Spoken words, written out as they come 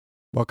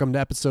Welcome to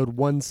episode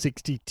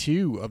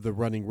 162 of the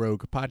Running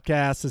Rogue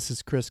podcast. This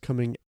is Chris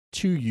coming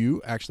to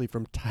you actually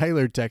from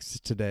Tyler, Texas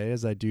today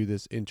as I do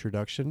this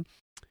introduction,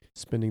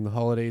 spending the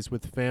holidays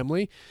with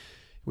family.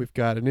 We've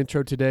got an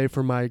intro today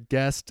for my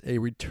guest, a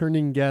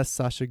returning guest.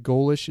 Sasha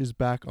Golish is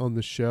back on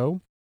the show.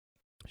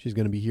 She's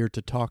going to be here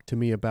to talk to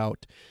me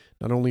about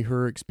not only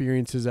her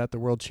experiences at the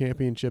World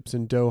Championships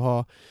in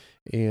Doha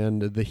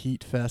and the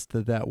heat fest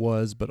that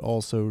was, but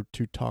also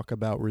to talk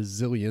about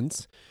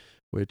resilience,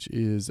 which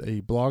is a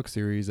blog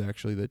series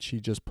actually that she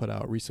just put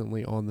out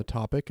recently on the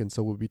topic. And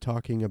so we'll be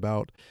talking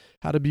about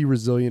how to be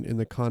resilient in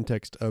the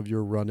context of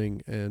your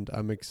running. And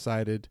I'm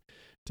excited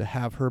to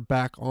have her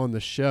back on the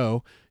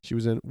show. She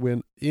was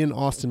in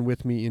Austin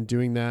with me in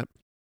doing that.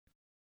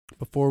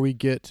 Before we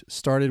get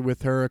started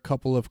with her, a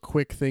couple of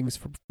quick things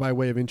by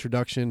way of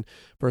introduction.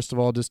 First of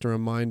all, just a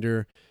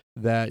reminder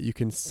that you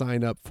can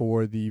sign up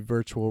for the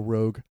Virtual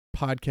Rogue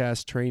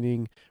podcast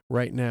training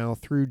right now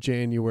through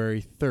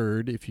January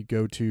 3rd. If you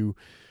go to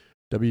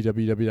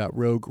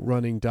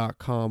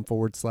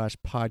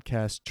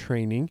www.roguerunning.com/podcast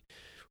training.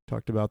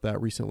 Talked about that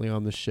recently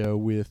on the show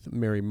with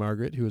Mary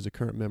Margaret, who is a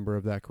current member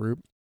of that group.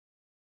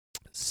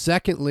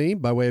 Secondly,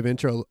 by way of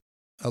intro,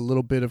 a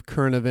little bit of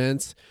current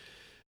events.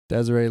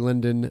 Desiree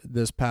Linden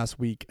this past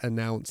week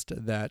announced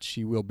that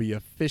she will be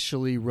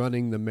officially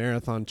running the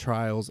marathon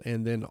trials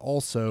and then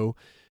also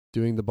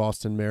doing the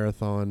Boston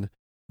Marathon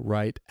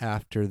right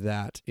after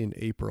that in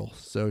April.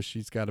 So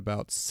she's got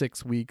about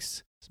 6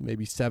 weeks,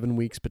 maybe 7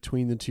 weeks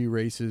between the two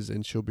races,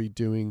 and she'll be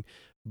doing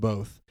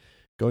both,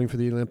 going for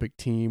the Olympic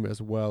team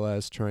as well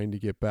as trying to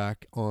get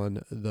back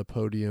on the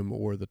podium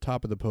or the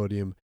top of the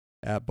podium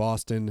at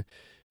Boston.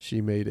 She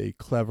made a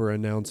clever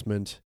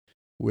announcement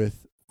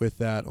with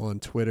that on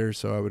Twitter,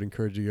 so I would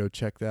encourage you to go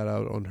check that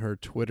out on her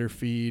Twitter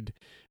feed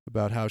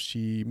about how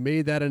she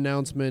made that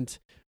announcement,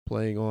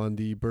 playing on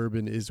the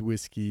bourbon is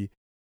whiskey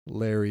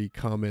Larry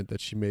comment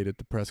that she made at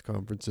the press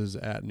conferences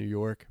at New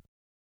York.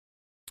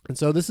 And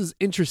so this is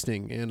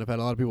interesting, and I've had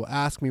a lot of people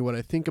ask me what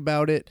I think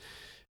about it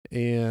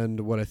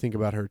and what I think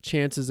about her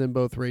chances in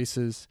both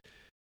races.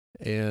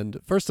 And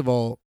first of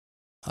all,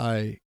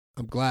 I'm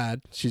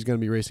glad she's going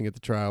to be racing at the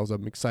trials.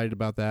 I'm excited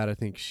about that. I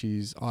think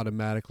she's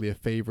automatically a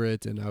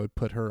favorite, and I would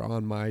put her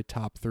on my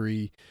top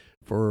 3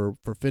 for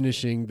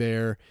finishing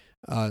there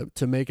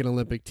to make an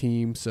Olympic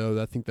team. So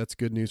I think that's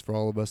good news for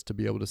all of us to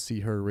be able to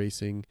see her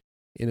racing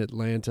in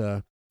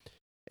Atlanta.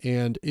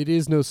 And it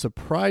is no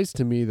surprise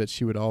to me that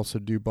she would also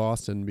do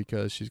Boston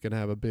because she's going to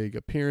have a big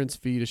appearance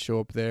fee to show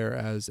up there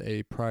as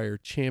a prior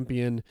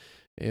champion.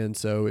 And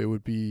so it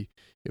would be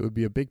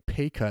a big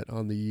pay cut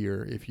on the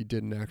year if you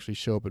didn't actually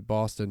show up at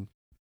Boston.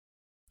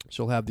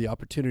 She'll have the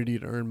opportunity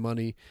to earn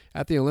money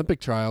at the Olympic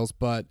trials,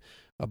 but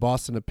a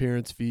Boston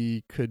appearance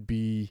fee could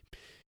be,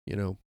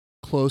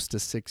 close to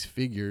 6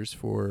 figures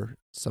for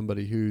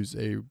somebody who's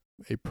a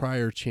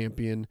prior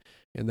champion,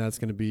 and that's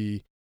going to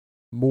be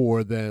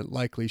more than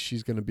likely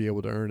she's going to be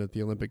able to earn at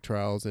the Olympic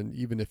trials. And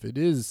even if it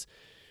is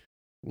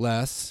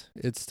less,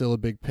 it's still a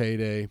big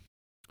payday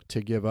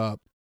to give up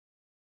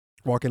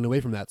walking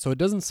away from that. So it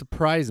doesn't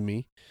surprise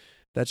me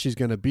that she's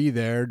going to be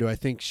there. Do I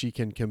think she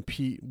can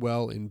compete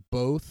well in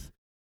both?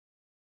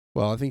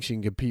 Well, I think she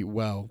can compete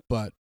well,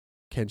 but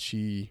can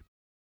she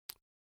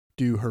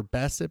do her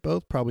best at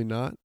both? Probably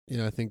not.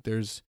 I think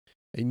there's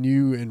a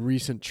new and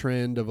recent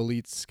trend of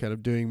elites kind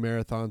of doing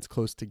marathons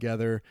close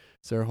together.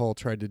 Sarah Hall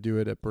tried to do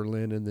it at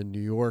Berlin and then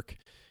New York,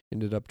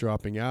 ended up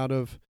dropping out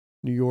of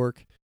New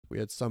York. We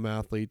had some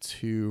athletes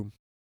who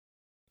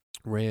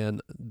ran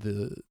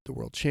the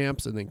world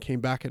champs and then came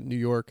back at New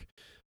York.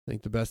 I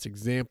think the best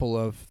example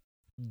of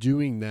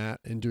doing that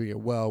and doing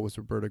it well was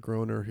Roberta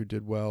Groner, who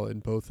did well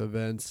in both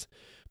events.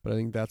 But I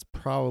think that's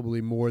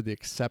probably more the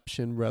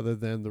exception rather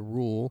than the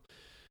rule.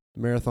 The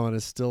marathon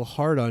is still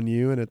hard on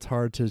you, and it's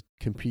hard to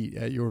compete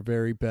at your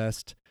very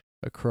best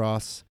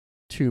across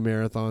 2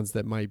 marathons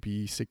that might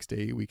be 6 to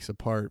 8 weeks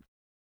apart.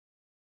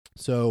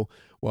 So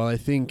while I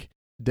think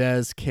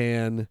Des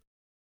can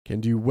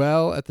do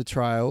well at the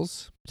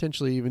trials,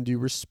 potentially even do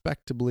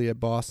respectably at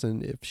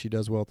Boston if she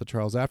does well at the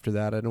trials after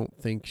that, I don't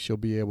think she'll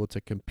be able to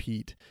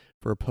compete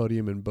for a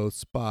podium in both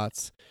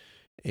spots.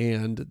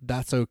 And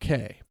that's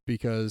okay,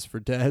 because for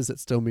Des, it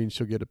still means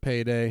she'll get a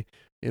payday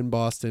in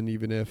Boston,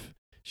 even if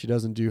she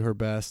doesn't do her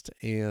best.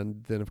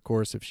 And then, of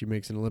course, if she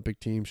makes an Olympic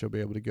team, she'll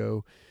be able to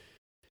go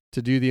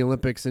to do the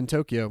Olympics in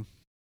Tokyo.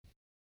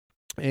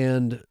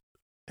 And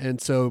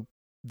so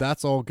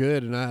that's all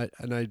good. And I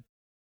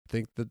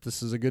think that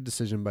this is a good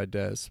decision by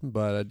Des,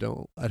 but I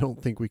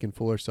don't think we can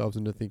fool ourselves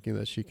into thinking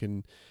that she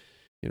can,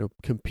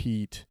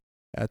 compete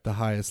at the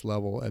highest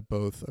level at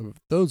both of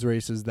those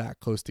races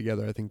that close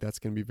together. I think that's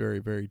going to be very,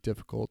 very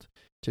difficult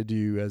to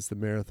do, as the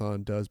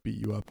marathon does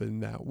beat you up in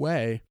that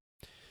way.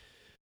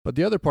 But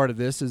the other part of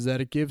this is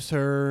that it gives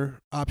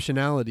her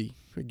optionality.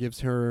 It gives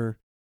her,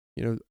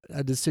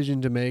 a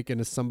decision to make. And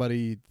as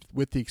somebody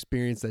with the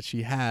experience that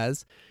she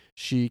has,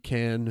 she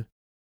can,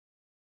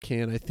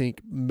 I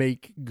think,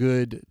 make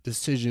good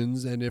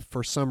decisions. And if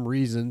for some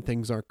reason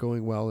things aren't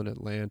going well in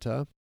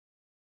Atlanta,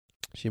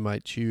 she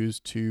might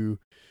choose to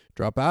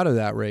drop out of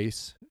that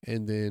race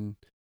and then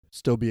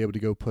still be able to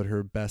go put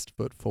her best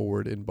foot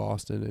forward in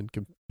Boston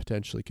and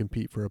potentially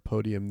compete for a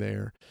podium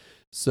there.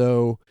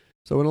 So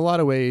in a lot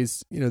of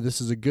ways, this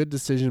is a good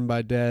decision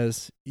by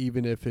Des,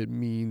 even if it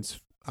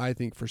means, I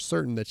think for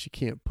certain, that she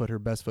can't put her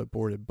best foot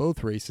forward at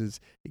both races.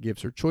 It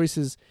gives her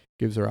choices,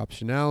 gives her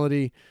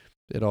optionality.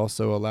 It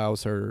also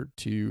allows her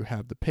to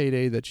have the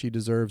payday that she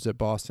deserves at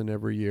Boston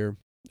every year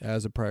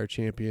as a prior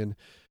champion.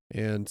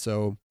 And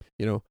so,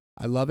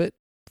 I love it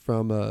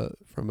from a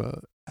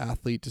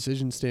athlete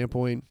decision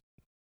standpoint.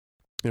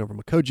 From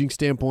a coaching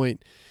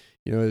standpoint,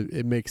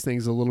 it makes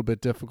things a little bit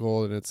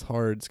difficult, and it's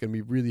hard. It's going to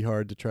be really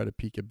hard to try to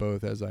peak at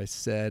both, as I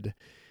said.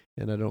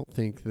 And I don't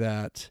think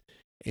that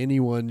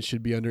anyone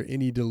should be under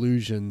any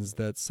delusions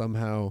that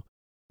somehow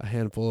a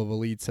handful of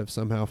elites have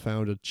somehow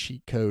found a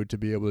cheat code to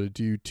be able to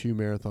do 2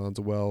 marathons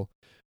well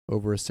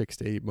over a 6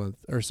 to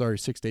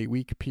 8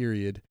 week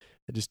period.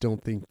 I just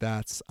don't think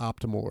that's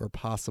optimal or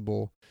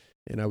possible.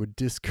 And I would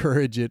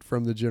discourage it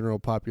from the general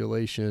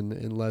population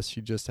unless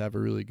you just have a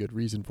really good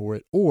reason for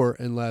it, or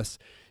unless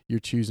you're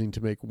choosing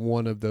to make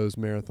one of those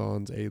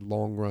marathons a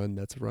long run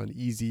that's run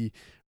easy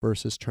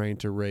versus trying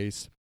to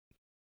race.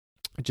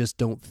 I just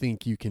don't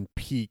think you can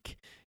peak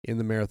in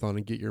the marathon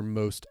and get your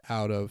most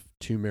out of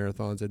 2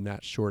 marathons in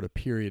that short a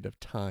period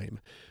of time.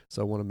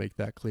 So I want to make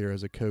that clear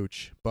as a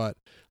coach, but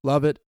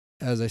love it.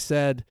 As I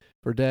said,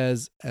 for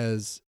Des,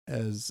 as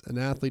an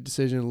athlete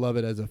decision, love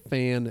it as a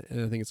fan, and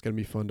I think it's going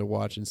to be fun to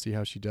watch and see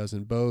how she does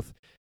in both.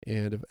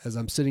 And as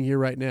I'm sitting here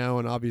right now,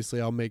 and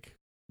obviously I'll make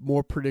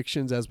more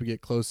predictions as we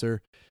get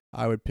closer,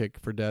 I would pick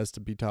for Des to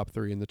be top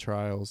 3 in the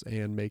trials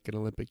and make an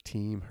Olympic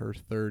team her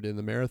 3rd in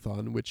the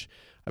marathon, which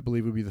I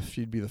believe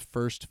she'd be the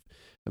first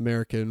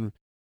American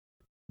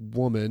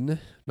woman,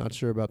 not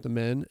sure about the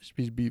men,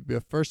 she'd be the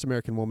first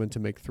American woman to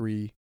make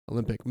 3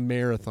 Olympic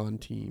marathon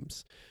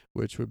teams,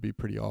 which would be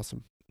pretty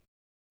awesome.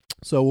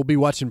 So we'll be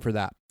watching for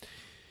that.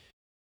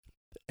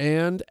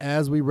 And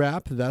as we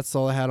wrap, that's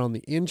all I had on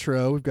the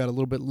intro. We've got a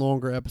little bit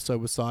longer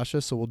episode with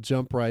Sasha, so we'll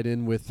jump right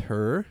in with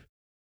her.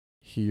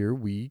 Here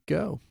we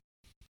go.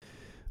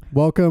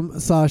 Welcome,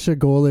 Sasha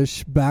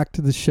Golish, back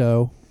to the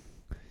show.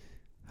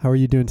 How are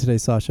you doing today,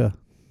 Sasha?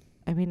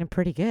 I mean, I'm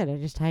pretty good. I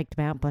just hiked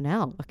Mount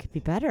Bonnell. What could be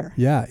better?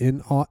 Yeah,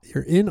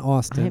 you're in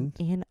Austin.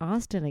 I'm in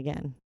Austin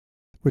again.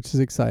 Which is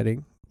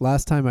exciting.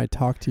 Last time I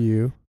talked to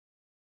you,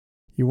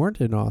 you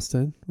weren't in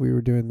Austin. We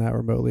were doing that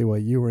remotely while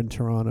you were in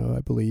Toronto, I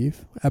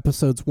believe.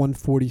 Episodes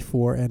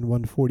 144 and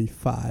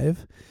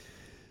 145.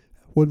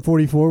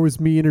 144 was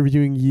me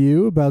interviewing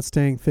you about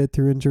staying fit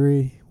through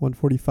injury.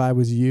 145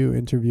 was you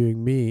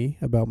interviewing me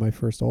about my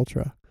first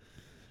ultra.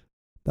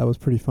 That was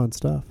pretty fun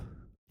stuff.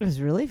 It was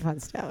really fun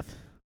stuff.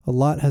 A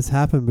lot has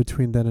happened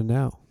between then and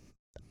now.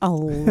 A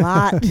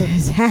lot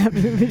has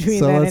happened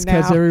between then and now. So let's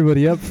catch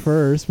everybody up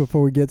first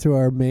before we get to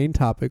our main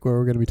topic where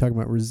we're going to be talking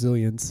about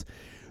resilience.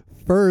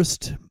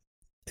 First,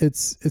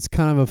 it's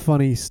kind of a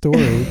funny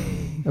story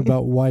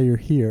about why you're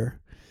here.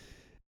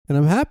 And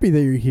I'm happy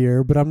that you're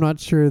here, but I'm not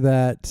sure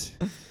that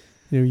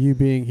you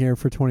being here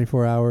for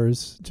 24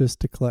 hours just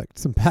to collect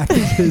some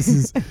packages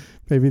is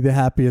maybe the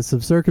happiest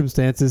of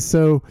circumstances.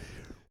 So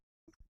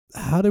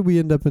how did we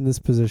end up in this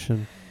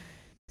position?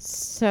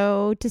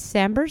 So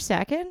December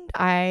 2nd,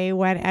 I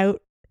went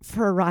out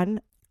for a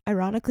run,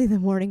 ironically the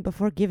morning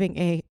before giving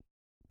a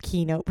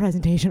keynote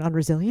presentation on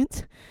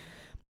resilience.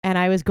 And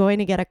I was going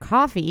to get a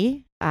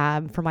coffee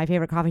from my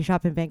favorite coffee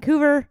shop in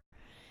Vancouver.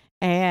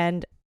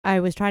 And I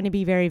was trying to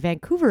be very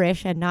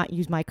Vancouverish and not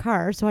use my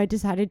car. So I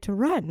decided to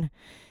run.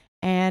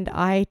 And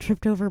I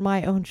tripped over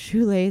my own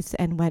shoelace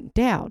and went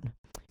down,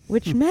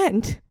 which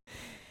meant,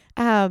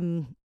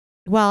 and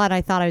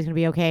I thought I was going to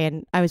be okay.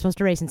 And I was supposed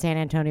to race in San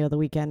Antonio the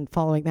weekend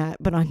following that.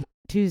 But on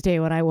Tuesday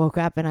when I woke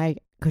up and I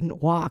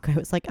couldn't walk, I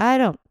was like, I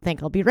don't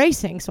think I'll be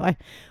racing. So I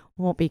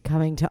won't be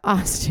coming to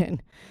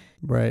Austin.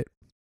 Right.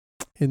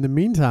 In the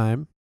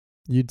meantime,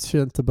 you'd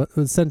sent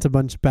a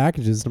bunch of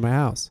packages to my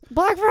house.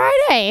 Black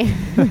Friday.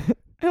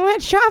 I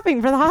went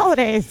shopping for the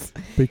holidays.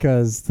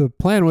 Because the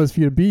plan was for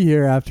you to be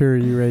here after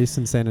you raced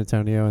in San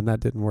Antonio, and that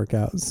didn't work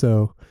out.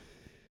 So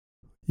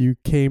you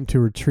came to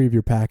retrieve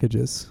your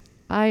packages.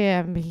 I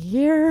am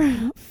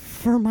here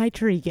for my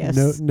tree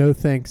gifts. No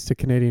thanks to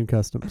Canadian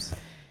Customs.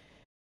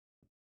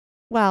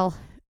 Well,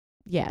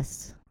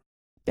 yes.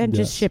 And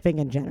just shipping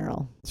in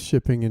general.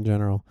 Shipping in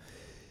general.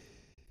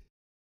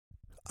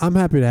 I'm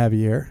happy to have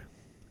you here.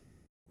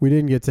 We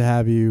didn't get to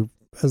have you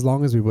as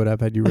long as we would have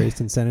had you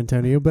raced in San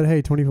Antonio, but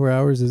hey, 24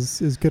 hours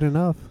is good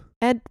enough.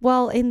 And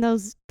in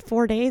those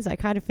 4 days, I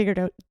kind of figured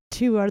out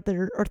 3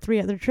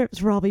 other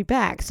trips where I'll be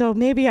back. So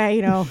maybe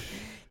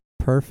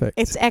Perfect.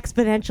 It's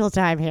exponential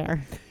time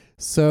here.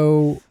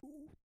 So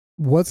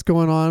what's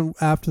going on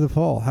after the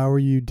fall? How are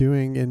you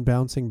doing in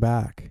bouncing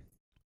back?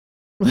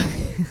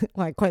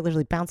 Well, I quite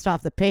literally bounced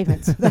off the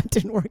pavement, so that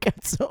didn't work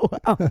out so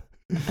well.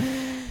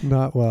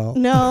 Not well.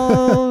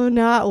 No,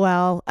 not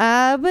well.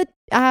 But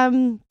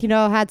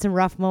had some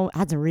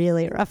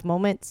really rough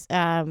moments.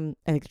 I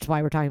think that's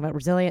why we're talking about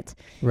resilience.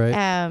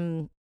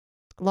 Right.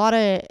 A lot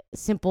of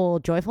simple,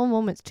 joyful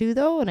moments too,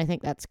 though. And I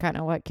think that's kind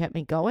of what kept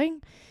me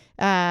going.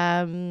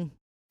 I'm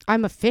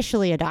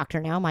officially a doctor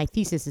now. My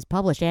thesis is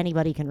published.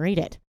 Anybody can read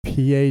it.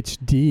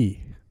 PhD.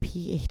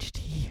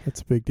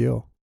 That's a big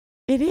deal.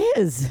 It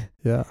is.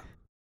 Yeah.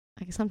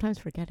 I sometimes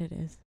forget it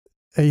is.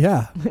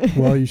 Yeah.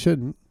 Well, you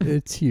shouldn't.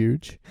 It's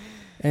huge.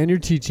 And you're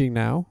teaching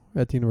now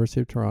at the University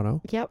of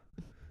Toronto. Yep.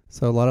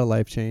 So a lot of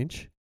life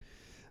change.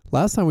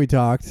 Last time we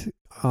talked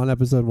on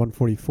episode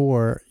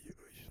 144,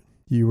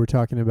 you were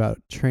talking about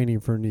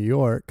training for New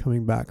York,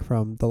 coming back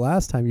from the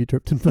last time you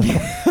tripped and fell.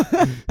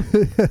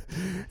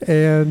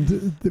 And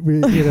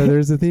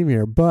there's a theme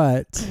here,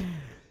 but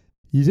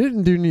you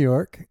didn't do New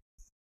York.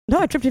 No,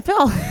 I tripped and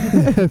fell.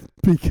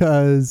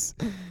 Because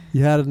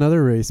you had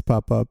another race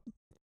pop up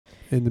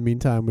in the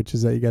meantime, which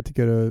is that you got to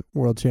go to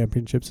World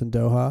Championships in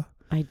Doha.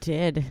 I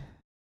did.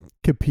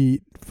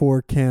 Compete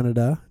for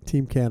Canada,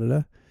 Team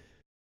Canada.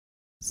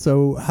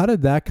 So how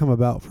did that come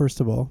about, first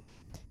of all?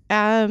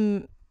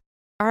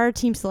 Our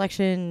team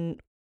selection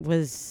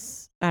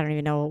was, I don't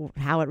even know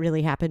how it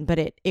really happened, but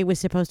it was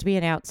supposed to be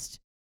announced,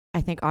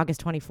 I think,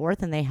 August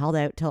 24th, and they held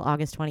out till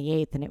August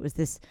 28th, and it was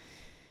this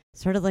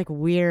sort of like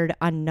weird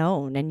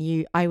unknown.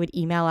 And I would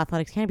email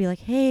Athletics Canada, be like,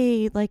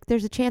 hey, like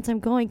there's a chance I'm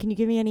going. Can you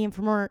give me any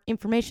more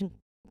information?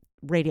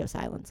 Radio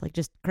silence, like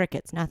just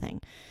crickets,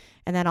 nothing.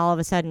 And then all of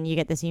a sudden you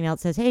get this email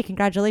that says, hey,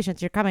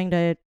 congratulations, you're coming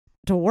to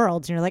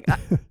Worlds. And you're like,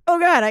 oh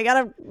God, I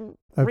got to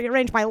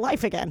rearrange my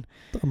life again.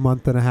 A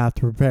month and a half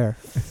to prepare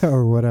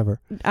or whatever.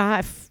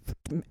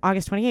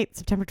 August 28th,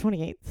 September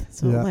 28th.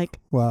 So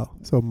wow.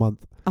 So a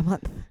month.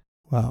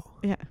 Wow.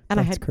 Yeah. And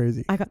that's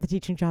crazy. I got the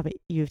teaching job at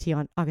U of T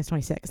on August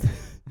 26th.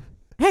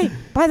 Hey,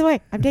 by the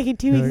way, I'm taking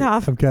 2 weeks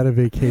off. I've got a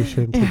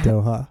vacation to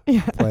Doha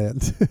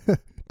planned.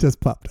 Just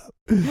popped up.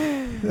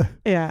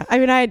 Yeah. I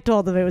mean, I had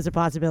told them it was a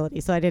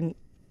possibility, so I didn't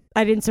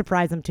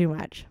surprise them too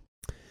much.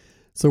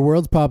 So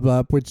Worlds popped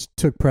up, which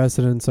took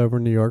precedence over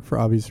New York for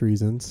obvious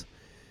reasons.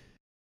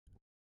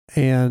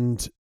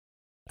 And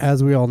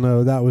as we all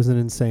know, that was an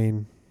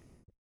insane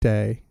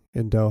day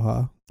in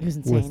Doha. It was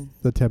insane.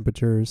 With the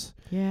temperatures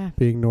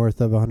being north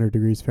of 100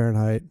 degrees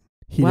Fahrenheit.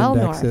 Heat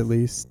index at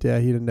least. Yeah,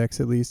 heat index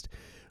at least.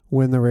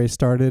 When the race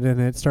started, and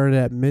it started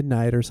at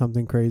midnight or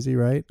something crazy,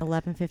 right?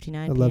 11:59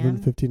 p.m.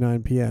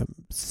 11:59 p.m.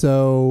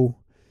 So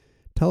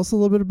tell us a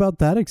little bit about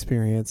that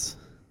experience.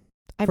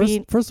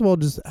 First of all,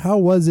 just how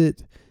was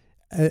it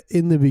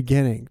in the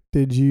beginning?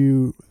 Did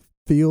you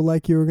feel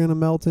like you were going to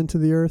melt into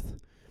the earth?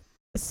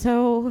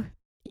 So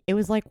it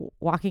was like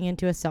walking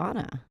into a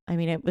sauna. I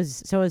mean, it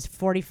was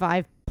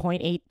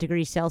 45.8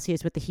 degrees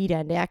Celsius with the heat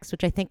index,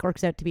 which I think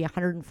works out to be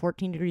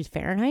 114 degrees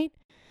Fahrenheit.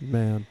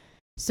 Man.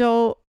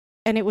 So,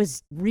 and it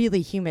was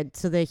really humid.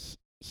 So the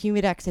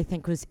humidex, I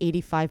think, was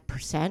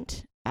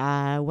 85%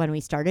 when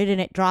we started, and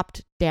it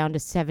dropped down to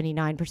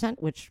 79%,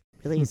 which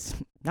really is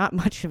not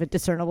much of a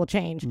discernible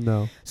change.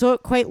 No. So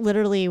it quite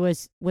literally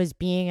was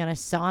being in a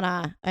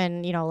sauna.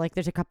 And, like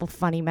there's a couple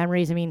funny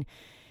memories. I mean,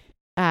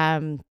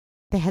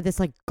 they had this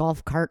like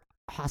golf cart,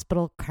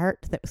 hospital cart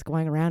that was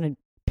going around and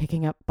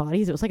picking up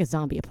bodies. It was like a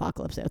zombie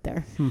apocalypse out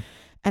there.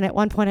 And at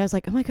one point I was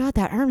like, oh my God,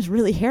 that arm's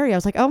really hairy. I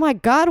was like, oh my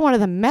God, one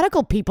of the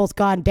medical people's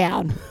gone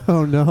down.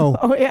 Oh no.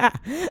 Oh yeah.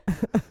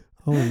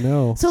 Oh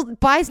no. So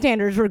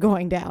bystanders were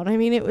going down. I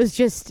mean, it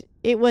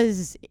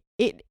was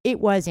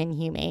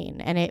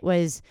inhumane. And it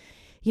was,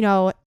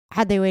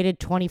 had they waited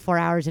 24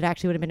 hours, it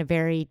actually would have been a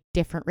very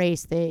different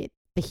race. The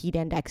heat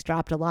index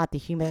dropped a lot. The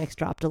humidex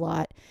dropped a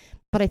lot.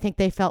 But I think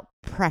they felt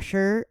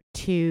pressure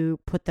to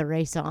put the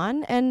race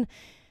on. And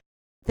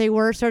they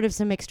were sort of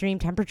some extreme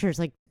temperatures.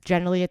 Like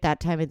generally at that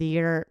time of the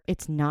year,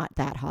 it's not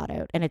that hot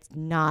out and it's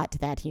not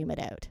that humid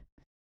out.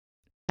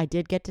 I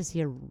did get to see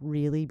a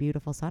really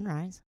beautiful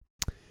sunrise.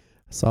 I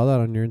saw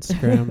that on your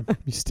Instagram.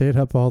 You stayed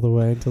up all the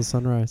way until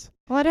sunrise.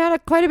 Well, it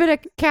had quite a bit of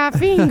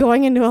caffeine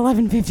going into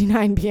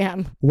 11:59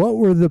 p.m. What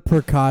were the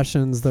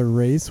precautions the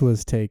race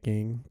was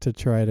taking to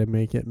try to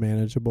make it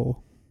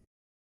manageable?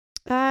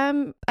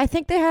 I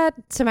think they had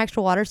some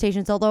extra water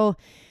stations, although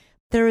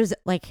there was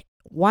like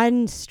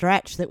one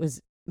stretch that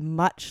was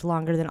much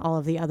longer than all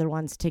of the other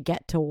ones to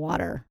get to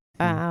water.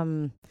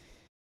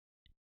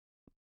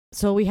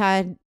 So we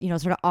had,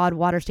 sort of odd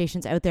water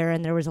stations out there,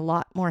 and there was a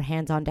lot more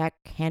hands on deck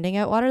handing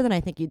out water than I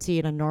think you'd see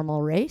in a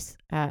normal race.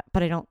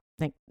 But I don't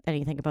think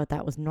anything about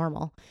that was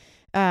normal.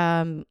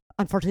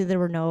 Unfortunately,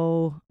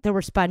 there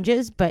were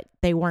sponges, but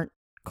they weren't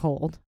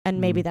cold.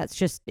 And maybe that's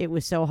just, it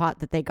was so hot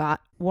that they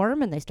got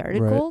warm and they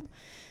started cold.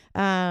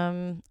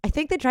 I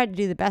think they tried to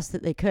do the best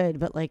that they could,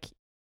 but like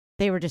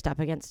they were just up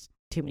against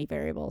too many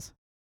variables.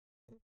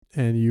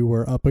 And you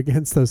were up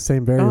against those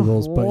same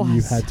variables, but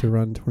you had to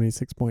run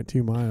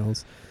 26.2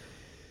 miles.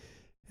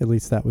 At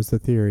least that was the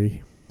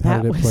theory. How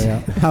did it play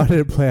out? How did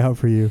it play out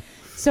for you?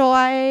 So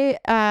I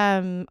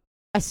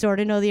sort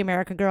of know the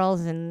American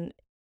girls, and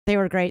they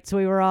were great. So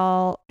we were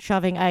all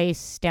shoving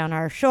ice down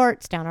our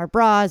shorts, down our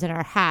bras, and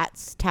our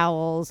hats,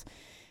 towels.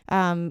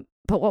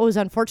 But what was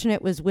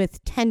unfortunate was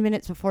with 10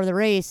 minutes before the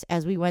race,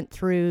 as we went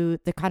through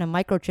the kind of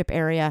microchip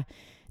area,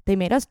 they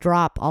made us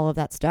drop all of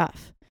that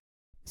stuff.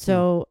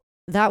 So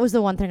that was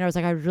the one thing I was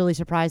like, I was really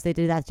surprised they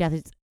did that. Yeah,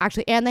 it's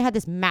actually, and they had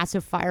this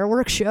massive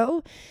fireworks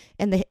show,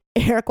 and the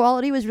air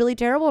quality was really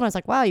terrible. And I was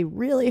like, wow, you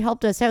really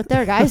helped us out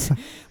there, guys.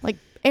 Like,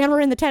 and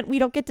we're in the tent, we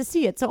don't get to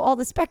see it, so all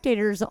the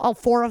spectators, all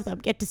 4 of them,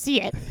 get to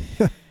see it.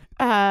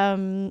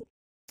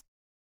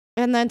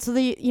 And then so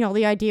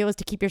the idea was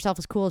to keep yourself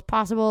as cool as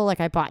possible. Like,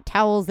 I bought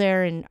towels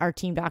there, and our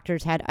team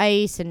doctors had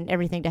ice and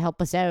everything to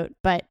help us out.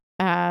 But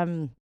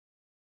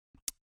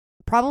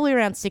probably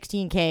around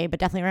 16K, but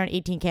definitely around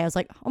 18K, I was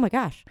like, oh my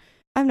gosh,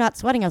 I'm not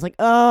sweating. I was like,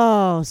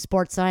 oh,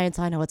 sports science,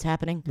 I know what's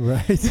happening.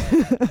 Right.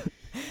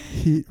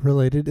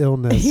 Heat-related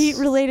illness.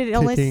 Heat-related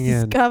illness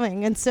is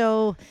coming. And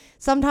so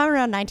sometime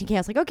around 19K, I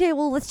was like, okay,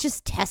 well, let's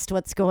just test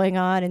what's going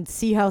on and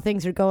see how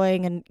things are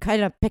going, and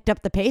kind of picked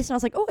up the pace. And I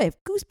was like, oh, I have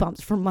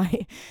goosebumps from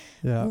my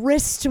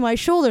wrist to my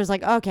shoulders.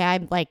 Like, okay,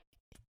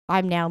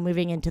 I'm now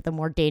moving into the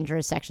more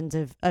dangerous sections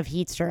of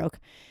heat stroke.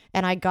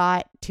 And I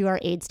got to our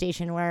aid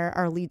station where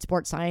our lead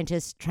sports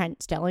scientist, Trent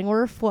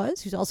Stellingwerf,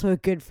 was, who's also a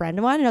good friend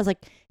of mine. And I was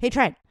like, hey,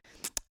 Trent,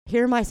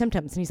 here are my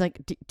symptoms. And he's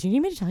like, do you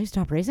need me to tell you to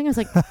stop racing? I was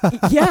like,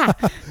 yeah.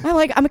 I'm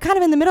like, I'm kind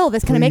of in the middle of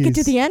this. Can I make it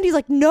to the end? He's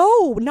like,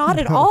 no, not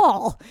at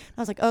all.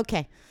 I was like,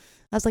 okay.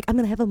 I was like, I'm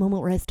going to have a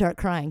moment where I start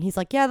crying. He's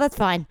like, yeah, that's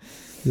fine.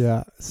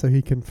 Yeah. So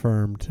he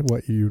confirmed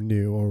what you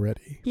knew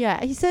already.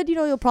 Yeah. He said,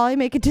 you'll probably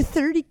make it to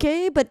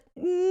 30K, but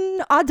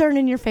odds aren't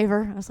in your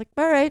favor. I was like,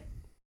 all right.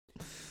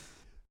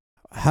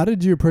 How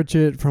did you approach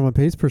it from a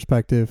pace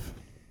perspective?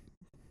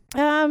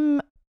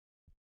 So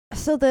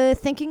the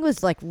thinking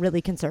was like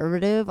really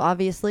conservative,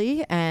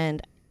 obviously,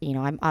 and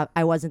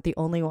I wasn't the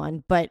only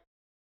one, but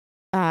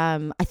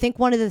I think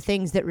one of the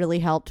things that really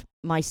helped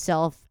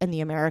myself and the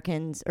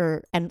Americans,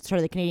 and sort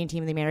of the Canadian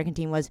team and the American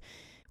team, was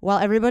while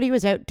everybody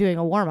was out doing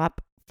a warm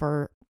up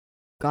for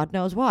God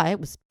knows why,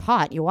 it was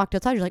hot. You walked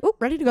outside, you're like, oh,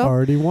 ready to go,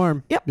 already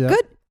warm. Yep.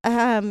 Good.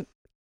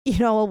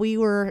 We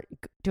were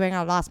doing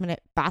our last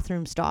minute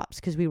bathroom stops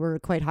because we were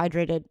quite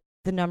hydrated.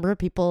 The number of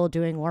people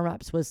doing warm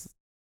ups was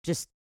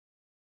just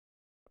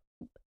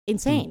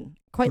insane,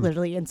 quite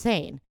literally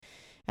insane.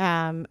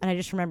 And I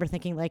just remember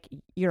thinking, like,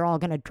 you're all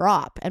going to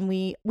drop. And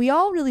we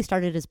all really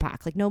started as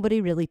pack. Like,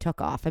 nobody really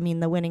took off. I mean,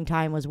 the winning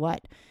time was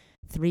what?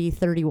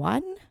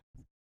 3:31?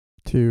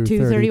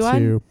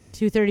 2:31?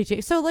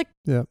 2:32. So, like,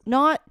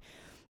 not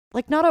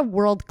a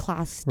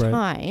world-class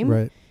time.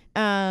 Right.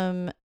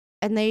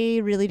 And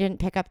they really didn't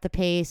pick up the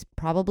pace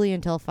probably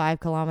until 5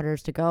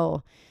 kilometers to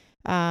go.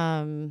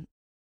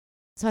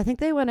 So I think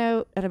they went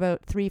out at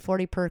about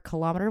 3:40 per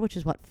kilometer, which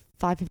is what,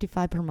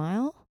 5:55 per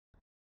mile?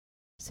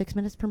 6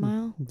 minutes per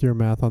mile? Your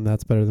math on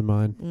that's better than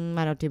mine.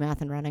 I don't do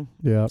math in running.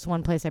 Yeah. It's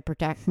one place I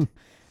protect.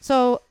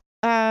 So,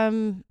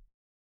 and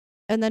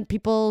then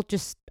people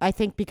just, I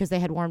think because they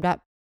had warmed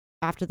up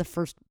after the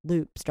first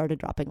loop, started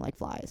dropping like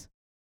flies.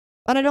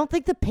 And I don't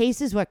think the pace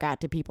is what got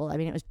to people. I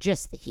mean, it was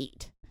just the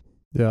heat.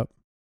 Yep.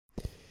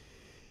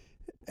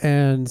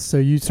 And so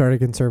you started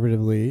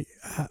conservatively.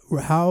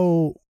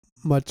 How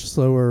much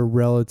slower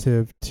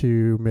relative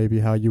to maybe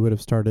how you would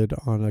have started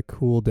on a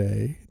cool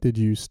day did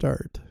you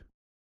start?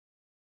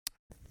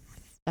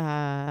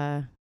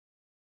 20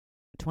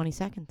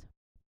 seconds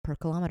per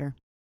kilometer.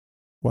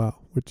 Wow,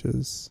 which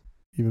is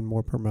even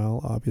more per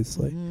mile,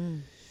 obviously. Mm-hmm.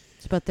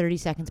 It's about 30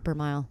 seconds per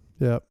mile.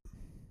 Yep.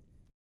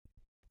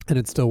 And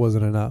it still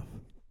wasn't enough.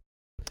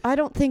 I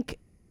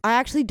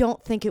actually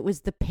don't think it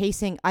was the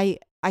pacing. I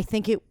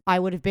think I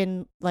would have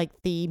been like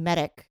the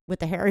medic with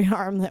the hairy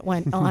arm that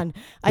went on.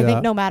 I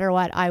think no matter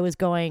what I was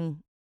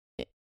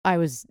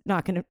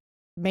not going to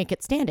make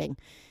it standing.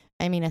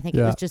 I mean, I think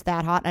it was just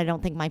that hot. I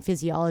don't think my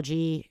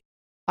physiology,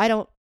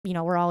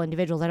 we're all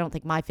individuals. I don't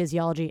think my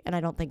physiology, and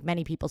I don't think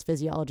many people's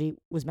physiology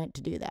was meant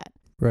to do that.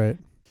 Right.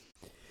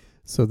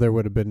 So there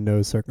would have been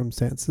no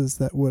circumstances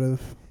that would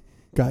have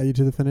got you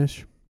to the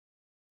finish?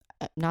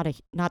 Not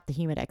the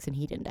Humidex and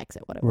heat index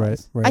at what it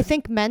was. Right. I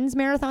think men's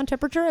marathon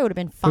temperature, I would have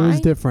been fine. It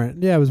was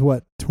different. Yeah, it was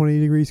what, 20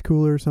 degrees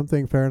cooler or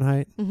something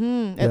Fahrenheit?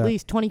 Mm-hmm. At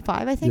least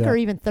 25, I think, or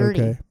even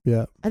 30. Okay,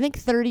 yeah. I think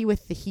 30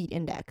 with the heat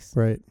index.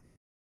 Right.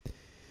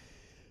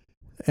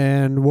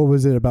 And what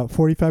was it? About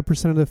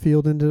 45% of the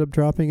field ended up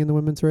dropping in the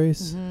women's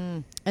race? Mm-hmm.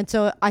 And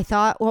so I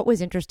thought what was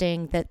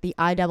interesting that the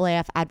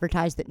IAAF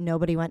advertised that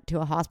nobody went to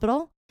a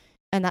hospital.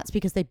 And that's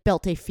because they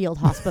built a field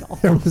hospital.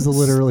 There was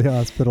literally a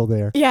hospital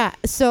there. Yeah.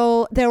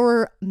 So there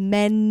were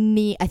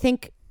many. I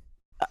think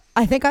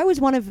I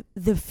was one of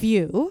the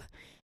few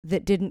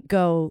that didn't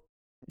go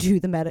to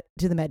the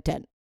med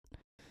tent.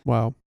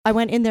 Wow. I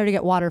went in there to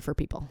get water for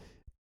people.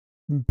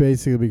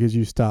 Basically because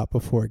you stopped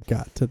before it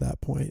got to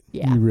that point.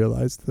 Yeah. You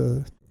realized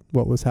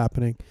what was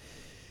happening.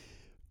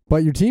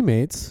 But your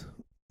teammates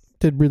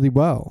did really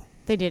well.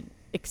 They did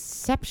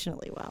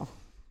exceptionally well.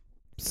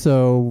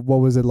 So what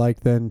was it like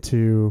then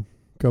to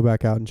go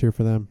back out and cheer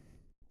for them?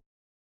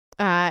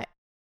 I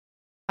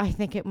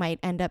think it might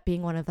end up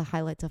being one of the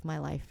highlights of my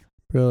life.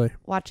 Really?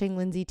 Watching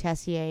Lindsay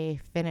Tessier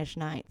finish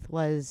 9th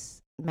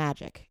was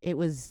magic. It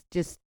was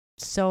just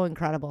so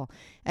incredible.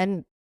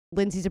 And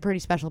Lindsay's a pretty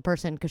special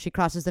person because she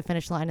crosses the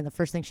finish line and the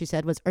first thing she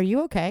said was, "Are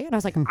you okay?" And I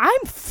was like,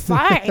 "I'm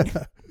fine."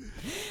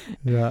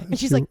 Yeah. And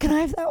she's like, "Can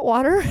I have that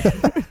water?"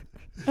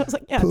 I was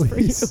like, "Yeah, it's for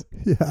you." Please.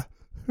 Yeah.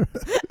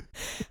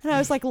 And I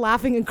was like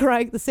laughing and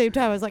crying at the same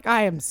time. I was like,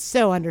 I am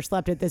so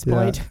underslept at this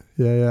point.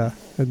 Yeah.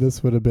 And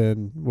this would have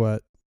been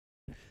what,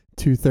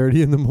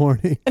 2:30 in the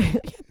morning.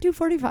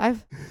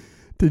 2:45.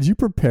 Did you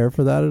prepare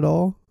for that at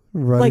all?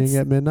 Running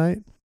Like, at midnight?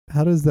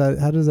 How do you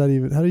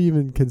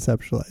even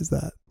conceptualize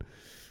that?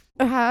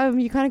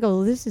 You kind of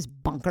go, this is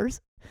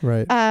bonkers.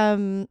 Right.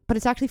 But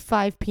it's actually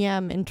 5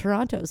 p.m. in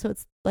Toronto, so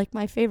it's like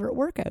my favorite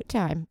workout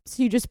time.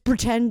 So you just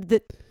pretend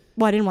that.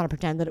 Well, I didn't want to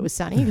pretend that it was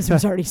sunny because it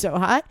was already so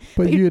hot.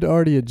 But you had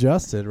already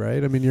adjusted,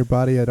 right? I mean, your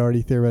body had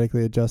already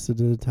theoretically adjusted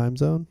to the time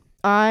zone.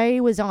 I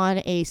was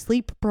on a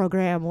sleep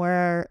program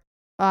where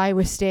I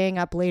was staying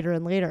up later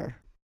and later.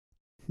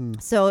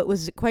 So it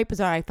was quite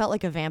bizarre. I felt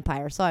like a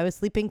vampire. So I was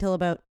sleeping till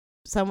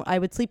I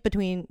would sleep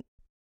between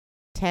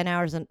 10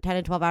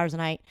 and 12 hours a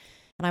night,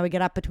 and I would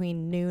get up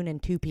between noon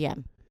and 2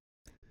 p.m.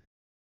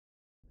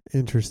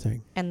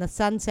 Interesting. And the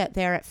sun set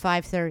there at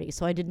 5:30,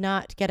 so I did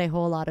not get a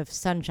whole lot of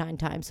sunshine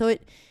time. So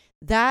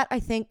that I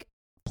think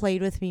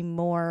played with me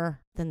more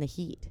than the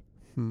heat,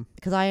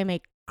 because I am a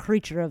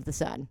creature of the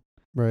sun.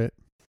 Right.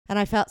 And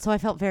I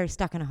felt very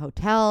stuck in a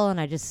hotel, and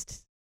I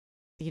just,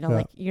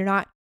 like you're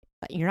not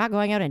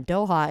going out in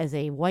Doha as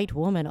a white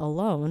woman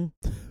alone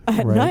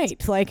at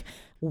night. Like,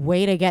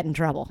 way to get in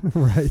trouble.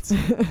 Right.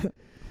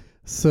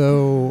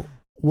 So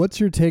what's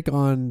your take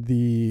on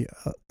the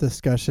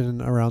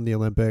discussion around the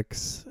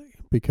Olympics?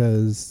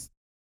 Because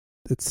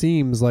it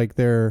seems like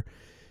they're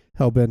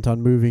hell-bent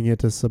on moving it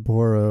to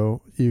Sapporo,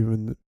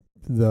 even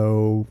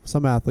though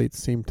some athletes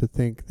seem to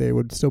think they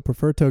would still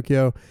prefer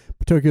Tokyo.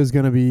 But Tokyo is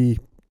going to be,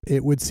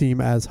 it would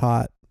seem, as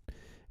hot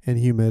and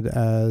humid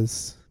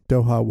as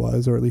Doha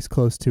was, or at least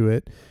close to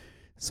it.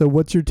 So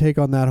what's your take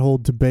on that whole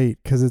debate?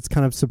 Because it's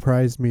kind of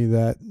surprised me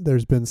that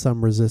there's been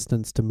some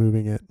resistance to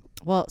moving it.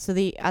 Well, so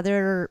the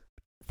other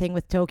thing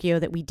with Tokyo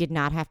that we did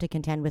not have to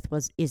contend with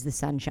is the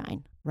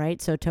sunshine,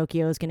 right? So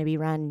Tokyo is going to be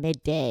run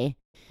midday,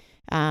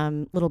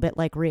 little bit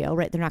like Rio,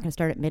 right? They're not going to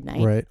start at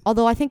midnight. Right.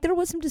 Although I think there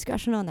was some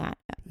discussion on that,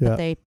 but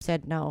they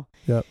said no.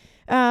 Yep.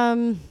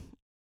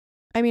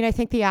 I mean, I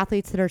think the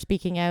athletes that are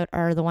speaking out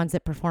are the ones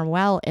that perform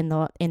well in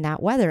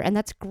that weather, and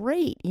that's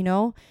great,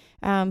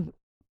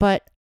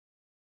 but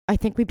I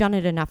think we've done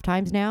it enough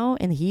times now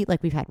in the heat.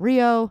 Like, we've had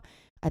Rio,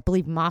 I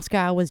believe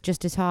Moscow was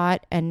just as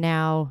hot, and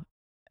now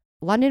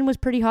London was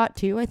pretty hot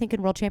too, I think,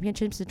 in World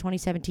Championships in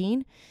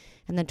 2017,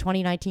 and then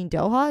 2019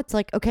 Doha. It's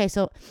like, okay,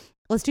 so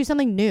let's do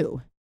something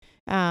new.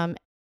 Now,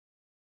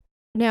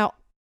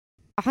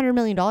 $100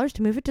 million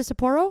to move it to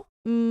Sapporo?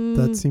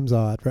 That seems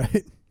odd, right?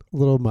 A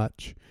little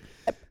much.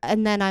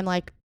 And then I'm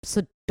like,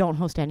 so don't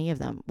host any of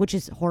them, which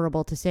is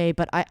horrible to say,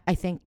 but I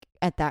think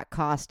at that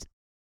cost,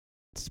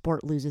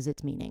 sport loses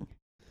its meaning.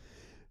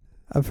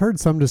 I've heard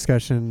some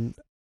discussion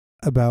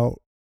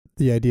about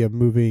the idea of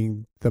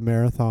moving the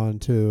marathon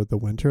to the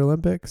Winter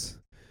Olympics,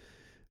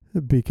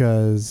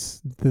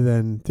 because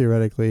then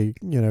theoretically,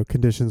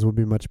 conditions will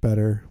be much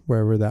better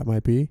wherever that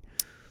might be.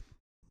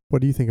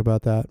 What do you think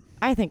about that?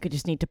 I think we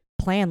just need to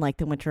plan like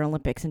the Winter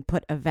Olympics and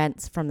put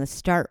events from the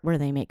start where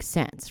they make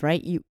sense,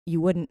 right?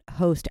 You wouldn't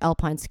host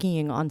alpine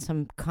skiing on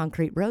some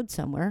concrete road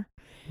somewhere.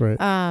 Right.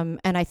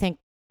 And I think,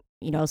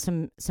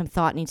 some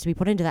thought needs to be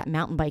put into that.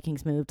 Mountain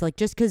biking's moved. Like,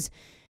 just because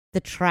the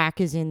track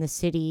is in the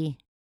city,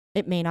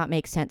 it may not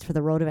make sense for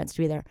the road events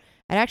to be there.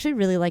 I'd actually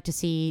really like to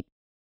see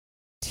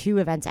 2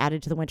 events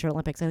added to the Winter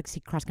Olympics. I'd like to see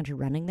cross-country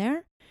running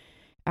there,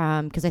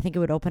 because I think it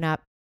would open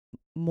up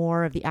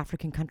more of the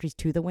African countries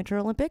to the Winter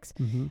Olympics,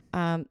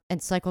 and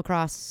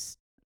cyclocross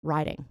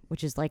riding,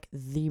 which is like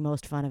the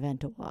most fun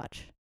event to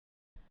watch.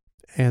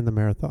 And the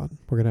marathon.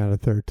 We're going to add a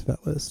third to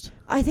that list.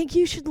 I think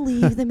you should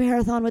leave the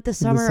marathon with the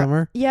summer. The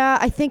summer? Yeah,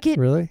 I think it...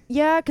 Really?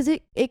 Yeah, because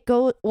it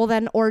goes... Well,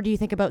 then, or do you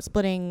think about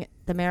splitting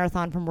the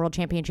marathon from World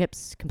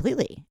Championships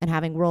completely and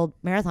having World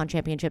Marathon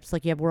Championships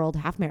like you have World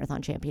Half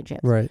Marathon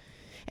Championships? Right.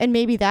 And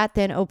maybe that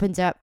then opens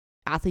up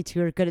athletes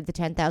who are good at the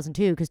 10,000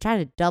 too, because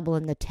trying to double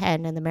in the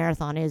 10 and the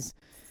marathon is...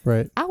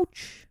 Right.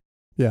 Ouch.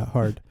 Yeah,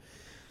 hard.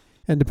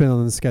 And depending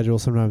on the schedule,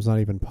 sometimes not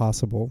even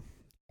possible.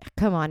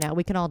 Come on now,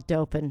 we can all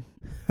dope, and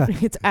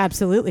it's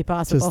absolutely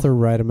possible. Just the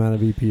right amount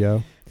of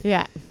EPO.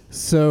 Yeah.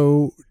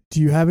 So,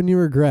 do you have any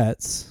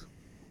regrets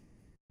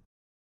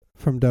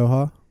from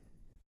Doha?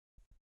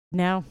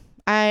 No.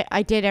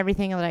 I did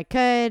everything that I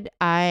could.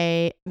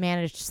 I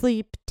managed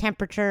sleep,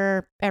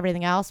 temperature,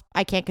 everything else.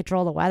 I can't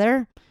control the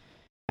weather.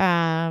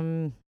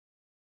 I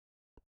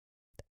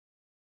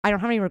don't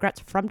have any regrets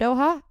from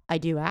Doha. I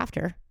do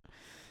after.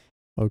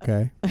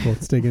 Okay. Well,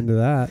 let's dig into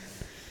that.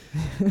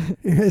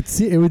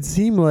 It would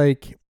seem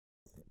like,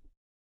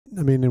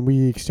 and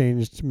we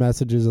exchanged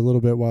messages a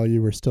little bit while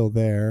you were still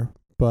there,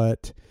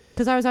 but...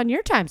 Because I was on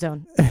your time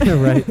zone.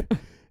 Right.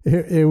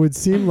 It would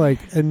seem like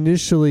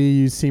initially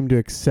you seemed to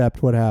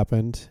accept what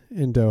happened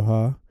in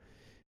Doha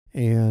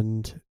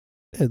and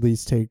at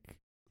least take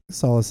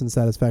solace and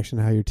satisfaction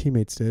in how your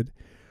teammates did.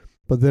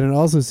 But then it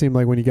also seemed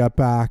like when you got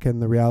back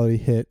and the reality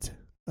hit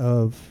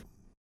of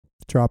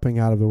dropping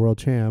out of the world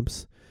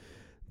champs,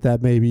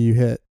 that maybe you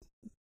hit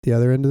the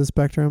other end of the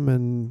spectrum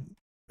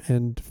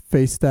and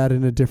face that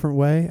in a different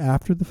way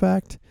after the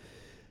fact?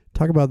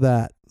 Talk about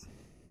that.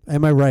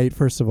 Am I right,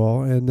 first of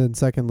all? And then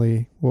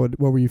secondly, what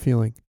were you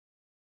feeling?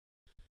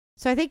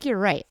 So I think you're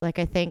right. Like,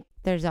 I think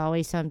there's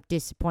always some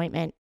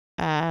disappointment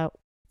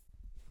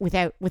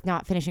with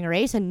not finishing a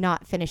race and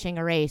not finishing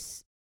a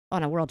race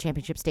on a world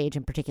championship stage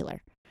in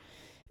particular.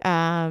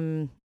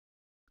 I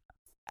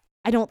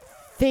don't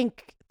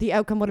think the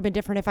outcome would have been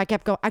different if I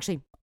kept going.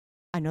 Actually,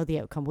 I know the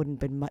outcome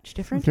wouldn't have been much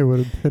different. It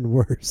would have been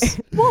worse.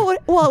 Well,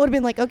 it would have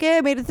been like, okay,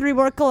 I made it 3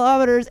 more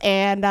kilometers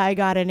and I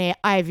got an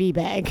IV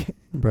bag.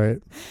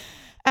 Right.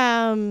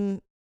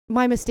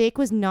 My mistake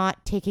was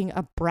not taking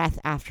a breath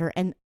after.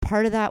 And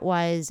part of that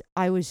was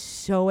I was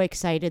so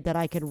excited that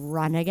I could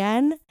run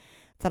again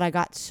that I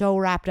got so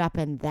wrapped up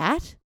in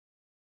that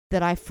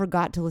I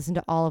forgot to listen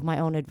to all of my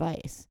own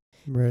advice.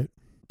 Right.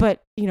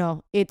 But,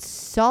 it's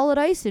solid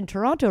ice in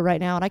Toronto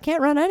right now and I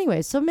can't run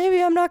anyway. So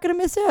maybe I'm not going to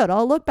miss out.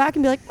 I'll look back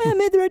and be like, man, I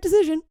made the right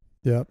decision.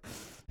 Yep.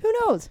 Who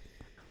knows?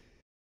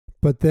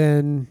 But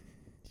then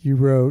you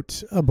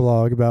wrote a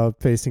blog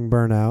about facing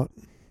burnout.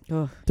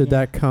 Did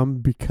that come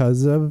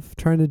because of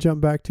trying to jump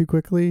back too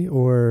quickly,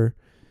 or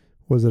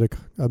was it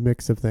a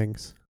mix of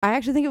things? I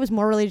actually think it was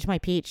more related to my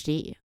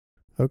PhD.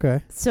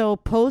 Okay. So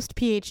post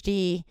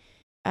PhD,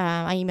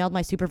 I emailed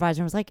my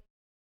supervisor and was like,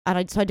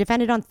 so I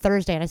defended on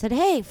Thursday and I said,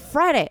 hey,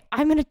 Friday,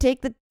 I'm going to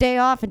take the day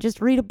off and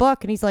just read a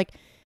book. And he's like,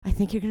 I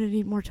think you're going to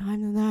need more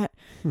time than that.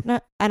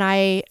 And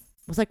I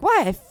was like,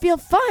 why? I feel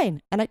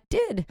fine. And I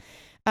did.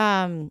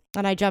 And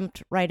I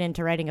jumped right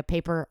into writing a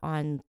paper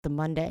on the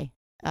Monday.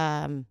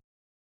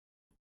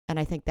 And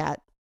I think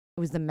that it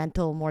was the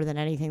mental more than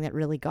anything that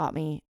really got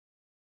me.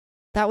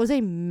 That was a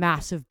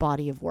massive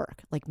body of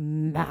work, like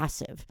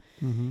massive.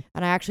 Mm-hmm.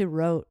 And I actually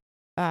wrote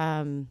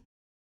in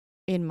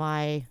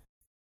my,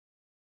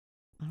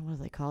 what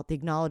do they call it? The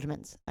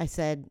acknowledgements. I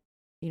said,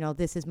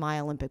 this is my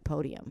Olympic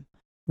podium.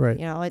 Right.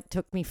 It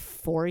took me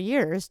 4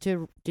 years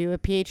to do a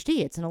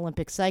PhD. It's an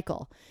Olympic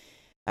cycle.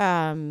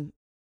 And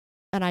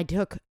I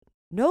took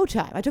no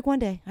time. I took 1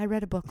 day. I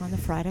read a book on the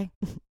Friday.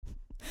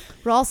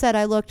 Raul said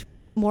I looked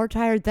more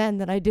tired then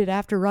than I did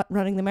after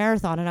running the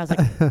marathon. And I was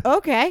like,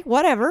 okay,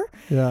 whatever.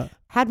 Yeah.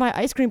 Had my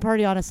ice cream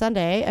party on a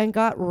Sunday and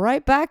got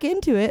right back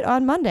into it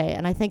on Monday.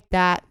 And I think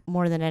that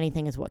more than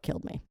anything is what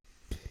killed me.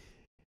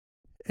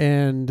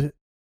 And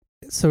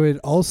so it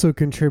also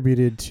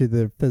contributed to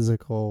the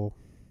physical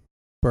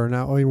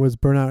burnout. I mean, was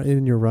burnout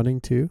in your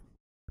running too?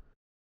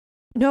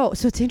 No.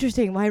 So it's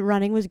interesting. My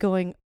running was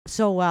going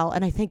so well.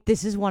 And I think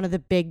this is one of the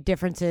big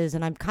differences.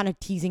 And I'm kind of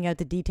teasing out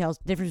the details,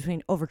 the difference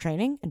between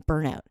overtraining and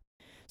burnout.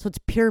 So it's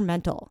pure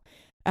mental.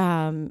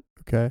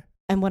 Okay.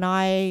 And when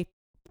I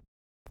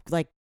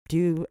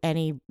do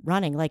any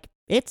running,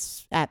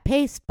 it's at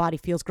pace, body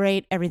feels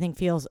great, everything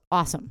feels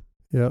awesome.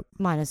 Yep.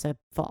 Minus a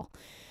fall.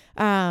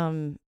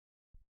 But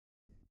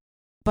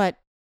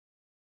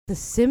the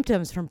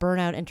symptoms from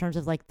burnout in terms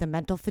of the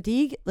mental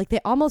fatigue, they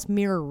almost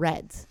mirror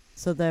REDS.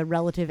 So the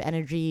relative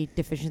energy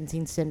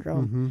deficiency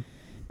syndrome.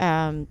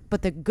 Mm-hmm.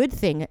 But the good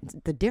thing,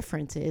 the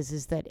difference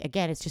is that,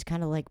 again, it's just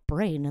kind of like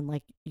brain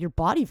and your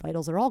body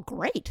vitals are all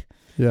great.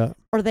 Yeah.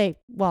 Or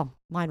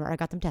mine were, I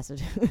got them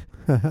tested.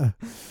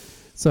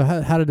 So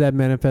how did that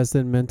manifest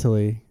then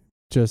mentally?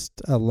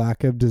 Just a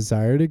lack of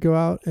desire to go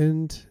out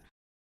and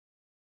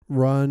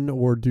run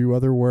or do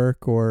other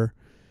work, or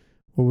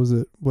what was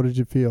it? What did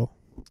you feel?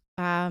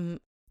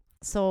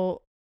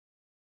 So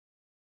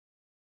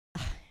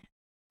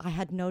I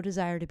had no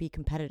desire to be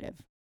competitive,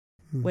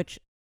 which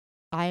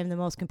I am the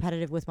most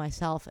competitive with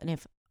myself. And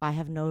if I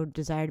have no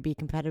desire to be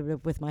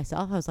competitive with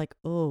myself, I was like,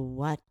 oh,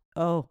 what?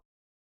 Oh,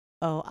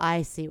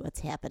 I see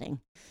what's happening.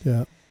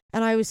 Yeah.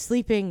 And I was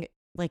sleeping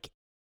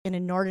an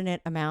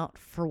inordinate amount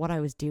for what I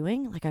was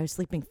doing. I was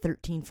sleeping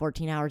 13,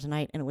 14 hours a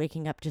night and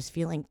waking up just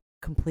feeling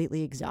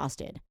completely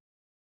exhausted.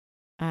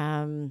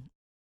 And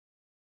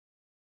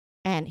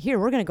here,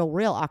 we're going to go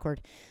real awkward.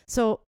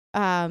 So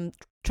Trent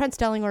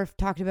Stellingwerff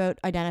talked about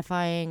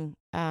identifying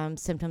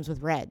symptoms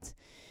with REDS.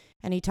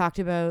 And he talked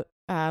about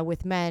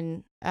with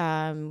men,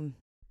 one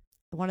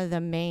of the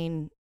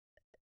main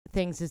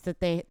things is that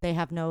they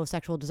have no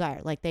sexual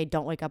desire. They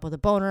don't wake up with a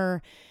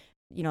boner.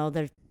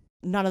 There's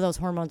none of those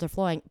hormones are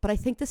flowing. But I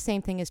think the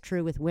same thing is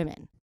true with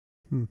women.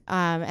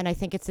 And I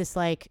think it's this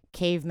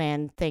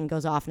caveman thing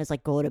goes off and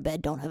it's go to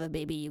bed, don't have a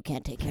baby, you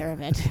can't take care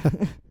of it.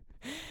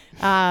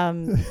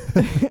 And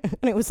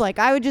it was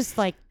I would just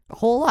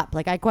hole up.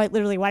 I quite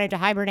literally went into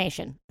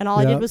hibernation and all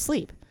I did was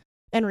sleep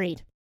and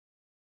read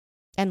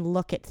and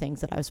look at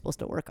things that I was supposed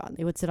to work on.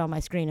 They would sit on my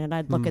screen and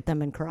I'd look at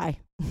them and cry.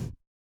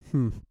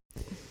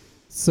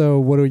 So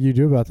what do you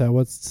do about that?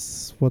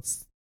 What's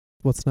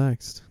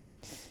next?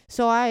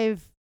 So I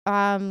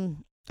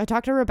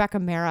talked to Rebecca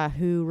Mara,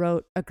 who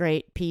wrote a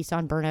great piece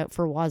on burnout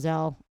for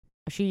Oiselle.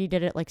 She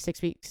did it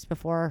 6 weeks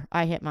before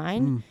I hit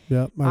mine.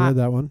 Yep, I read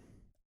that one.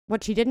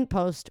 What she didn't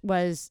post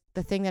was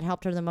the thing that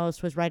helped her the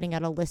most was writing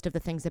out a list of the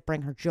things that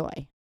bring her joy.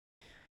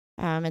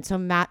 And so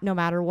no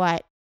matter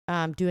what,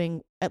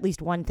 doing at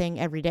least one thing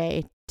every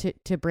day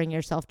to bring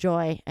yourself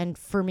joy. And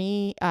for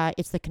me,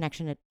 it's the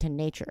connection to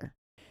nature.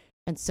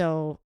 And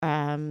so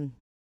I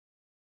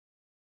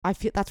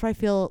feel that's where I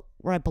feel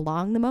where I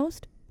belong the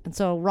most. And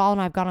so Raul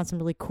and I have gone on some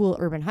really cool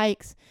urban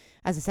hikes.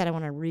 As I said, I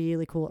went on a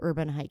really cool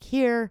urban hike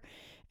here.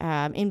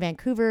 In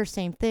Vancouver,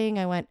 same thing.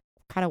 I went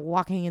kind of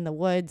walking in the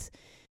woods.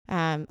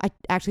 I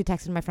actually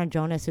texted my friend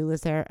Jonas, who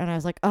lives there, and I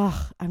was like,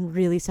 oh, I'm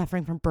really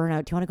suffering from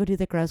burnout. Do you want to go do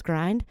the gross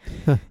grind?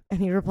 And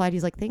he replied,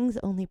 he's like, things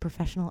only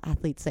professional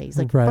athletes say. He's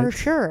like, Right. for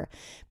sure.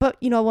 But,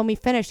 you know, when we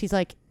finished, he's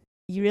like,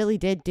 you really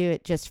did do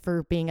it just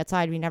for being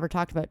outside. We never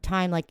talked about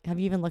time. Like, have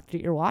you even looked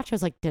at your watch? I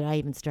was like, did I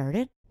even start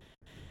it?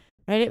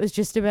 Right? It was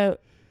just about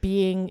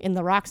being in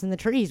the rocks and the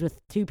trees with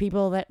two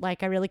people that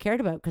like I really cared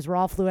about, because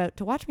Raul flew out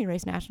to watch me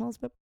race nationals,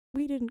 but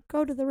we didn't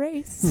go to the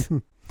race.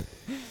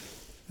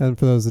 And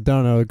for those that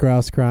don't know,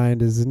 Grouse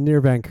Grind is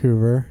near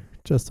Vancouver,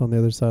 just on the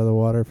other side of the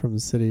water from the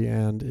city,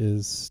 and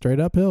is straight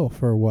uphill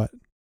for what?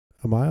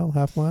 A mile,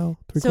 half mile,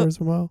 three-quarters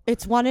of a mile?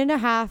 It's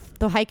 1.5.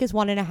 The hike is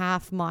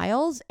 1.5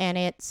 miles, and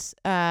it's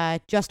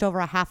just over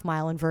a half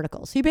mile in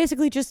vertical. So you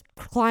basically just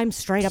climb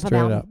straight up a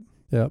mountain. Up.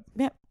 Yep.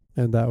 Yep.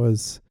 And that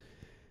was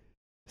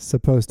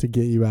supposed to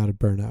get you out of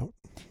burnout.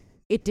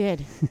 It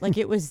did. Like,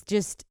 it was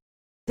just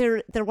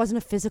there wasn't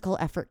a physical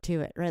effort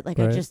to it, right? Like,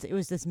 Right. it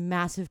was this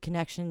massive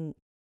connection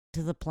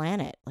to the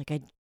planet. Like,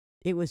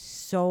 it was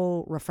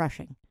so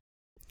refreshing.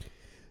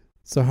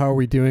 So how are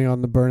we doing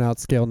on the burnout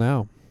scale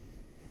now?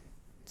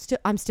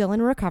 I'm still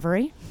in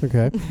recovery.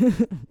 Okay.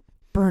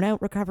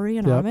 Burnout Recovery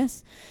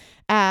Anonymous.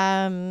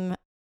 I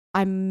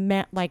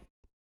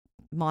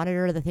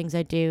monitor the things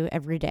I do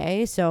every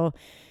day. So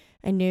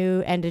I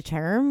knew end of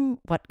term,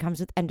 what comes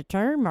with end of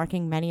term,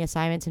 marking many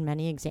assignments and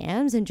many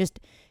exams, and just,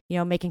 you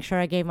know, making sure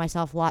I gave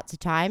myself lots of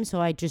time.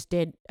 So I just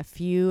did a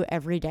few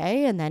every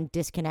day and then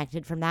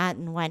disconnected from that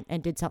and went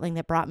and did something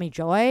that brought me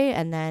joy.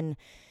 And then,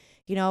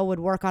 you know, would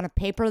work on a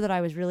paper that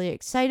I was really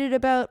excited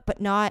about, but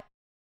not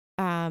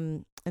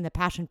in the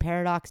passion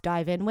paradox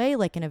dive in way,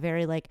 like in a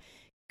very like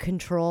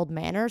controlled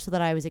manner, so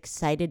that I was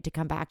excited to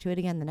come back to it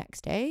again the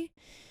next day.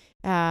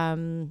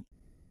 Fallings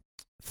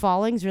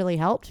really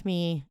helped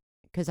me,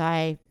 because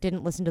I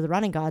didn't listen to the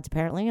running gods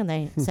apparently, and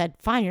they said,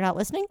 fine, you're not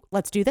listening,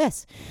 let's do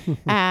this.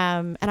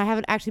 And I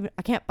haven't actually,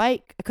 I can't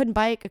bike, I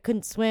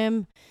couldn't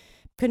swim,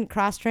 couldn't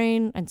cross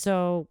train, and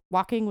so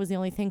walking was the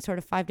only thing sort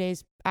of 5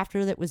 days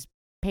after that was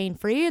pain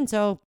free, and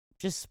so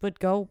just would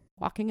go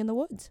walking in the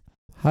woods.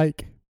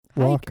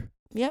 Walk.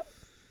 Yep.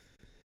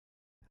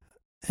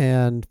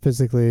 And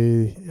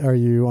physically, are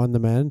you on the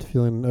mend,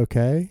 feeling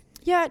okay?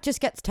 Yeah, it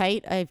just gets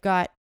tight. I've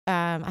got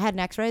I had an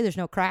x-ray. There's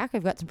no crack.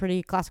 I've got some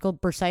pretty classical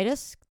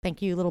bursitis.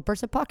 Thank you, little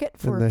bursa pocket,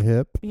 for in the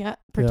hip.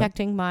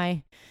 protecting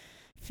my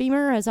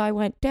femur as I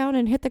went down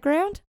and hit the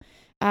ground.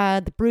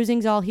 The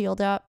bruising's all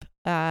healed up.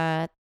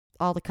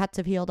 All the cuts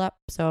have healed up.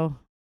 So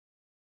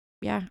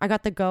yeah, I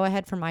got the go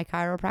ahead from my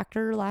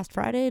chiropractor last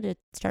Friday to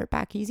start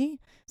back easy.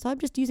 So I'm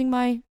just using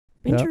my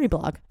injury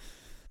blog.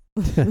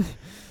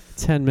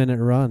 10-minute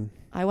run.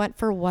 I went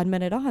for 1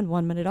 minute on,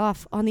 1 minute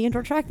off on the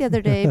indoor track the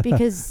other day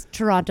because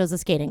Toronto's a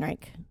skating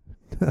rink.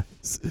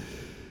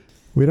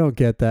 We don't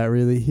get that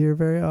really here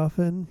very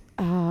often.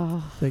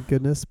 Oh, Thank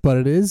goodness.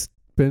 But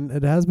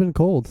it has been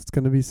cold. It's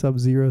going to be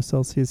sub-zero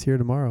Celsius here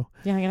tomorrow.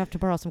 yeah, I'm going to have to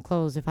borrow some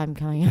clothes if I'm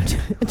coming out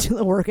to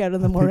the workout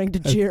in the morning to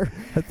cheer.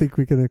 I think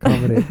we can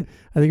accommodate.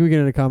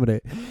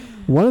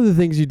 One of the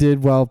things you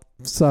did while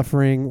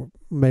suffering,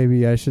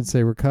 maybe I should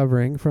say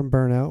recovering from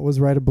burnout, was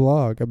write a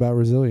blog about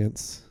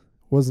resilience.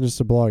 It wasn't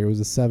just a blog, it was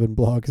a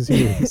 7-blog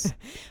series.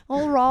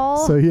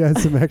 Raul. So you had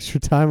some extra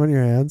time on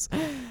your hands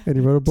and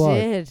you wrote a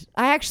blog.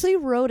 I actually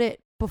wrote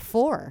it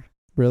before.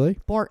 Really?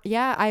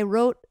 Yeah, I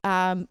wrote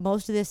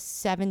most of this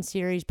 7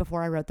 series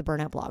before I wrote the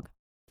burnout blog.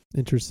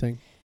 Interesting.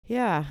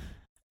 Yeah.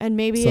 And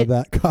maybe So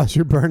that caused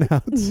your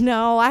burnout?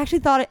 No, I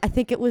actually I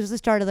think it was the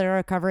start of the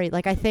recovery.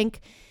 Like, I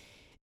think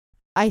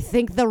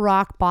the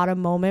rock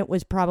bottom moment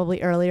was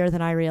probably earlier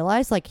than I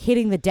realized. Like,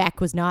 hitting the deck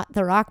was not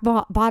the rock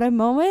bottom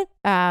moment.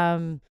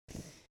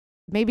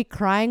 Maybe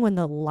crying when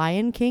the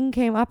Lion King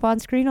came up on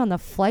screen on the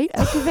flight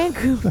out to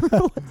Vancouver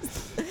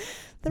was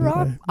the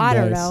rock. I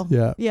don't know.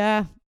 Yeah.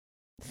 Yeah.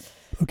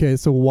 Okay,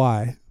 so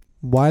why?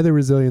 Why the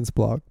resilience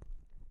blog?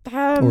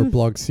 Or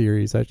blog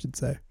series, I should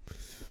say.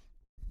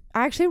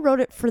 I actually wrote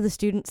it for the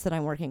students that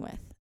I'm working with.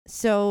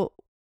 So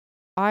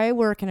I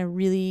work in a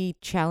really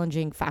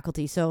challenging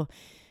faculty. So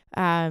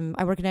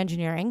I work in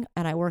engineering,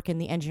 and I work in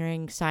the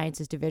engineering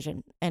sciences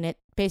division. And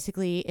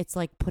it's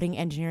like putting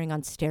engineering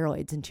on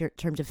steroids in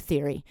terms of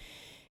theory.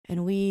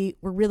 And we're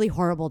really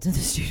horrible to the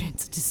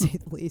students, to say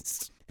the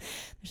least.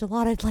 There's a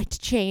lot I'd like to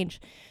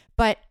change.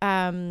 But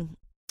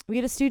we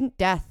had a student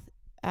death.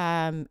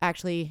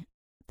 Actually,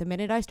 the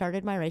minute I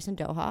started my race in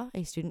Doha,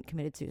 a student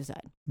committed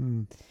suicide.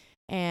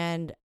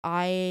 And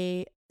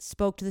I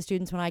spoke to the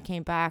students when I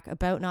came back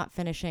about not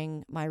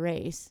finishing my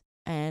race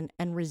and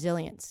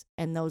resilience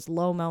and those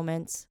low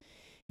moments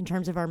in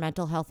terms of our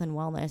mental health and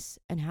wellness,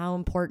 and how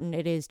important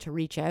it is to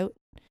reach out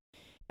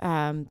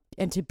and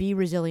to be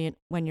resilient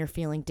when you're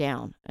feeling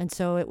down. And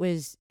so it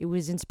was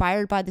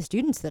inspired by the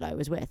students that I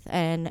was with.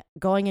 And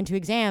going into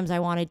exams, I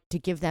wanted to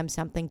give them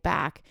something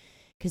back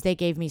because they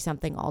gave me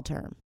something all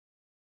term.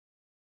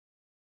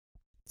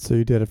 So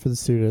you did it for the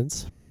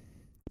students,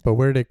 but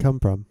where did it come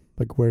from?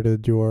 Like, where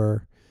did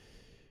your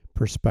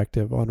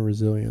perspective on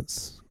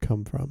resilience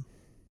come from?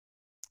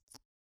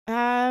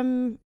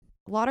 A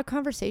lot of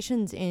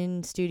conversations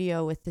in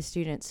studio with the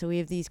students. So we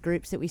have these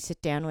groups that we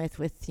sit down with,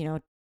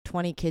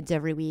 20 kids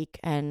every week.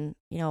 And,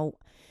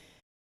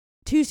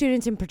 two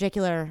students in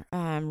particular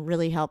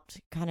really helped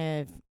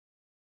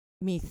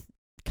me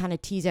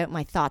tease out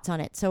my thoughts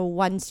on it. So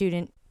one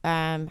student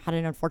had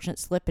an unfortunate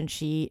slip and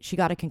she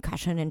got a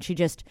concussion, and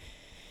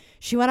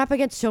she went up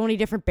against so many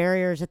different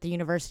barriers at the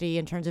university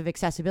in terms of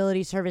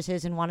accessibility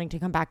services and wanting to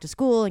come back to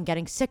school and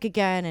getting sick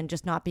again and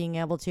just not being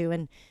able to.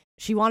 And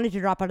she wanted to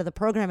drop out of the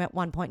program at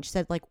one point. She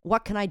said, like,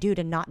 what can I do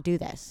to not do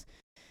this?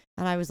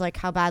 And I was like,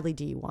 how badly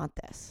do you want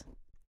this?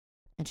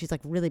 And she's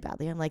like, really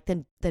badly. I'm like,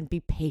 then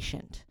be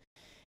patient.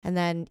 And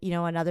then,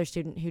 another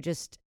student who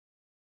just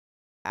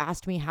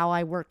asked me how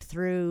I worked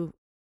through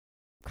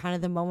kind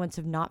of the moments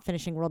of not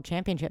finishing world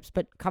championships,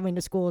 but coming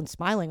to school and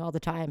smiling all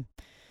the time.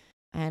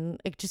 And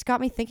it just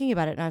got me thinking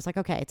about it. And I was like,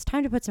 okay, it's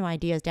time to put some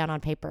ideas down on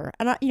paper.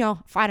 And,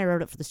 fine, I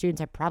wrote it for the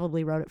students. I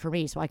probably wrote it for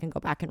me so I can go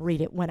back and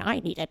read it when I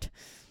need it.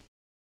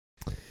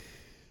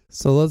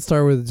 So let's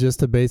start with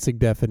just a basic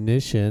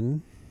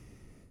definition.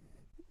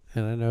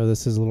 And I know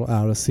this is a little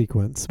out of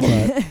sequence,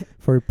 but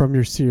from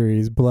your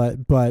series, but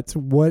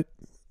what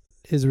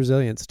is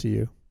resilience to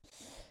you?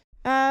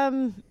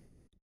 That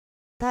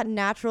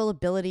natural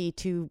ability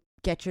to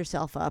get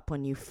yourself up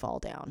when you fall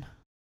down.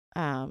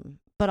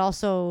 But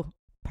also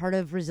part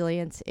of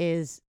resilience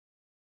is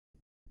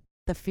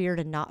the fear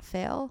to not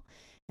fail.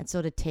 And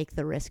so to take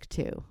the risk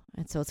too.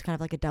 And so it's kind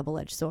of like a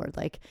double-edged sword.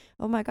 Like,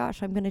 oh my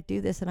gosh, I'm going to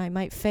do this and I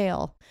might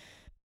fail.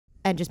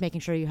 And just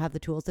making sure you have the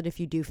tools that if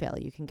you do fail,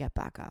 you can get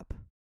back up.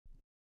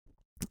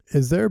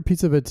 Is there a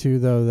piece of it too,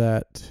 though,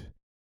 that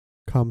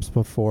comes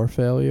before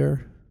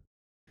failure?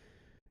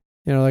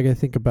 Like I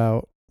think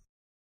about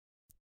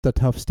the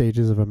tough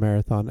stages of a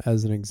marathon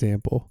as an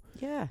example.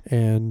 Yeah.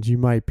 And you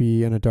might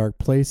be in a dark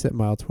place at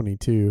mile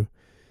 22,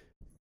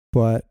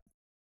 but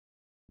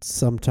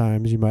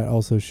sometimes you might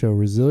also show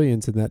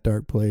resilience in that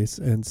dark place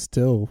and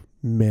still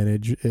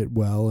manage it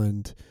well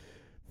and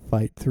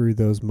fight through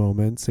those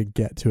moments and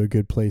get to a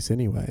good place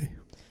anyway.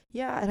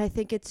 Yeah, and I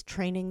think it's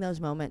training those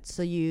moments.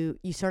 So you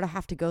sort of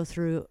have to go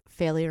through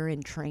failure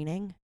in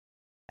training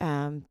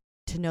to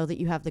know that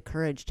you have the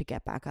courage to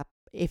get back up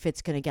if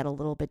it's going to get a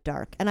little bit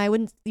dark. And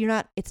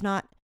it's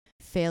not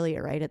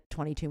failure, right, at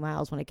 22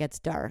 miles when it gets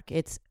dark.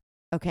 It's,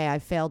 okay,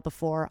 I've failed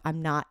before.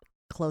 I'm not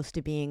close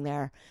to being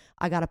there.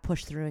 I got to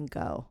push through and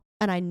go.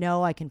 And I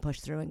know I can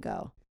push through and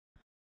go.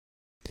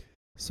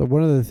 So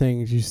one of the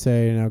things you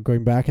say, now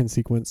going back in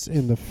sequence,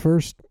 in the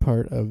first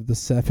part of the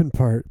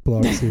 7-part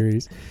blog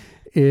series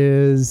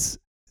is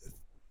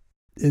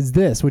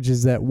this, which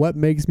is that what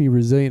makes me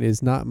resilient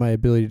is not my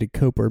ability to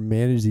cope or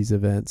manage these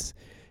events.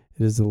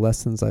 It is the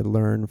lessons I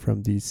learn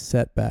from these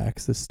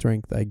setbacks, the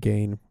strength I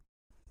gain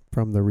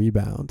from the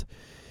rebound.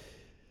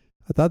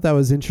 I thought that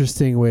was an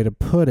interesting way to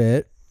put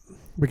it,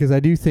 because I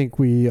do think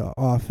we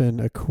often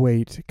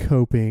equate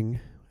coping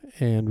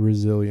and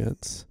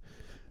resilience.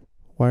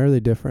 Why are they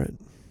different?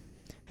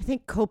 I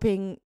think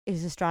coping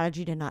is a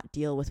strategy to not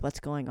deal with what's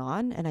going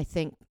on. And I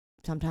think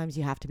sometimes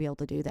you have to be able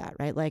to do that,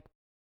 right? Like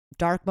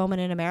dark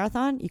moment in a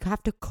marathon, you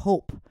have to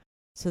cope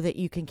so that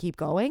you can keep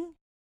going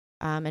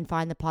and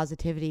find the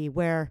positivity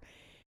where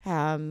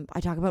I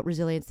talk about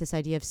resilience, this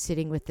idea of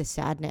sitting with the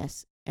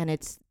sadness. And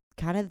it's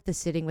kind of the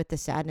sitting with the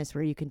sadness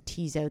where you can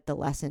tease out the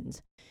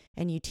lessons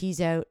and you tease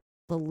out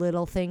the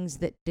little things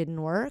that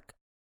didn't work,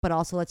 but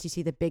also lets you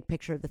see the big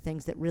picture of the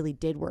things that really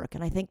did work.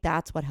 And I think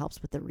that's what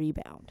helps with the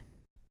rebound.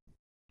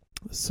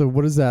 So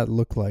what does that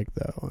look like,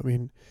 though? I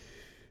mean,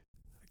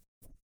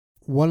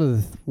 one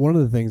of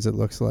the things it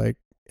looks like,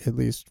 at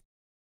least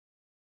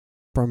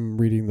from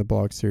reading the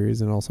blog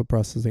series and also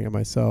processing it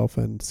myself,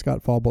 and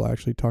Scott Fauble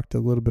actually talked a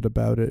little bit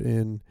about it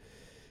in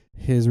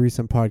his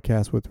recent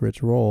podcast with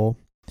Rich Roll,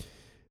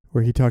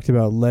 where he talked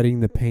about letting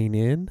the pain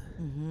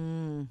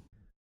in,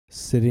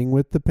 sitting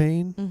with the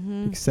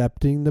pain,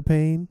 accepting the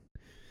pain,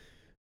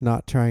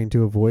 not trying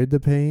to avoid the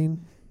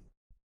pain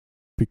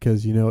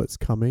because it's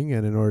coming,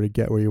 and in order to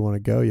get where you want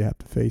to go, you have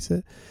to face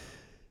it.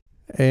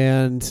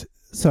 And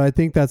so I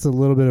think that's a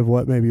little bit of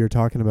what maybe you're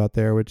talking about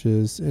there, which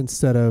is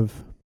instead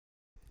of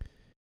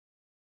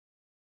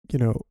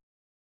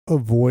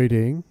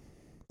avoiding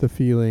the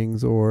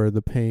feelings or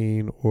the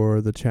pain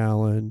or the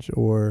challenge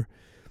or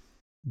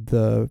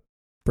the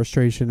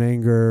frustration,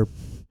 anger,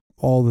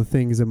 all the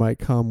things that might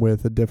come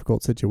with a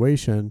difficult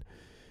situation,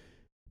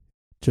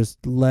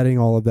 just letting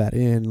all of that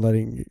in,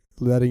 letting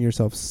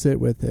yourself sit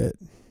with it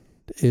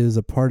is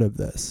a part of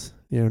this,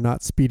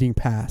 not speeding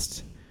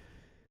past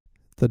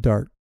the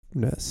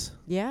darkness.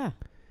 Yeah.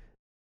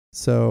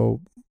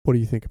 So what do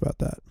you think about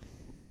that?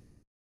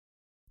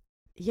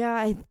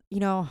 Yeah,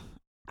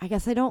 I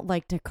guess I don't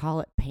like to call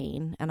it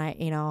pain, and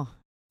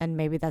and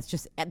maybe that's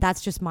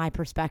just my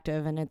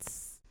perspective, and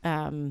it's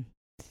I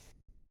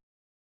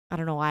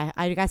don't know why.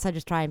 I guess I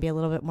just try and be a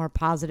little bit more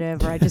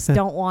positive, or I just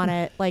don't want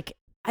to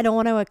I don't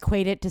want to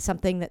equate it to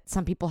something that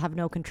some people have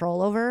no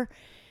control over.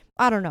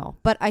 I don't know,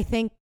 but I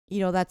think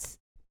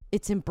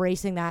it's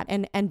embracing that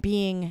and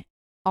being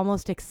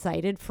almost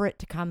excited for it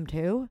to come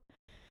too.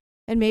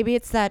 And maybe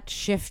it's that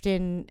shift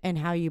in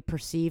how you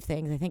perceive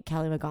things. I think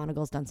Kelly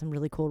McGonigal's done some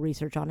really cool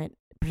research on it,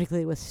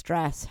 particularly with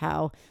stress,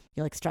 how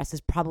stress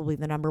is probably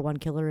the number one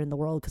killer in the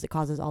world because it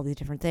causes all these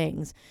different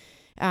things,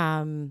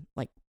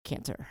 like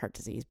cancer, heart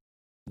disease,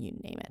 you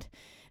name it.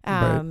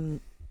 Right.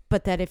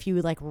 But that if you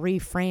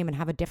reframe and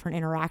have a different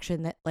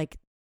interaction, that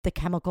the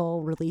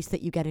chemical release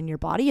that you get in your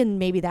body, and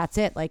maybe that's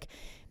it.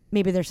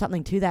 Maybe there's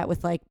something to that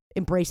with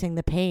embracing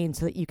the pain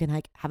so that you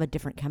can have a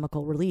different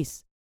chemical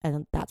release.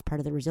 And that's part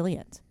of the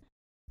resilience.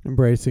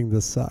 Embracing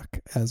the suck,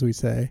 as we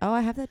say. Oh,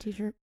 I have that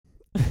t-shirt.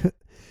 I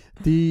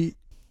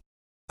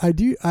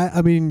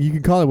mean, you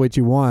can call it what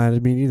you want. I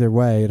mean, either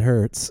way, it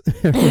hurts,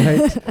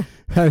 right?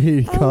 I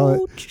mean,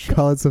 call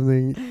it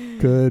something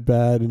good,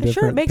 bad, and different.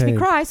 Sure, it makes me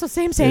cry, so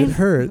same. It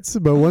hurts.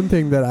 But one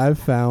thing that I've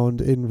found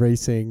in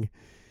racing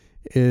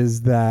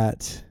is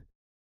that,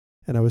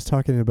 and I was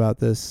talking about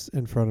this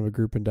in front of a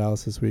group in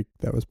Dallas this week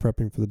that was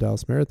prepping for the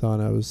Dallas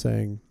Marathon. I was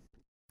saying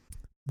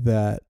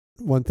that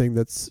one thing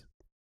that's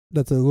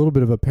a little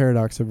bit of a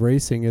paradox of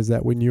racing is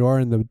that when you are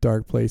in the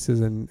dark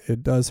places and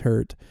it does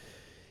hurt,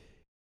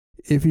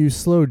 if you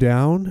slow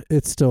down,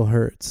 it still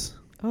hurts.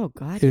 Oh,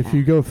 God. If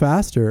you go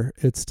faster,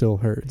 it still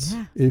hurts.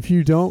 Yeah. If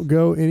you don't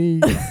go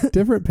any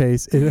different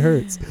pace, it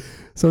hurts.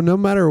 So no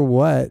matter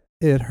what,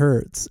 it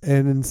hurts.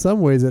 And in some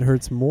ways, it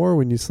hurts more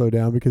when you slow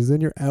down because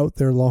then you're out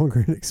there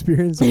longer and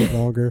experiencing it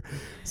longer.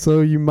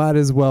 So you might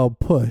as well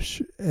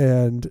push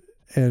and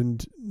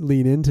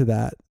lean into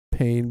that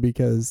pain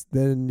because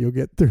then you'll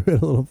get through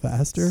it a little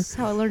faster. That's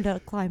how I learned how to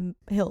climb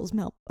hills,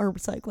 or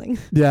cycling.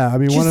 Yeah, I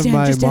mean, one of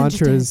my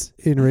mantras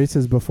in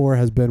races before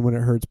has been when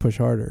it hurts, push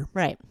harder.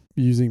 Right.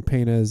 Using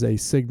pain as a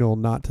signal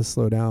not to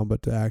slow down,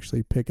 but to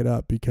actually pick it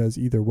up because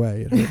either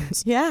way it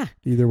hurts. Yeah.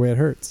 Either way it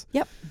hurts.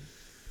 Yep.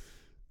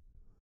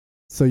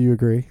 So you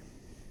agree?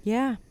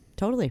 Yeah,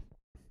 totally.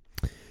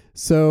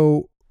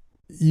 So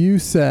you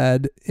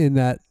said in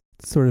that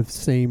sort of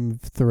same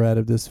thread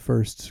of this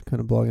first kind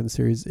of blog in the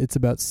series, it's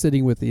about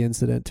sitting with the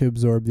incident to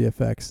absorb the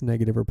effects,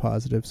 negative or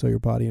positive, so your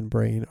body and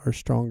brain are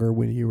stronger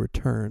when you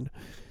return.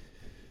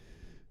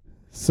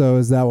 So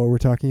is that what we're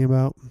talking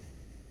about?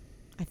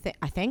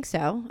 I think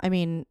so. I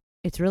mean,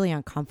 it's really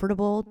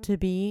uncomfortable to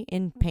be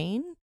in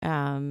pain.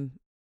 And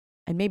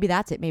maybe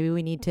that's it. Maybe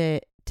we need to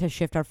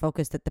shift our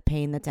focus that the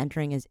pain that's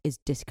entering is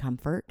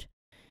discomfort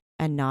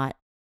and not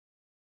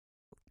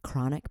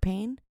chronic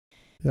pain.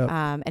 Yep.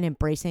 And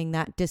embracing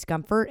that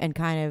discomfort and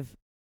kind of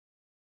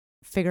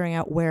figuring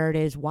out where it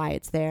is, why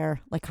it's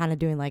there, kind of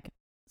doing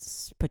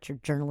put your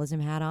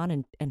journalism hat on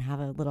and read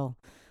a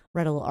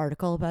little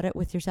article about it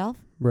with yourself.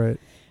 Right.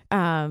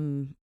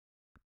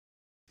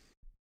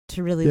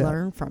 To really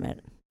learn from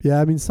it.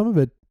 Yeah, I mean, some of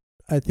it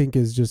I think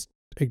is just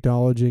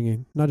acknowledging,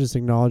 and not just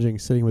acknowledging,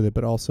 sitting with it,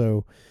 but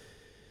also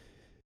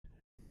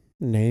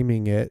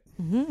naming it.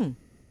 Mm-hmm.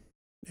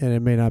 And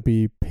it may not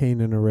be pain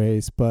in a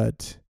race,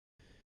 but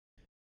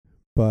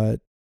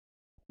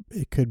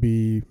it could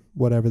be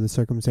whatever the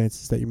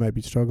circumstances that you might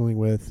be struggling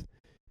with,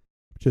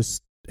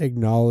 just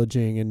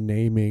acknowledging and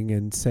naming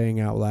and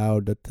saying out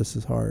loud that this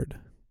is hard.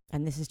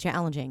 And this is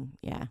challenging.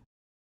 Yeah.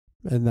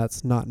 And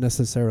that's not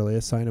necessarily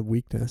a sign of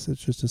weakness.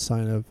 It's just a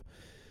sign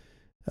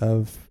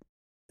of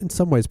in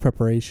some ways,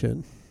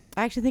 preparation.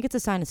 I actually think it's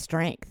a sign of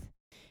strength.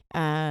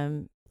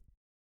 Right?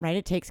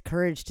 It takes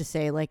courage to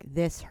say,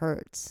 this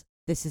hurts.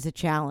 This is a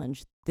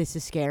challenge. This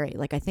is scary.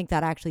 I think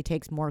that actually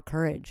takes more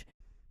courage.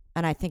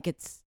 And I think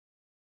it's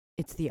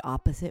the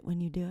opposite when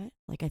you do it.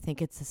 I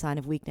think it's a sign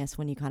of weakness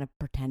when you kind of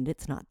pretend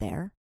it's not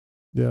there.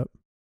 Yep.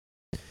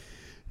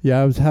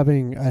 Yeah,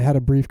 I had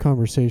a brief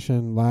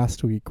conversation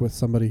last week with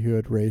somebody who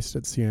had raced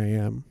at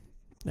CIM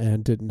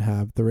and didn't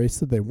have the race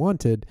that they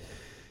wanted.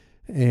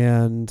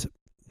 And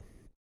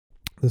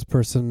this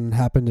person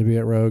happened to be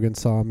at Rogue and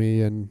saw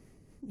me and,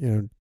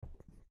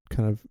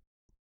 kind of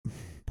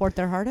poured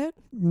their heart out?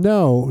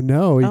 No,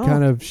 he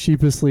kind of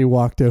sheepishly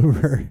walked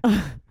over.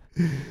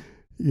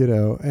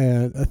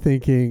 And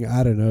thinking,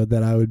 I don't know,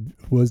 that I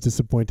was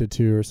disappointed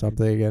too or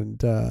something, and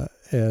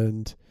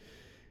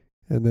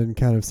then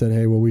kind of said,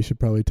 hey, well, we should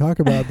probably talk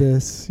about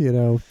this,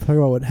 talk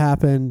about what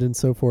happened and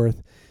so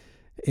forth.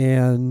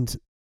 And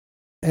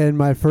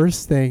my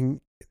first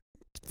statement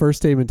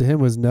to him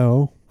was,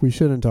 no, we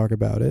shouldn't talk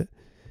about it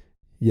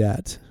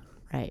yet.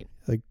 Right.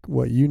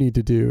 What you need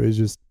to do is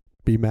just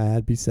be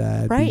mad, be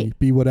sad, right.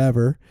 be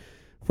whatever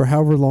for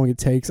however long it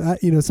takes. Some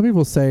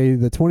people say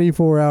the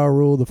 24-hour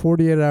rule, the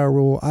 48-hour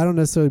rule. I don't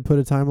necessarily put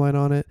a timeline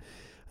on it.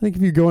 I think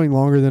if you're going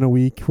longer than a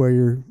week where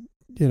you're,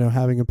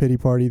 having a pity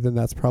party, then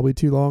that's probably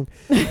too long.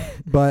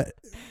 But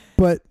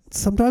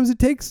sometimes it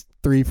takes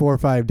 3, 4,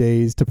 5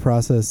 days to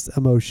process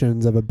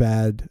emotions of a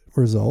bad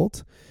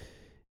result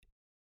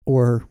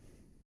or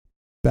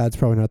bad's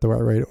probably not the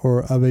right word,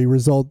 or of a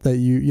result that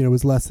you know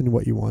was less than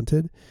what you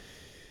wanted.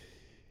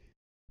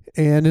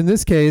 And in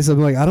this case, I'm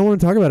like, I don't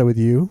want to talk about it with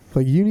you.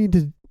 Like, you need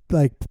to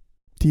like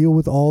deal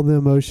with all the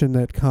emotion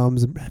that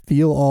comes,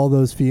 feel all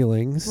those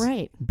feelings.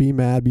 Right. Be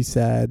mad, be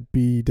sad,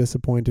 be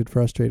disappointed,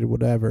 frustrated,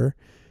 whatever.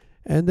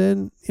 And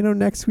then, you know,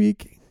 next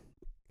week,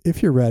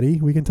 if you're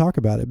ready, we can talk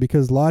about it,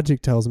 because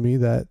logic tells me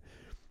that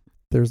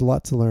there's a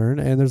lot to learn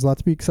and there's a lot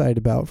to be excited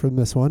about from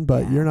this one,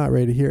 but you're not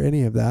ready to hear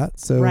any of that.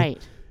 So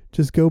right.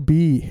 Just go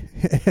be.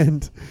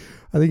 And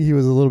I think he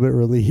was a little bit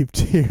relieved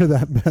to hear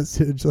that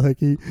message. Like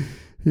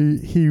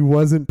he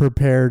wasn't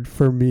prepared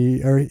for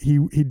me, or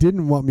he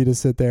didn't want me to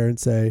sit there and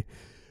say,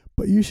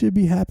 but you should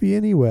be happy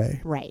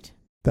anyway. Right.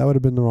 That would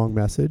have been the wrong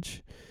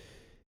message,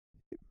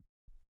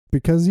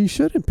 because he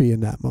shouldn't be in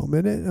that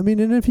moment. I mean,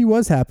 and if he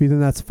was happy, then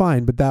that's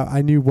fine. But that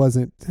I knew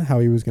wasn't how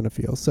he was going to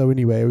feel. So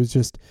anyway, it was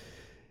just,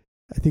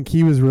 I think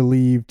he was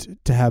relieved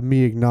to have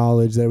me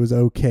acknowledge that it was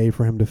okay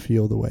for him to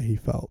feel the way he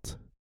felt.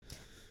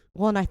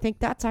 Well, and I think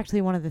that's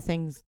actually one of the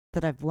things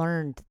that I've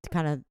learned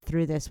kind of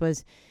through this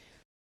was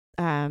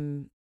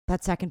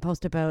that second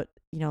post about,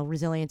 you know,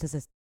 resilience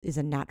is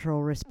a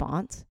natural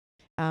response,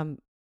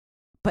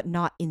 but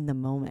not in the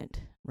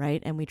moment,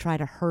 right? And we try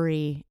to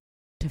hurry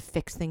to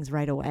fix things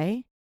right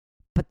away,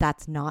 but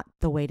that's not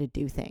the way to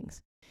do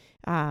things.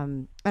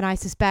 And I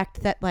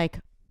suspect that,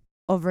 like,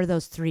 over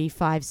those 3,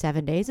 5,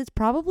 7 days, it's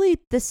probably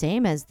the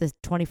same as the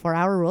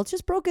 24-hour rule. It's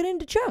just broken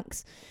into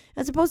chunks,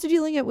 as opposed to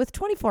dealing it with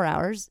 24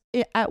 hours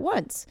at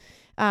once,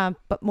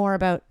 but more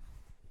about,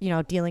 you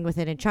know, dealing with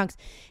it in chunks.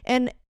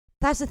 And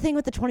that's the thing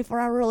with the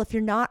 24-hour rule. If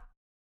you're not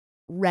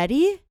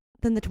ready,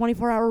 then the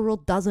 24-hour rule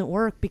doesn't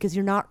work, because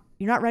you're not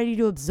ready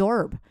to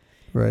absorb.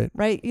 Right.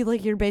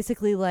 You're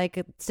basically like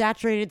a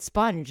saturated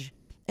sponge.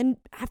 And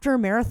after a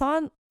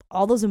marathon,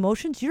 all those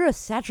emotions, you're a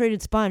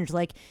saturated sponge.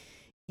 Like,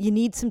 you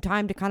need some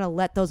time to kind of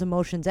let those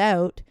emotions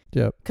out.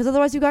 Yep. Because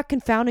otherwise you've got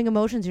confounding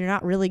emotions. You're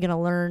not really going to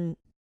learn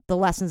the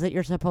lessons that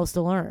you're supposed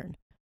to learn.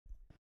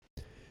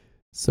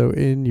 So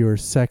in your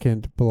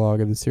second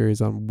blog of the series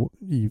on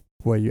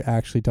what you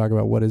actually talk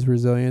about what is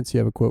resilience, you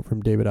have a quote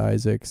from David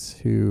Isaacs,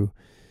 who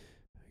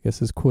I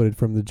guess is quoted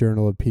from the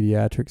Journal of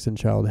Pediatrics and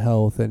Child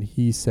Health. And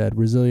he said,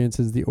 resilience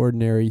is the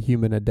ordinary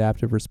human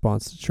adaptive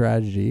response to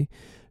tragedy.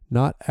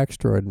 Not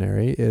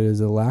extraordinary. It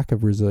is a lack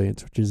of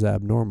resilience, which is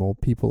abnormal.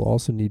 People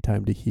also need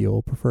time to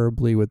heal,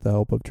 preferably with the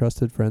help of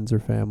trusted friends or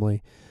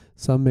family.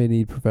 Some may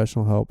need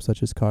professional help,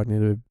 such as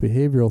cognitive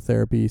behavioral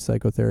therapy,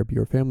 psychotherapy,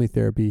 or family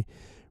therapy.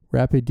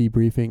 Rapid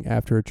debriefing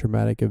after a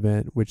traumatic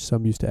event, which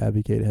some used to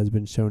advocate, has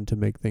been shown to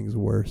make things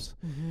worse.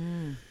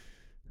 Mm-hmm.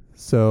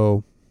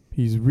 So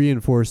he's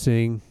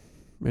reinforcing,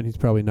 and he's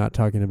probably not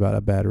talking about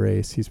a bad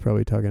race. He's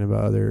probably talking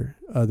about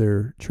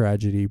other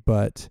tragedy,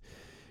 but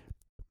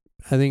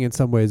I think in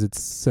some ways it's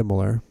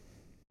similar,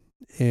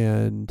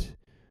 and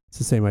it's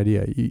the same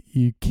idea.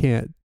 You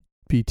can't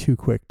be too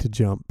quick to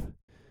jump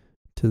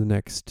to the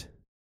next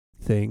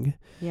thing.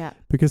 Yeah.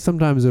 Because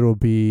sometimes it'll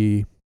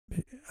be,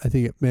 I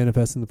think it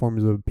manifests in the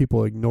forms of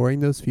people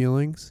ignoring those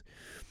feelings,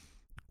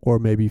 or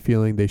maybe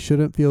feeling they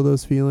shouldn't feel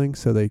those feelings,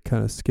 so they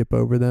kind of skip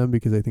over them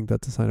because they think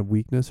that's a sign of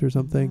weakness or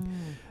something.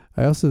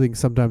 I also think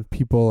sometimes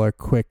people are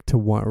quick to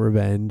want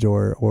revenge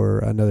or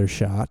another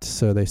shot,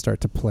 so they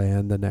start to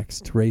plan the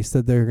next race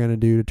that they're going to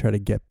do to try to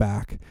get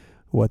back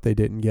what they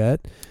didn't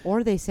get.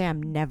 Or they say,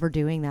 I'm never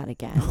doing that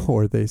again.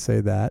 Or they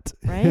say that.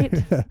 Right?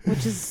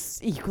 Which is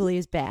equally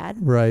as bad.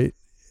 Right.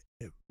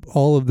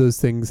 All of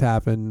those things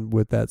happen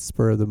with that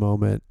spur of the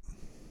moment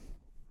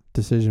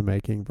decision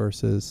making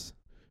versus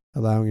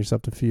allowing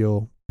yourself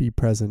to be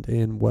present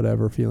in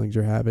whatever feelings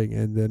you're having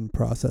and then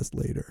process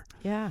later.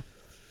 Yeah.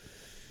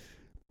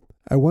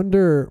 I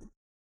wonder,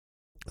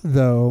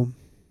 though,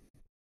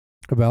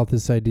 about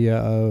this idea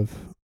of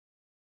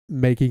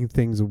making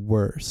things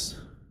worse.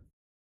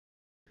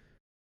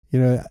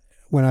 You know,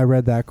 when I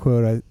read that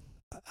quote,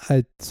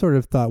 I sort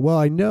of thought, well,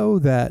 I know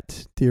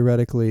that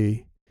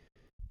theoretically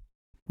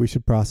we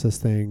should process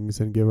things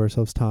and give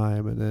ourselves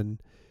time and then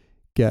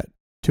get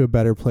to a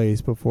better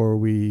place before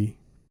we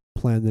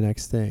plan the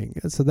next thing.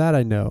 And so that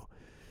I know.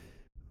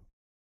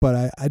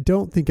 But I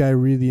don't think I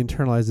really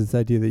internalized this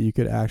idea that you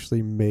could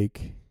actually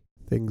make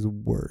things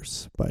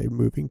worse by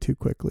moving too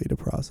quickly to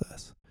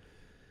process.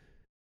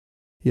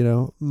 You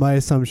know, my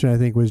assumption, I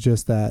think, was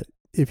just that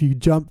if you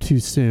jump too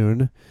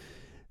soon,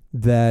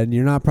 then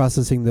you're not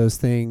processing those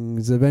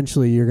things.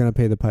 Eventually, you're going to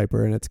pay the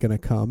piper and it's going to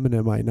come, and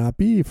it might not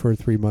be for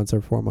 3 months or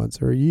 4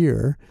 months or a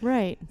year.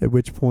 Right. At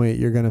which point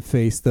you're going to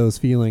face those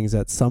feelings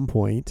at some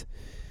point.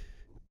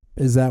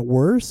 Is that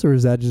worse, or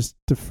is that just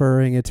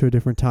deferring it to a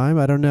different time?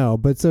 I don't know.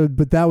 But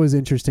that was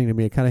interesting to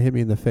me. It kind of hit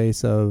me in the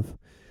face of,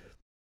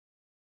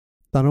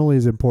 not only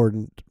is it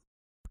important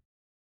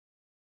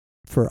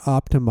for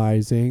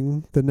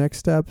optimizing the next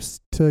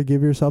steps to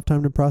give yourself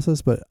time to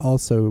process, but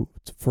also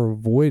for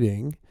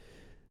avoiding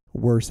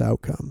worse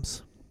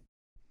outcomes.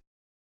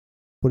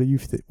 What do you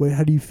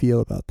how do you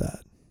feel about that?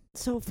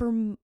 So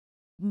for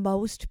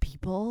most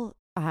people,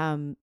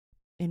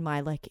 in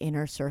my like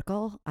inner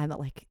circle. I'm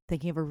like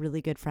thinking of a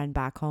really good friend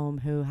back home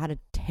who had a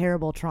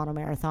terrible Toronto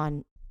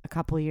Marathon a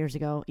couple of years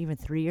ago, even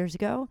 3 years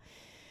ago.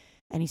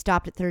 And he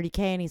stopped at 30K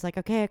and he's like,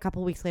 okay, a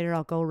couple of weeks later,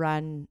 I'll go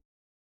run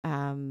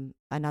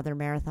another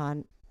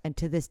marathon. And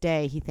to this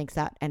day, he thinks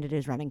that ended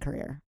his running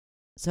career.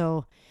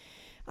 So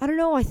I don't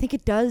know. I think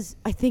it does.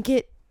 I think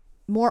it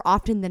more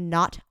often than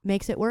not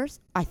makes it worse.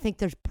 I think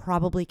there's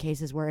probably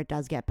cases where it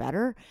does get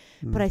better.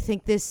 But I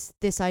think this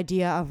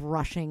idea of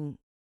rushing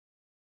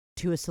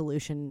to a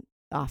solution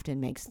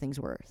often makes things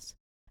worse.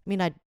 I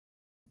mean, I'd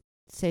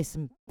say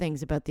some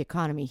things about the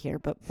economy here,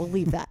 but we'll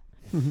leave that.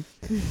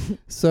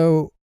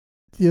 So,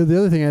 the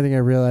other thing I think I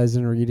realized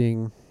in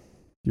reading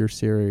your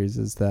series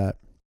is that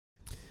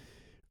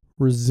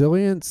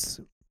resilience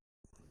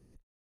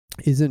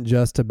isn't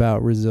just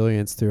about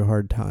resilience through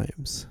hard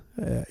times.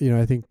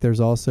 I think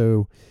there's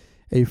also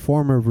a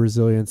form of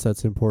resilience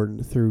that's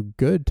important through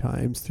good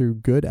times, through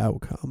good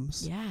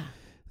outcomes. Yeah.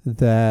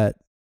 That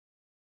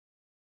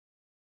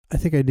I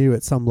think I knew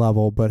at some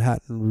level, but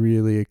hadn't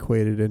really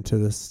equated into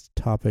this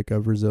topic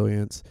of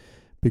resilience.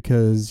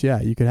 Because,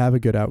 you could have a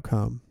good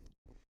outcome.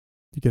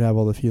 You could have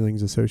all the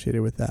feelings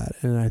associated with that.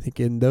 And I think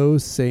in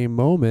those same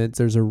moments,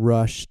 there's a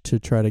rush to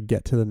try to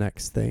get to the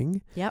next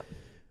thing. Yep.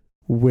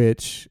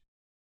 Which,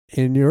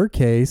 in your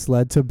case,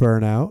 led to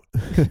burnout.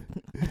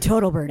 A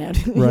total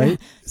burnout. Right?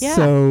 Yeah.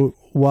 So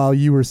while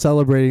you were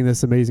celebrating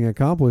this amazing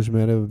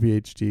accomplishment of a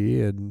PhD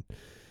in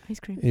ice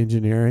cream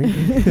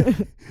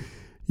engineering,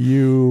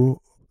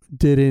 you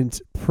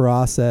didn't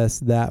process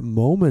that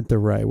moment the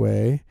right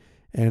way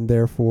and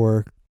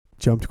therefore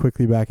jumped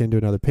quickly back into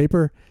another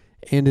paper,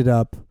 ended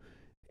up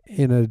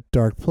in a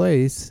dark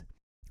place,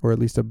 or at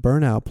least a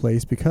burnout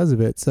place because of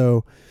it.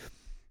 So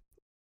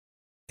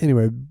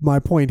anyway, my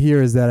point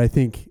here is that I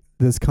think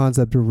this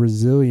concept of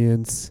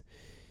resilience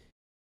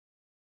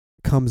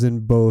comes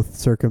in both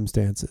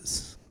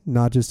circumstances,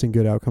 not just in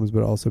good outcomes,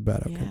 but also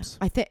bad outcomes.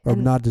 I think, or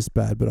not just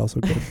bad, but also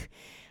good.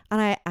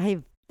 And I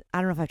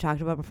don't know if I've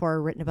talked about it before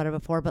or written about it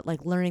before, but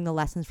like learning the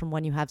lessons from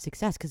when you have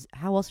success, because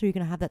how else are you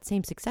going to have that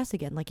same success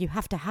again? Like you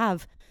have to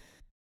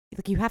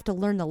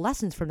learn the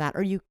lessons from that,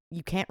 or you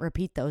can't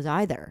repeat those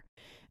either.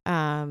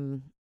 I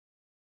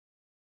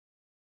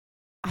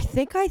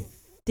think I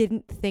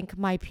didn't think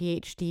my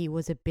PhD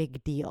was a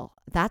big deal.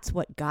 That's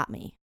what got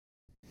me.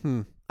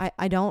 I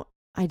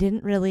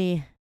didn't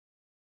really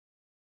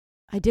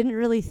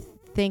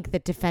think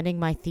that defending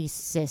my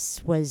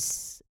thesis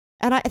was,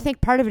 and I think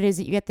part of it is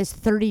that you get this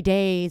 30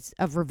 days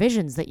of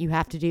revisions that you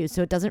have to do.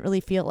 So it doesn't really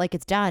feel like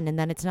it's done. And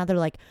then it's another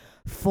like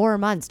 4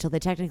 months till they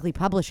technically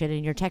publish it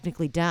and you're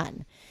technically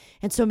done.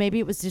 And so maybe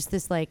it was just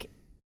this like,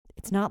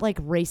 it's not like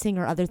racing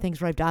or other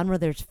things where I've done where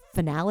there's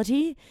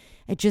finality.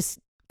 It just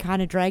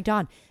kind of dragged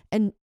on.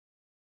 And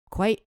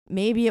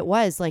maybe it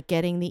was like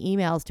getting the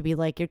emails to be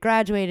like, you're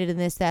graduated and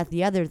this, that,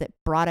 the other, that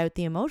brought out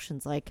the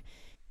emotions. Like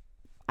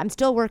I'm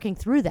still working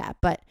through that,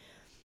 but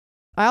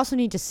I also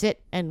need to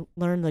sit and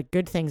learn the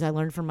good things I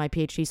learned from my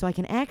PhD so I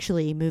can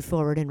actually move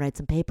forward and write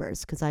some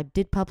papers, because I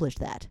did publish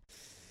that.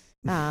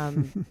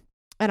 And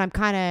I'm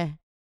kind of,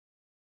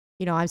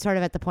 I'm sort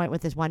of at the point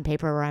with this one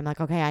paper where I'm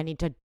like, okay, I need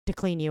to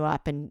clean you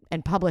up and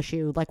publish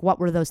you. Like, what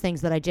were those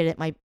things that I did at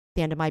the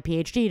end of my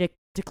PhD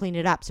to clean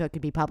it up so it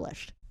could be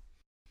published?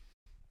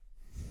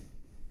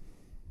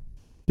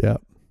 Yeah.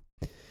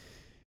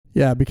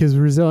 Yeah, because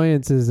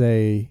resilience is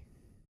a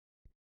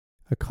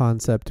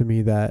concept to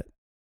me that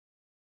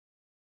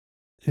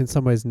in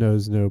some ways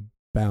knows no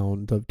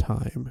bound of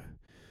time.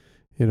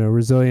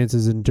 Resilience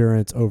is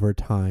endurance over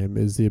time,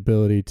 is the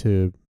ability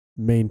to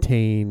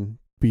maintain,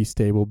 be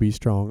stable, be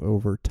strong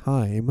over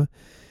time,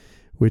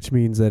 which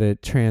means that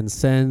it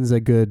transcends a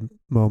good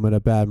moment,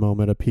 a bad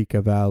moment, a peak,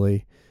 a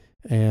valley,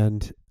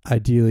 and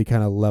ideally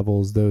kind of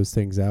levels those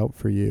things out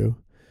for you.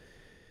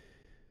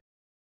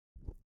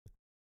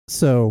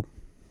 So,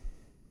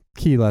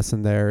 key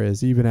lesson there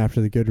is, even after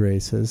the good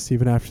races,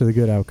 even after the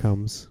good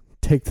outcomes,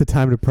 take the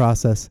time to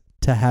process,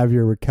 to have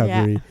your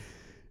recovery,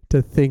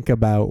 to think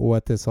about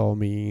what this all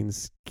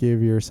means.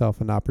 Give yourself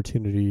an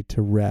opportunity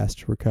to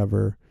rest,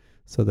 recover,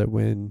 so that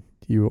when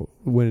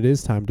it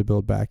is time to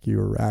build back, you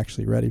are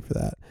actually ready for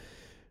that,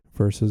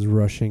 versus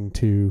rushing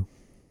to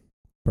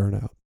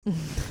burnout.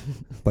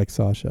 Like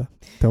Sasha.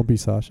 Don't be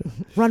Sasha.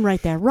 Run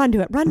right there. Run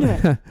to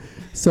it.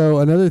 So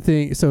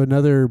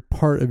another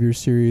part of your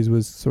series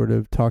was sort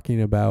of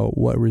talking about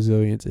what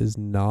resilience is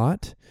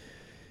not.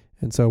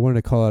 And so I wanted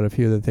to call out a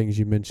few of the things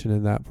you mentioned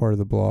in that part of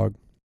the blog.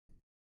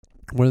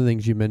 One of the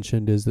things you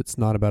mentioned is it's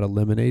not about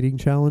eliminating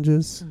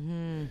challenges.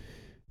 Mm-hmm.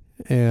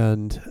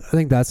 And I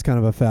think that's kind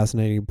of a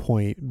fascinating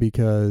point,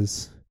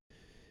 because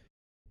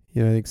I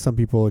think some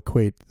people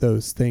equate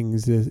those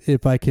things.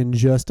 If I can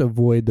just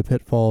avoid the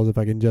pitfalls, if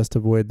I can just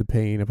avoid the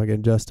pain, if I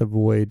can just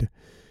avoid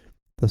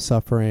the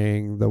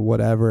suffering, the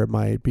whatever it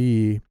might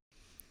be,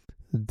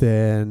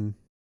 then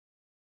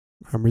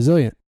I'm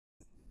resilient.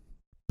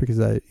 Because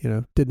I,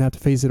 didn't have to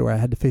face it, or I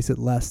had to face it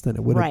less than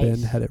it would have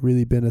been had it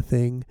really been a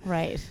thing.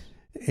 Right.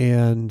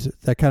 And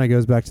that kind of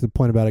goes back to the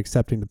point about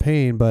accepting the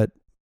pain. But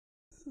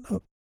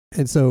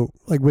And so,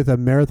 like with a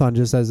marathon,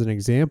 just as an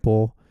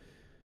example,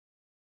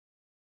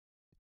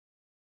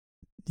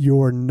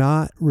 you're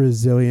not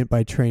resilient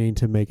by training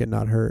to make it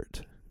not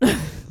hurt.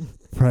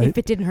 Right? If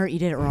it didn't hurt, you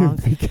did it wrong.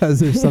 Because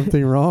there's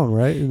something wrong,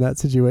 right, in that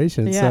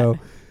situation. Yeah.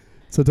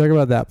 So talk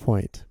about that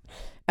point.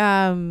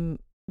 Well,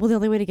 the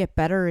only way to get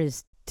better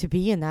is to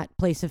be in that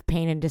place of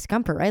pain and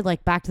discomfort, right?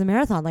 Like back to the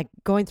marathon, like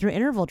going through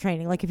interval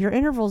training. Like if your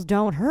intervals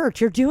don't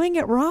hurt, you're doing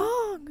it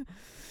wrong.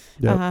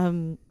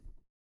 Yep.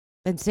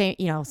 And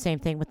same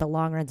thing with the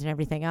long runs and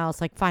everything else.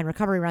 Like fine,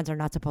 recovery runs are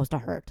not supposed to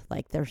hurt.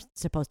 Like they're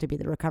supposed to be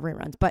the recovery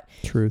runs. But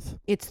Truth.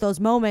 It's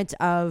those moments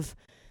of,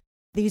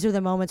 these are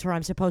the moments where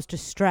I'm supposed to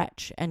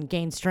stretch and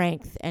gain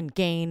strength and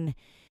gain,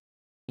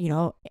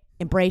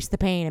 embrace the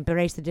pain,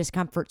 embrace the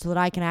discomfort so that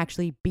I can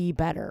actually be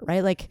better,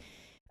 right? Like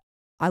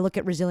I look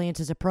at resilience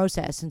as a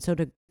process. And so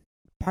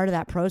part of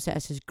that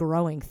process is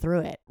growing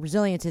through it.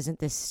 Resilience isn't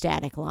this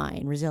static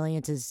line.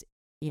 Resilience is,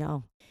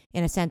 in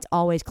a sense,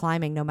 always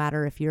climbing, no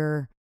matter if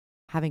you're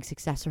having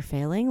success or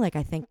failing. Like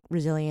I think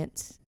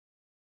resilience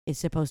is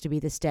supposed to be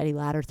the steady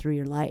ladder through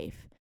your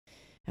life.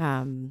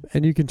 And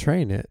you can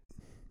train it,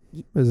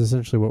 is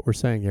essentially what we're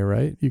saying here,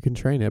 right? You can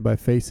train it by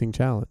facing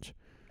challenge.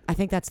 I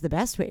think that's the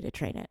best way to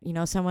train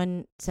it.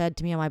 Someone said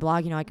to me on my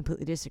blog, I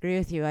completely disagree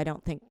with you. I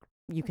don't think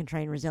you can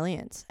train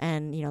resilience.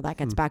 And, that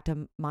gets back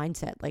to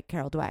mindset, like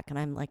Carol Dweck. And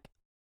I'm like,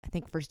 I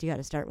think first you got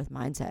to start with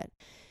mindset.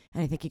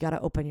 And I think you got to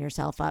open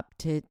yourself up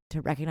to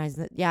recognize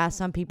that, yeah,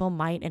 some people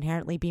might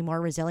inherently be more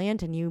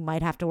resilient and you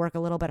might have to work a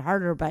little bit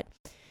harder, but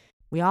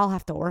we all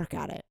have to work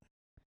at it.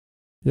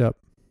 Yep.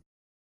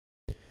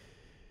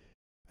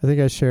 I think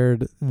I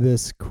shared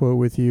this quote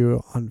with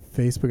you on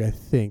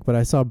Facebook, but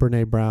I saw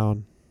Brene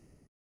Brown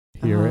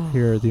here at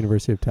the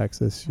University of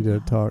Texas. She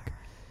did a talk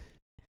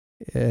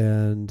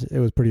and it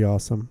was pretty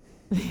awesome.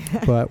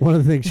 But one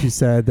of the things she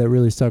said that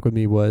really stuck with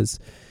me was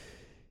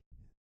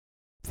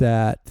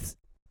that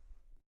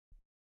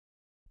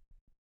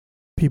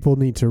people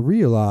need to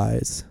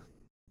realize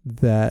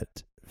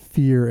that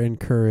fear and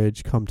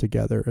courage come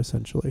together,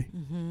 essentially.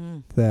 Mm-hmm.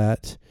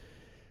 That,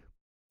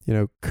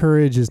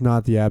 courage is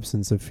not the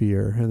absence of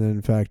fear. And then,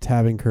 in fact,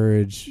 having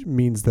courage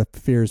means that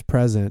fear is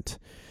present.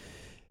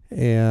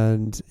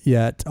 And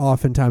yet,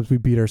 oftentimes we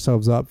beat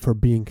ourselves up for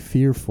being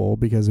fearful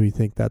because we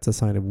think that's a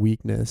sign of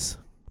weakness.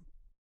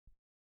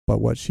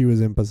 But what she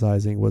was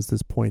emphasizing was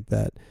this point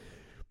that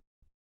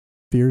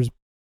fear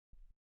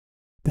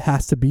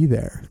has to be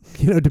there,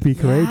 to be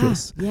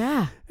courageous.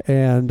 Yeah.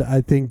 And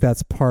I think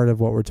that's part of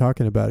what we're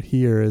talking about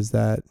here, is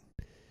that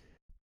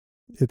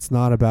it's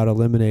not about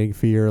eliminating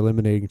fear,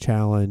 eliminating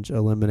challenge,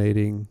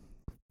 eliminating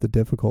the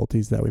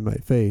difficulties that we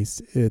might face.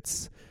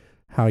 It's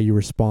how you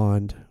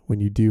respond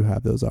when you do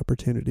have those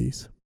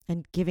opportunities.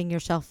 And giving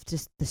yourself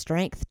just the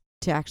strength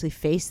to actually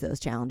face those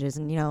challenges.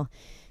 And,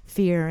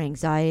 fear,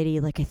 anxiety,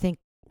 like I think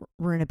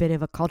we're in a bit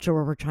of a culture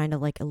where we're trying to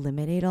like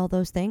eliminate all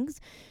those things.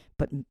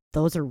 But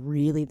those are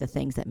really the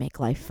things that make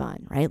life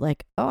fun, right?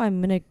 Like, oh,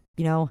 I'm going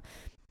to,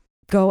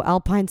 go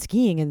alpine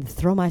skiing and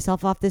throw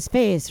myself off this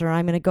face, or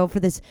I'm going to go for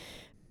this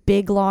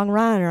big long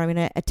run, or I'm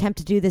going to attempt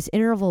to do this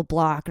interval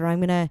block, or I'm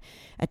going to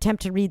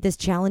attempt to read this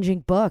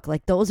challenging book.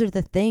 Like those are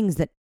the things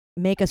that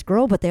make us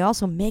grow, but they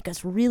also make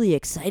us really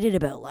excited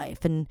about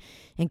life and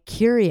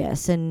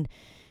curious. And,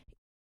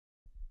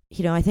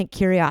 I think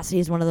curiosity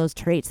is one of those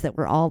traits that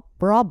we're all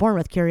born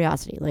with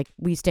curiosity. Like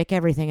we stick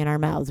everything in our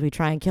mouths. We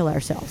try and kill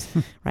ourselves,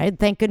 right?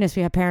 Thank goodness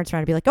we have parents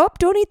trying to be like, oh,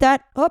 don't eat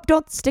that. Oh,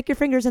 don't stick your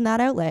fingers in that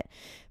outlet.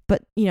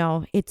 But,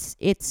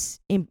 it's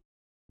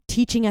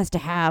teaching us to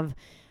have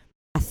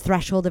a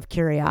threshold of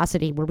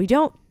curiosity where we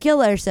don't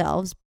kill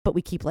ourselves, but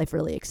we keep life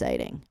really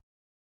exciting.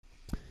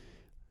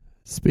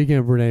 Speaking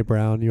of Brene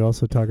Brown, you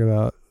also talk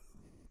about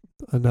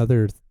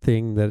another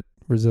thing that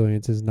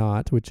resilience is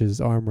not, which is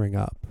armoring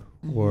up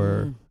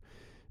or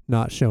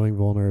not showing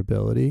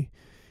vulnerability.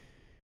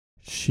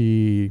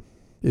 She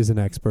is an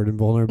expert in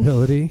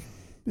vulnerability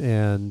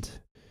and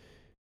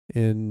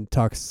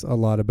talks a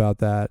lot about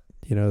that.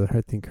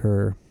 I think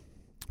her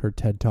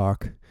TED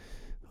Talk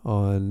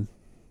on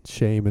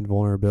shame and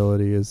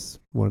vulnerability is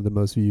one of the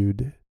most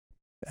viewed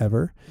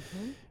ever.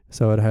 Mm-hmm.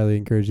 So I'd highly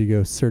encourage you to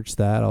go search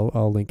that.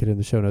 I'll link it in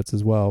the show notes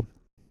as well.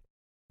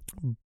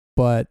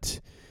 But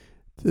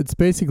it's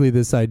basically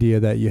this idea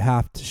that you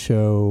have to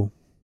show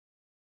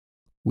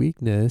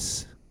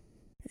weakness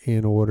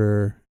in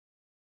order,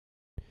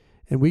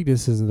 and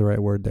weakness isn't the right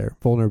word there.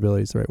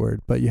 Vulnerability is the right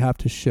word, but you have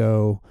to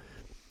show,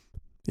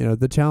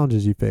 the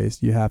challenges you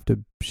face. You have to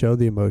show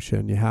the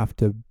emotion. You have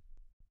to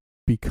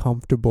be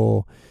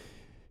comfortable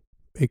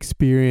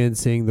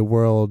experiencing the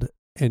world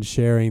and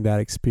sharing that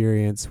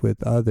experience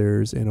with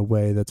others in a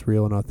way that's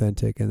real and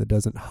authentic and that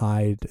doesn't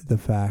hide the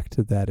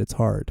fact that it's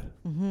hard.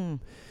 Mm-hmm.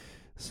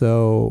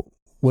 So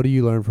what do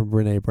you learn from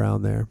Brene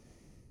Brown there?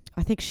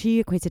 I think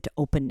she equates it to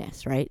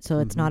openness, right? So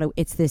it's not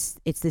it's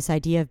this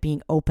idea of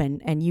being open,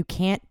 and you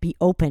can't be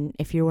open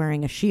if you're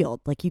wearing a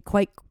shield. Like you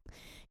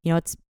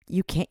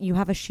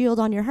have a shield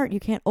on your heart. You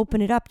can't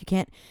open it up. You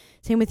can't,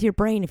 same with your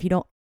brain. If you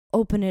don't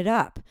open it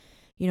up,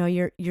 you're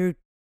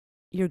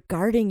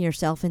guarding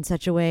yourself in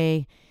such a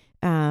way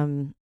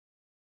And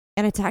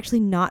it's actually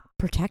not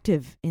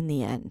protective in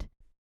the end,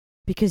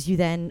 because you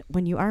then,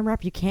 when you armor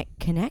up, you can't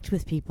connect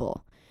with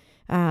people.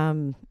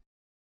 And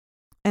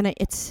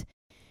it's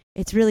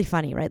really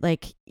funny, right?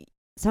 Like,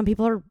 some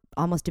people are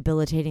almost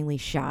debilitatingly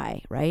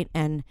shy, right?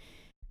 And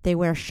they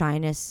wear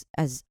shyness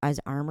as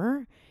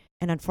armor.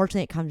 And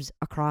unfortunately, it comes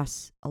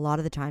across a lot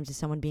of the times as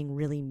someone being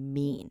really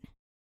mean.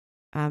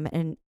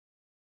 And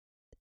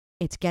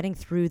it's getting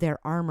through their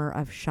armor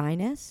of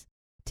shyness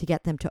to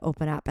get them to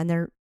open up. And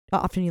they're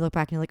often, you look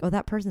back and you're like, oh,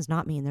 that person's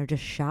not mean. They're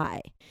just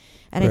shy.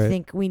 And Right. I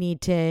think we need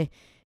to,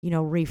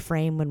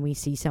 reframe when we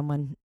see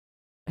someone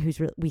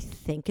who's we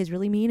think is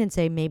really mean, and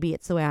say, maybe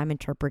it's the way I'm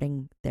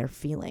interpreting their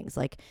feelings.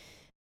 Like,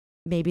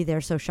 maybe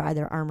they're so shy,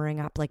 they're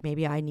armoring up. Like,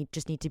 maybe I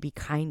just need to be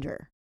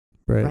kinder.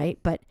 Right.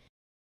 But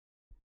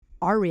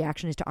our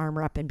reaction is to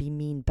armor up and be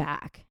mean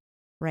back.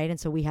 Right. And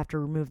so we have to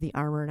remove the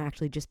armor and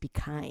actually just be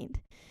kind.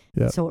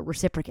 Yeah. So it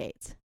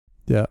reciprocates.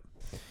 Yeah.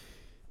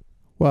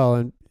 Well,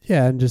 and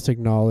just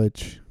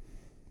acknowledge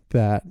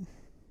that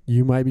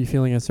you might be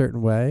feeling a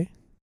certain way,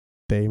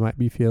 they might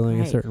be feeling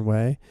a Right. certain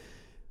way,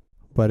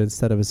 but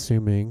instead of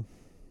assuming,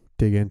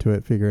 dig into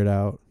it, figure it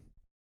out,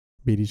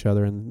 meet each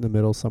other in the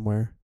middle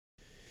somewhere.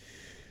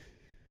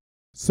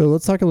 So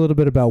let's talk a little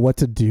bit about what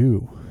to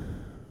do,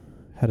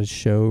 how to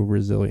show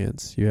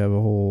resilience. You have a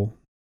whole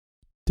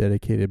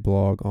dedicated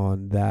blog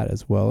on that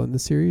as well in the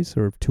series,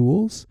 or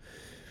tools.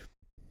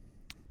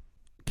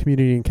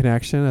 Community and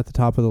connection at the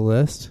top of the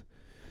list.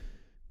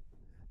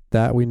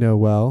 That we know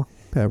well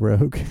at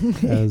Rogue,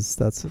 as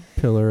that's a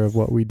pillar of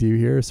what we do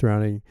here,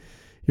 surrounding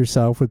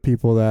yourself with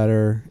people that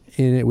are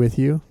in it with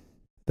you,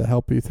 that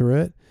help you through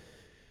it.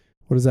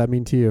 What does that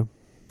mean to you?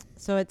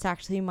 So it's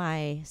actually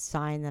my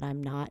sign that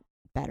I'm not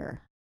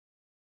better.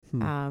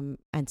 And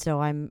so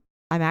I'm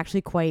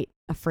actually quite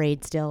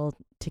afraid still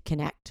to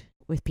connect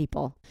with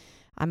people.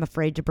 I'm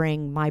afraid to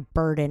bring my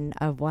burden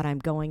of what I'm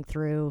going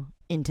through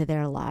into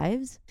their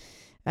lives.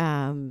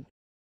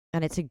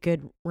 And it's a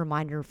good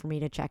reminder for me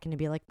to check in, to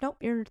be like, nope,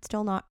 you're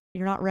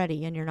not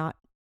ready, and you're not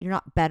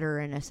better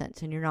in a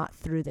sense, and you're not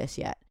through this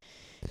yet.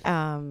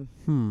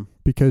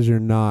 Because you're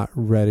not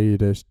ready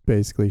to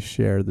basically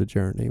share the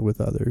journey with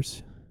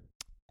others.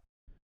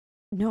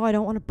 No, I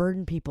don't want to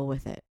burden people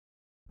with it.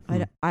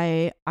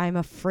 I'm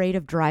afraid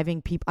of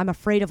driving people. I'm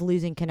afraid of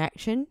losing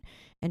connection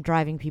and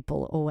driving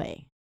people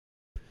away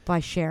by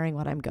sharing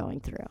what I'm going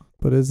through.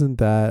 But isn't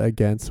that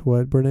against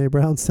what Brene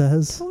Brown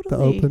says? Totally.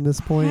 The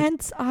openness point.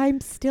 Hence, I'm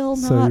still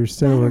not So you're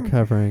still better.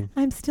 recovering.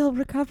 I'm still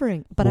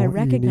recovering, but I Well,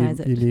 recognize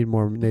you need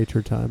more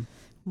nature time.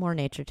 More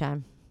nature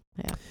time.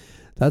 Yeah.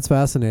 That's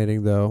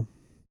fascinating, though,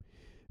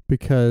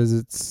 because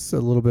it's a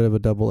little bit of a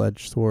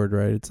double-edged sword,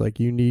 right? It's like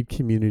you need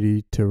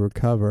community to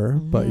recover,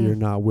 but Mhm. you're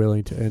not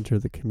willing to enter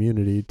the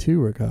community to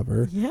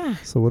recover. Yeah.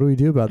 So what do we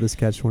do about this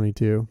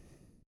catch-22?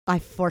 I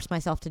force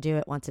myself to do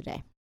it once a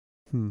day.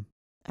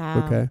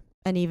 Okay.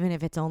 And even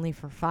if it's only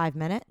for 5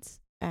 minutes,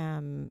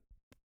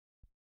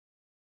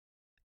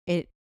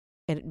 it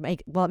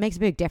makes a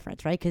big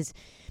difference, right? Because,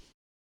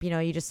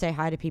 you just say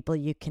hi to people,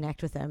 you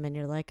connect with them, and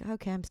you're like,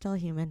 okay, I'm still a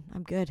human.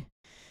 I'm good.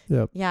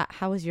 Yep. Yeah.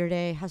 How was your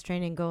day? How's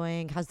training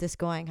going? How's this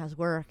going? How's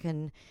work?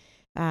 And,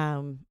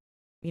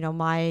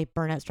 my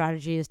burnout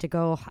strategy is to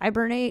go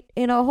hibernate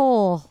in a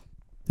hole.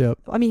 Yep.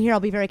 I mean, here, I'll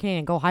be very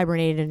Canadian. Go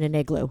hibernate in an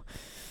igloo.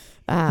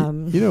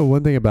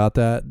 One thing about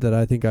that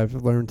I think I've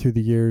learned through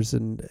the years,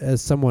 and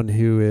as someone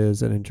who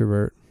is an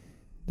introvert,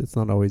 it's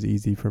not always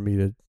easy for me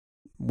to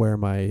wear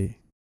my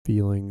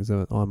feelings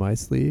on my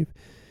sleeve.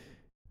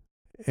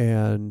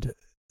 And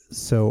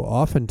so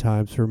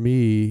oftentimes for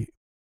me,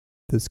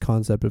 this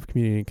concept of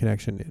community and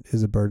connection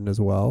is a burden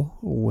as well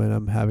when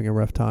I'm having a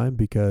rough time,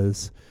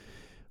 because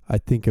I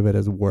think of it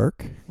as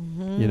work.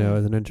 Mm-hmm.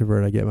 As an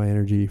introvert, I get my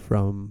energy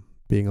from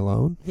being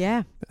alone.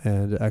 Yeah.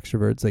 And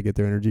extroverts, they get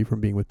their energy from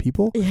being with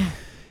people. Yeah.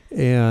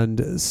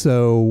 And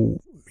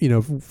so,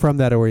 from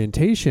that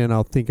orientation,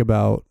 I'll think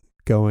about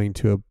going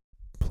to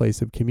a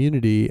place of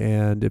community,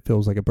 and it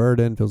feels like a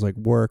burden, feels like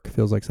work,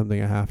 feels like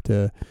something I have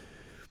to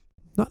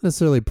not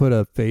necessarily put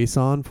a face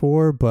on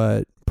for,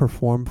 but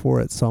perform for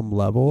at some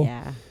level.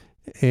 Yeah.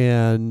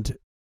 And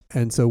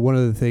so one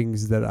of the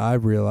things that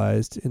I've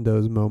realized in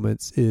those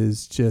moments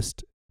is to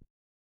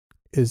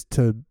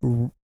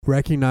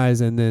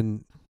recognize and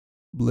then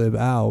live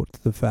out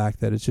the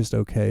fact that it's just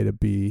okay to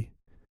be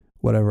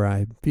whatever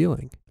I'm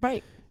feeling.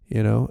 Right.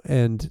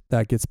 And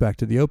that gets back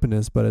to the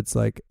openness, but it's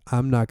like,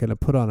 I'm not going to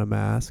put on a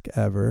mask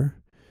ever.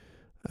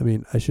 I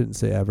mean, I shouldn't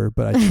say ever,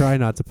 but I try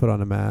not to put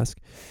on a mask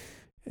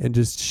and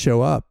just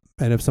show up.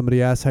 And if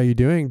somebody asks how you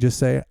doing, just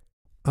say,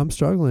 I'm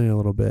struggling a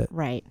little bit.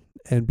 Right.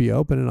 And be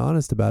open and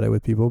honest about it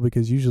with people,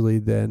 because usually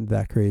then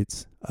that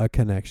creates a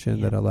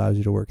connection that allows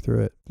you to work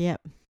through it.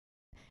 Yep.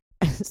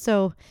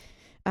 So,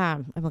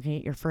 I'm looking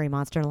at your furry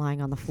monster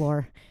lying on the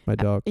floor. My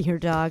dog. Your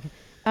dog.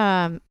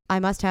 I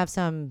must have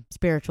some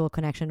spiritual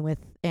connection with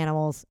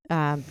animals,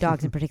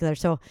 dogs in particular.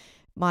 So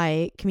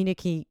my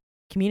community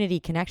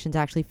connections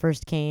actually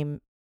first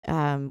came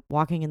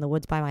walking in the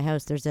woods by my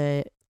house. There's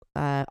a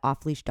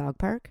off-leash dog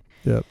park.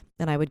 Yep.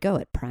 And I would go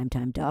at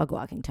primetime dog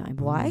walking time.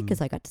 Why?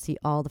 Because I got to see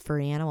all the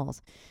furry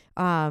animals.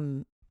 A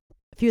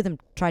few of them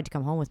tried to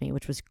come home with me,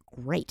 which was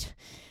great.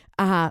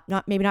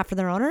 Maybe not for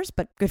their owners,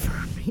 but good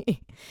for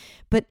me.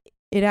 But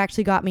it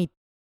actually got me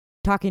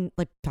talking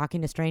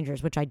to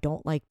strangers, which I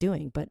don't like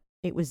doing. But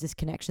it was this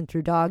connection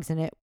through dogs, and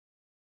it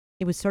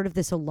was sort of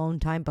this alone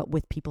time, but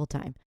with people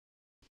time.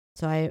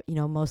 So I,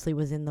 mostly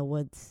was in the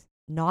woods,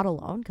 not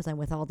alone, because I'm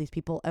with all these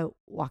people out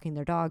walking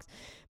their dogs,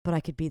 but I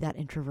could be that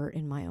introvert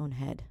in my own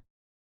head.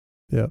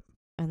 Yep.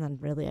 And then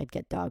really I'd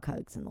get dog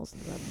hugs, and those are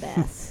the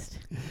best.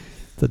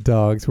 The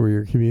dogs were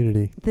your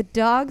community. The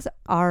dogs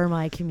are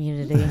my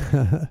community.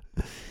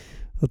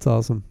 That's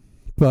awesome.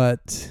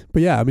 But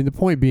yeah, I mean, the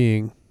point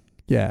being,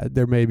 yeah,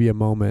 there may be a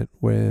moment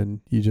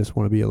when you just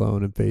want to be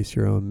alone and face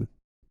your own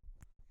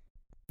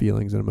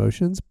feelings and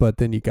emotions, but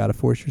then you got to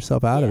force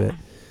yourself out of it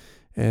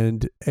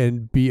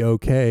and be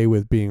okay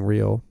with being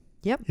real.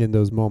 Yep. In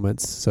those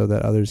moments, so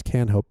that others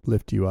can help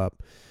lift you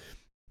up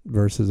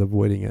versus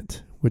avoiding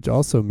it, which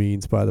also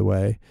means, by the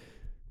way,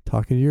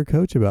 talking to your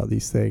coach about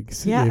these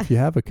things. Yeah. If you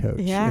have a coach,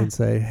 and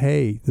say,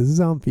 hey, this is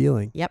how I'm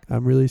feeling. Yep.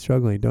 I'm really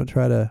struggling. Don't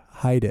try to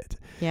hide it.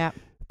 Yeah.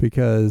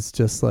 Because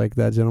just like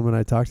that gentleman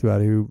I talked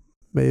about who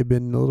may have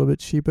been a little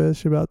bit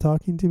sheepish about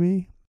talking to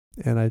me,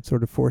 and I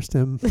sort of forced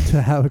him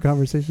to have a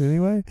conversation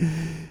anyway,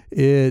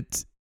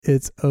 it's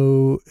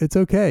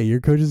okay. Your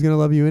coach is going to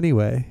love you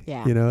anyway.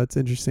 Yeah. It's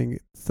interesting.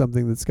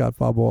 Something that Scott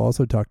Fauble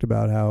also talked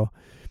about, how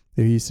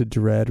he used to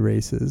dread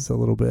races a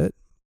little bit,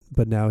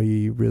 but now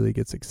he really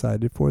gets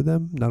excited for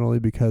them, not only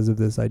because of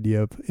this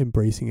idea of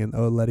embracing and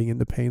letting in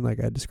the pain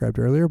like I described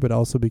earlier, but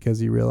also because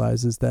he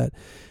realizes that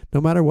no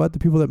matter what, the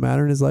people that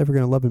matter in his life are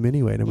going to love him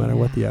anyway, no matter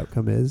what the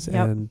outcome is.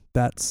 Yep. And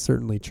that's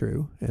certainly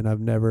true. And I've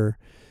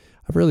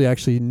really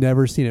actually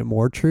never seen it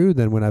more true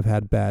than when I've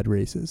had bad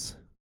races.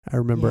 I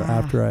remember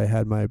after I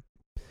had my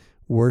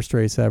worst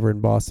race ever in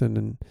Boston,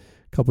 and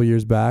a couple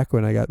years back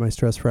when I got my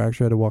stress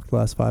fracture, I had to walk the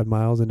last 5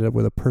 miles, ended up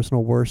with a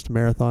personal worst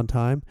marathon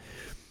time,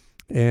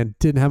 and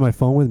didn't have my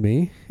phone with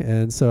me.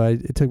 And so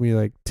it took me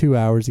like 2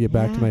 hours to get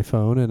back to my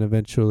phone, and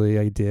eventually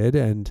I did.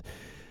 And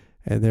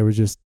there was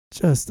just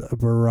a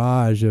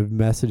barrage of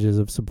messages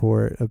of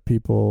support of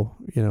people,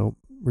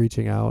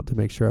 reaching out to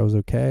make sure I was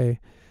okay.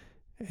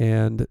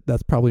 And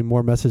that's probably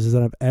more messages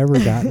than I've ever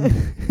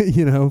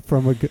gotten,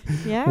 from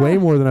way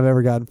more than I've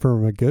ever gotten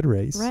from a good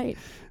race. Right.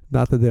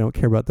 Not that they don't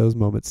care about those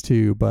moments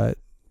too, but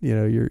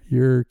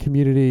your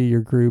community, your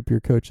group,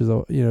 your coaches,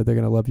 they're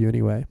going to love you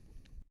anyway.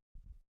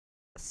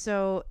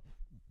 So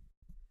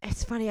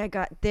it's funny. I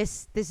got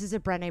this. This is a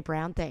Brené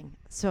Brown thing.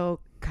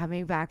 So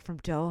coming back from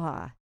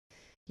Doha,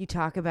 you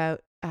talk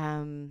about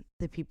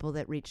the people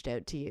that reached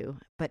out to you,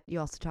 but you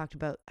also talked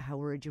about how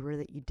worried you were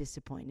that you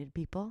disappointed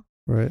people.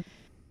 Right.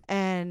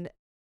 And,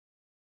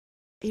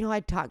 I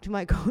talked to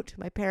my coach,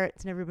 my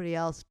parents, and everybody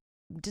else.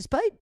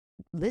 Despite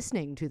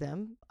listening to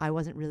them, I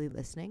wasn't really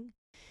listening.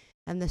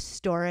 And the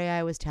story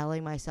I was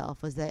telling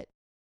myself was that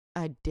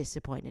I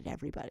disappointed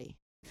everybody.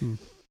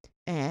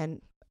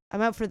 And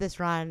I'm out for this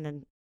run,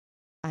 and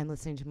I'm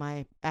listening to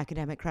my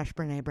academic crush,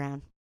 Brené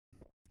Brown,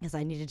 because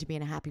I needed to be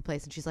in a happy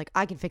place. And she's like,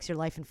 I can fix your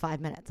life in 5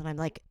 minutes. And I'm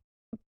like,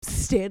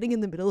 standing in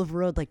the middle of a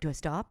road, like, do I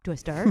stop? Do I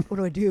start? What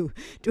do I do?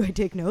 Do I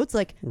take notes?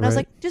 Like, and I was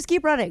like, just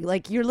keep running.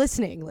 Like, you're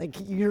listening. Like,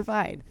 you're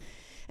fine.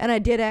 And I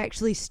did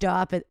actually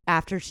stop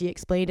after she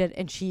explained it,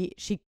 and she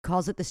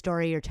calls it the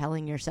story you're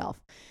telling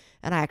yourself.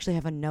 And I actually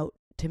have a note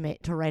to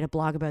write a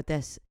blog about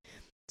this.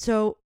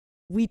 So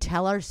we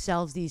tell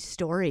ourselves these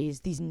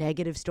stories, these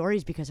negative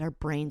stories, because our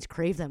brains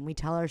crave them. We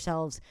tell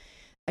ourselves,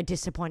 I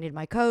disappointed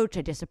my coach,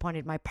 I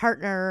disappointed my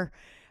partner,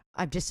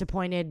 I've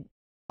disappointed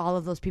all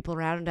of those people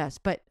around us.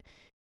 But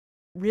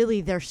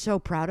really, they're so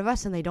proud of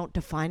us, and they don't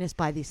define us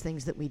by these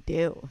things that we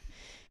do.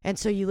 And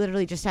so you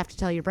literally just have to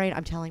tell your brain,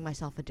 I'm telling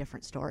myself a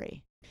different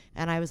story.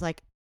 And I was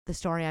like, the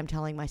story I'm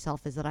telling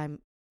myself is that I'm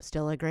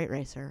still a great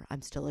racer.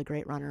 I'm still a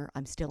great runner.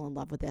 I'm still in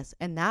love with this.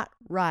 And that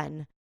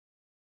run,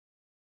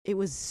 it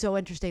was so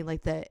interesting.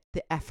 Like the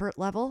effort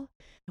level,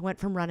 I went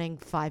from running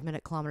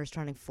 5-minute kilometers to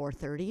running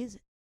 4:30s,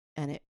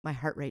 and my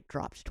heart rate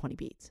dropped to 20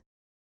 beats.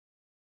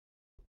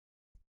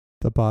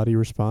 The body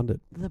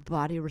responded. Let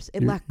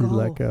go. You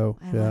let go.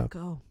 I let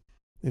go.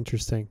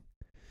 Interesting.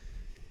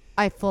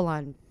 I full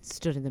on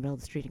stood in the middle of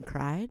the street and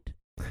cried.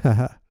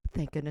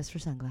 Thank goodness for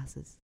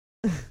sunglasses.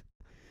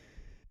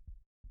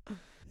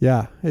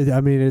 Yeah.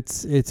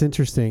 It's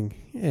interesting.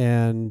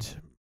 And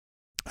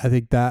I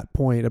think that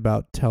point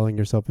about telling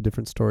yourself a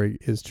different story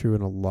is true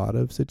in a lot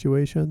of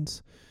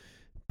situations.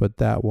 But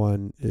that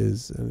one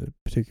is a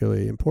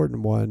particularly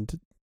important one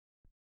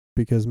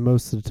because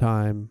most of the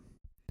time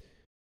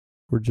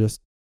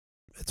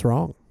it's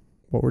wrong.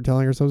 What we're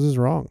telling ourselves is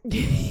wrong.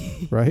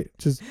 Right?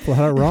 Just flat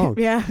out wrong.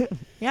 Yeah.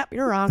 Yep,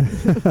 you're wrong.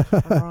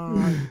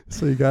 Wrong.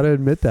 So you got to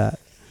admit that.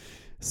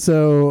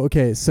 So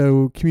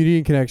community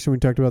and connection, we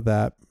talked about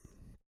that.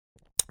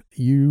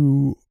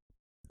 You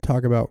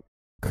talk about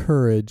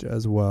courage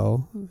as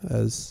well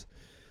as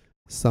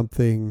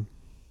something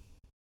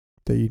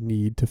that you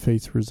need to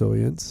face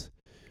resilience.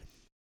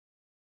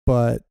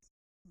 But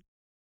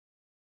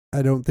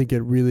I don't think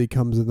it really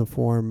comes in the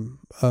form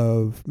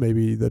of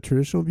maybe the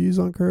traditional views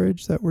on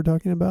courage that we're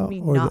talking about. I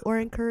mean, not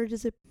wearing courage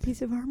is a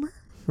piece of armor.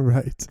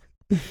 Right.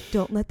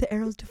 Don't let the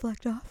arrows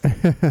deflect off.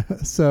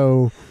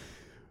 So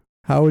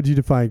how would you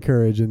define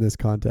courage in this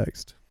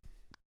context?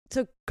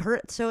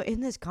 So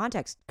in this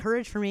context,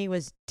 courage for me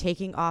was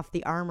taking off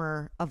the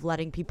armor of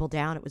letting people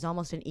down. It was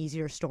almost an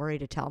easier story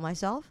to tell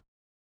myself.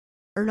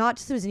 Or not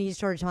just it was an easier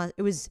story to tell,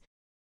 it was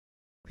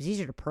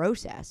easier to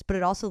process, but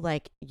it also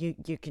like you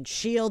can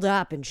shield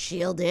up and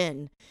shield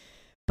in.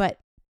 But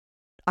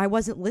I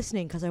wasn't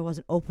listening because I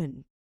wasn't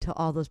open to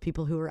all those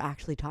people who were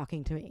actually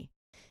talking to me.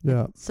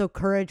 Yeah. So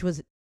courage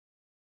was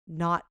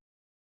not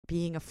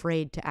being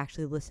afraid to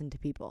actually listen to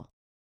people.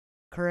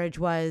 Courage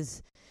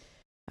was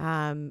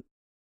not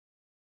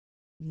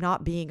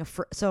being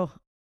afraid. So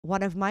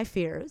one of my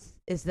fears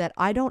is that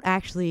I don't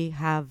actually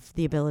have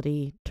the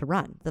ability to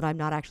run, that I'm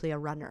not actually a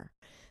runner.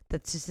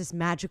 That's just this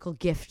magical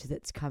gift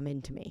that's come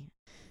into me.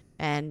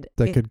 And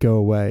that could go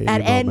away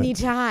at any moment.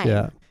 time.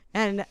 Yeah.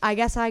 And I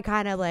guess I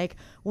kind of like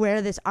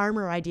wear this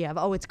armor idea of,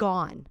 oh, it's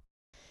gone.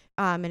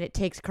 And it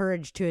takes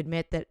courage to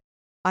admit that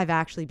I've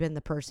actually been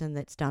the person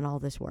that's done all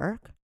this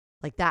work.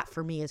 Like that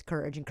for me is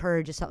courage. And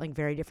courage is something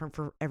very different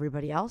for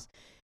everybody else.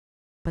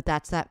 But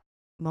that's that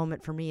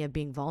moment for me of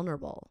being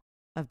vulnerable,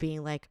 of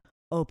being like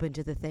open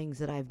to the things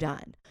that I've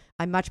done.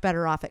 I'm much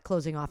better off at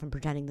closing off and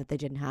pretending that they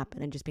didn't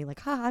happen and just being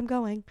like, I'm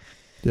going.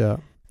 Yeah.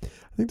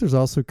 I think there's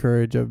also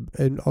courage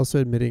and also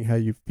admitting how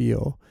you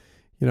feel.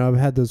 You know, I've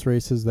had those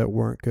races that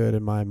weren't good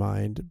in my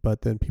mind,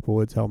 but then people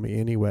would tell me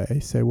anyway,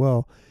 say,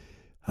 well,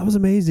 that was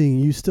amazing.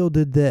 You still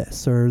did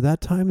this, or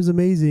that time is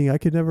amazing. I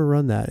could never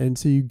run that. And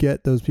so you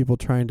get those people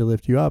trying to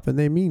lift you up and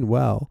they mean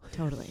well.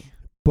 Totally.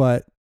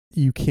 But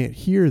you can't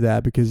hear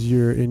that because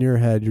you're in your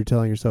head, you're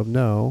telling yourself,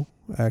 no,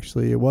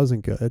 actually it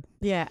wasn't good.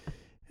 Yeah.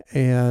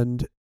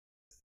 And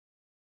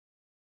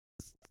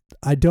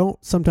I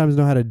don't sometimes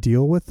know how to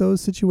deal with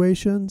those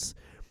situations.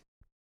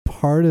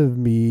 Part of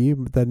me,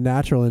 the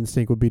natural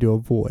instinct would be to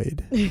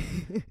avoid,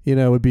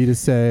 would be to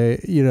say,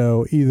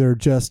 either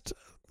just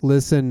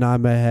listen,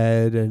 nod my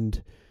head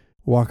and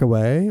walk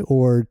away,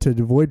 or to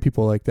avoid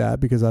people like that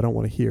because I don't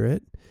want to hear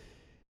it.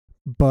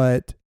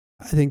 But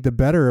I think the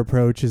better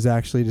approach is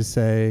actually to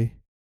say,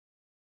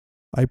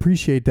 I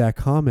appreciate that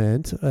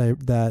comment,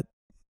 that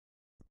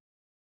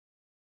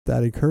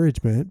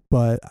encouragement,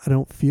 but I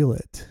don't feel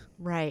it.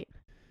 Right.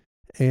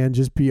 And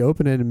just be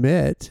open and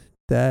admit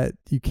that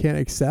you can't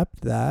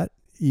accept that,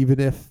 even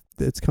if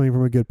it's coming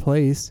from a good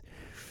place.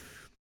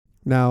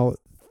 Now,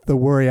 the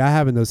worry I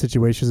have in those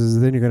situations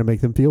is then you're going to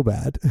make them feel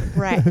bad.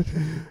 Right.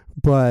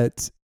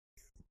 But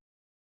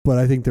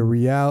I think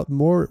the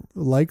more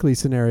likely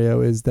scenario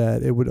is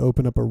that it would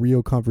open up a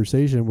real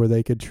conversation where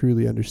they could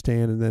truly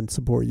understand and then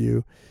support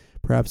you,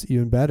 perhaps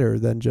even better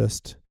than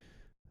just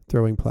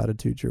throwing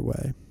platitudes your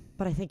way.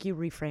 But I think you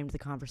reframed the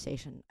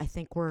conversation. I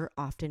think we're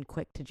often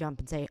quick to jump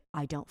and say,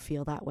 I don't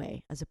feel that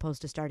way, as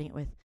opposed to starting it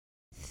with,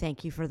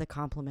 thank you for the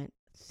compliment.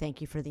 Thank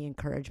you for the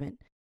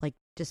encouragement. Like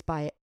just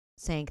by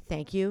saying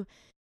thank you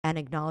and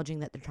acknowledging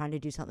that they're trying to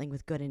do something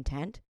with good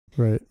intent.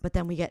 Right. But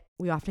then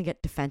we often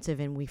get defensive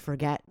and we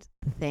forget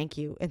thank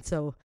you. And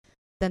so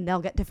then they'll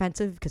get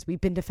defensive because we've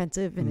been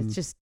defensive and it's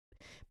just,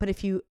 but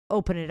if you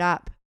open it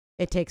up,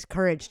 it takes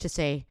courage to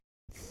say,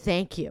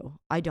 thank you.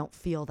 I don't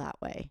feel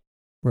that way.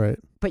 Right.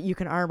 But you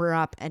can armor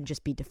up and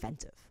just be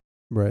defensive.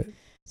 Right.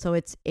 So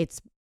it's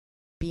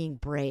being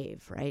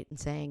brave, right? And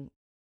saying,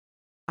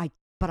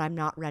 but I'm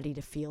not ready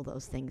to feel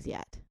those things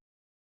yet.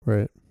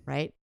 Right.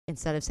 Right?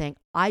 Instead of saying,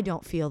 I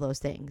don't feel those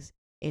things,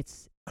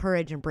 it's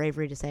courage and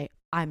bravery to say,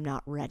 I'm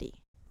not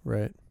ready.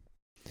 Right.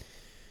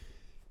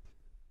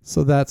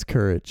 So that's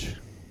courage.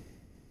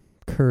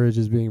 Courage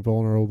is being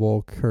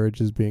vulnerable.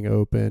 Courage is being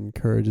open.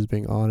 Courage is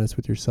being honest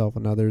with yourself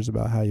and others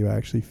about how you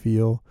actually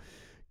feel.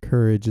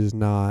 Courage is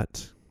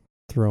not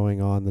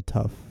throwing on the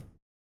tough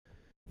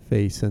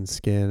face and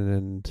skin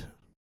and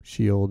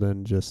shield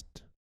and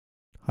just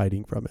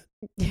hiding from it.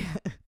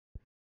 Yeah.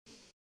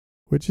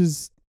 Which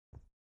is,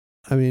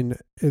 I mean,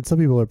 and some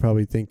people are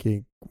probably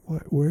thinking,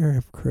 where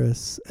have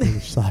Chris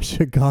and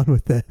Sasha gone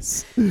with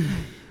this?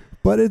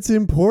 But it's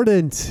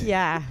important.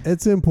 Yeah.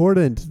 It's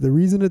important. The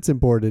reason it's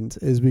important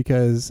is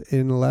because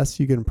unless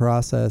you can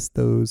process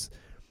those,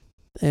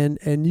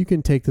 and you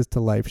can take this to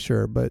life,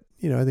 sure, but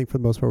I think for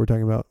the most part we're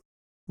talking about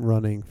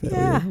running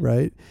failure,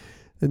 right?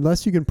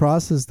 Unless you can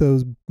process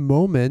those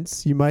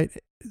moments,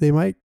 they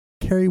might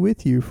carry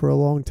with you for a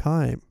long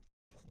time.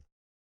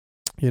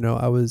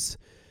 I was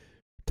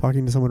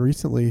talking to someone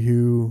recently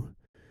who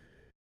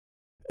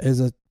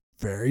is a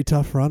very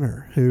tough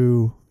runner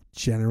who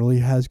generally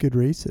has good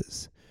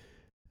races,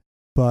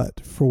 but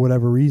for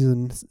whatever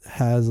reason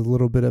has a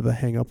little bit of a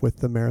hang up with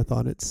the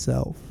marathon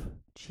itself.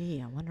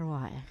 Gee, I wonder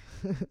why.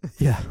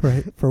 Yeah,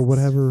 right. For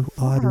whatever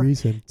odd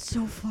reason.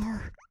 So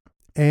far.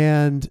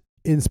 And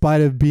in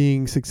spite of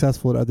being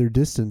successful at other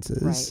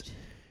distances.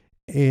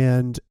 Right.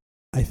 And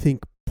I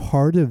think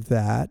part of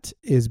that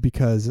is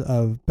because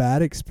of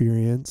bad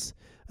experience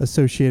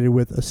associated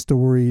with a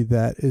story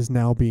that is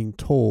now being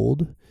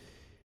told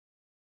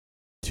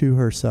to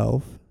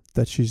herself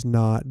that she's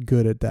not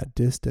good at that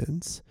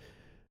distance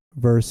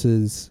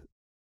versus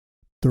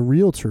the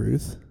real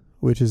truth,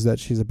 which is that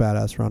she's a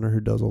badass runner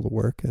who does all the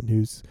work and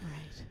who's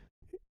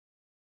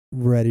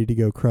ready to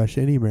go crush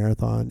any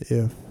marathon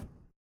if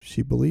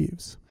she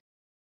believes.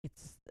 It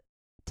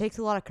takes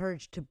a lot of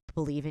courage to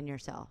believe in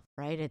yourself,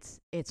 right?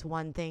 It's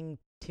one thing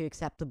to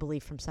accept the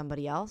belief from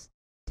somebody else.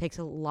 It takes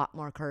a lot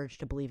more courage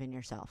to believe in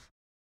yourself,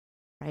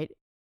 right?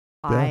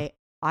 Yeah.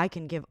 I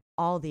can give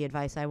all the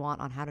advice I want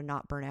on how to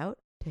not burn out.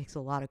 It takes a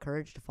lot of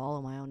courage to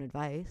follow my own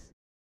advice.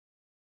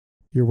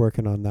 You're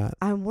working on that.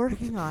 I'm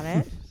working on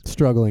it.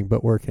 Struggling,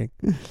 but working.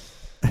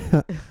 I'm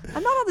not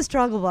on the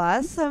struggle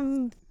bus.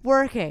 I'm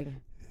working.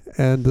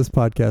 And this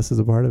podcast is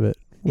a part of it.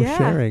 We're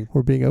sharing.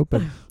 We're being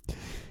open.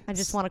 I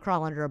just want to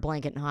crawl under a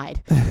blanket and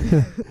hide.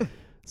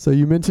 So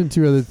you mentioned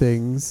two other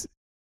things.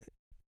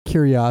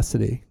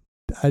 Curiosity.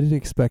 I didn't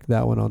expect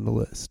that one on the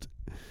list.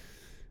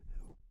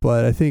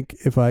 But I think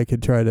if I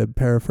could try to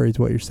paraphrase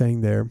what you're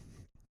saying there,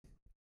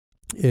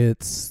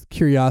 it's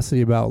curiosity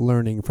about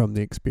learning from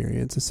the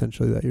experience,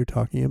 essentially, that you're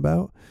talking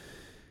about.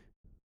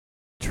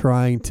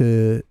 Trying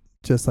to,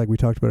 just like we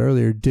talked about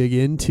earlier, dig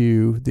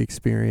into the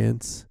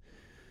experience,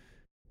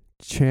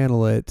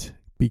 channel it,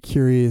 be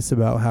curious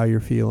about how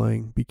you're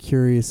feeling, be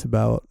curious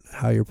about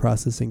how you're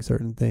processing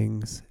certain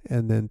things,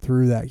 and then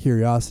through that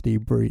curiosity,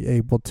 be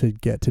able to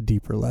get to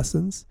deeper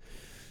lessons.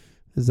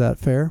 Is that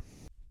fair?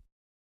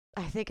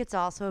 I think it's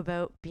also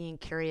about being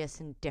curious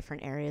in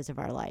different areas of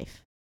our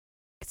life.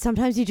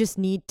 Sometimes you just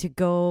need to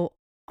go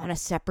on a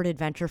separate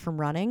adventure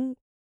from running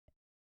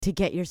to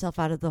get yourself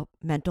out of the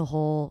mental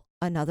hole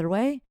another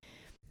way,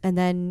 and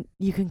then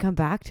you can come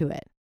back to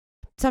it.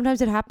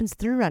 Sometimes it happens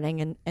through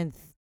running and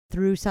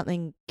through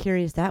something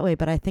curious that way,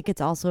 but I think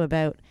it's also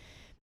about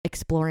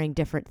exploring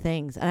different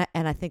things.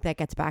 And I think that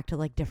gets back to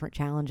like different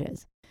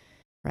challenges,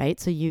 right?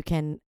 So you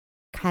can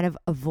kind of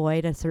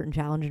avoid a certain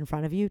challenge in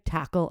front of you,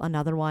 tackle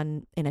another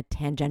one in a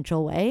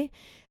tangential way,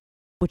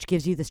 which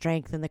gives you the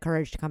strength and the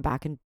courage to come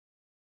back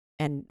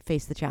and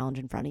face the challenge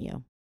in front of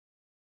you.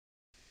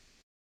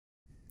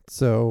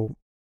 So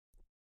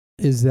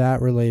is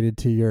that related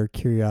to your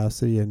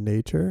curiosity in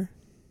nature?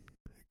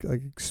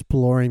 Like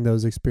exploring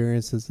those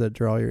experiences that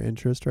draw your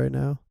interest right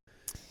now?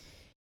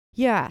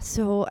 Yeah.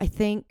 So I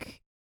think,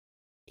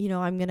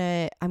 I'm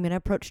gonna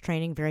approach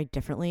training very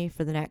differently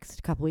for the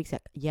next couple weeks.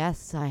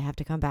 Yes, I have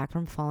to come back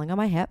from falling on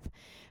my hip.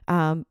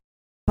 But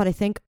I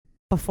think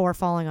before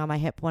falling on my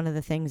hip, one of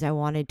the things I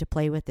wanted to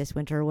play with this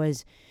winter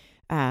was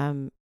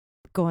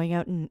going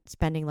out and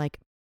spending like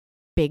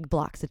big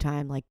blocks of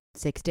time, like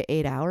 6 to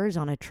 8 hours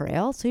on a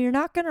trail. So you're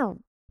not going to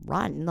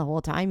run the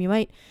whole time. You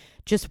might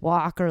just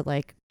walk, or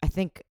like, I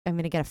think I'm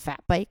going to get a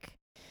fat bike,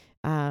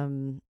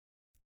 and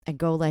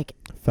go like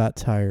fat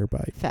tire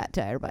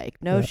bike,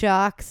 no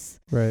shocks,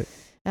 right?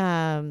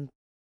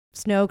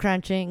 Snow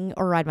crunching,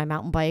 or ride my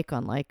mountain bike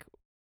on like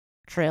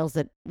trails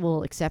that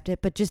will accept it,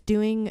 but just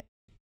doing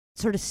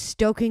sort of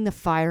stoking the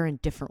fire in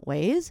different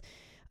ways.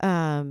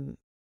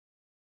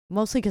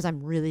 Mostly because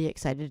I'm really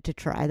excited to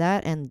try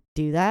that and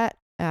do that.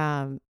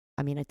 I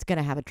mean, it's going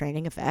to have a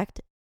training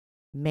effect.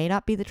 May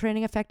not be the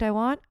training effect I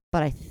want,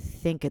 but I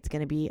think it's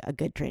going to be a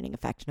good training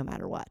effect no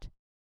matter what.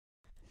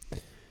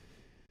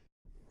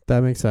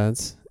 That makes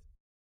sense.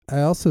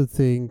 I also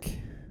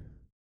think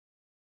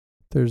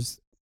there's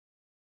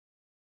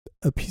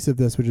a piece of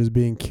this which is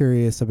being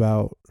curious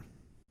about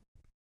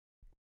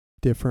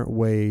different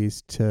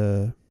ways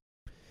to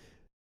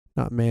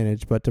not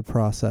manage, but to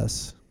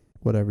process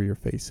whatever you're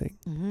facing.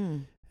 Mm-hmm.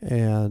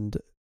 And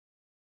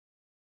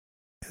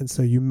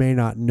so you may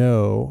not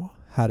know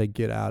how to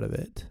get out of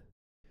it.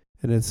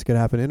 And it's going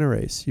to happen in a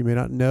race. You may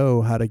not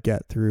know how to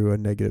get through a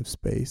negative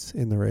space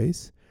in the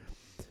race.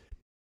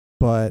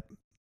 But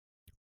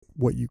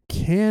what you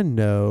can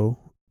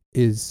know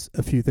is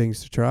a few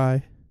things to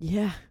try.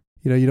 Yeah.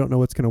 You don't know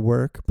what's going to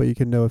work, but you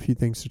can know a few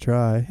things to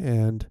try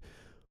and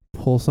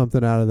pull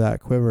something out of that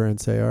quiver and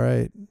say, all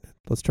right,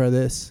 let's try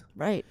this.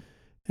 Right.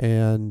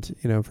 And,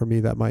 for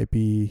me, that might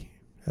be,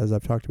 as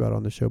I've talked about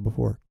on the show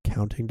before,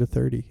 counting to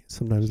 30.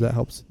 Sometimes that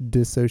helps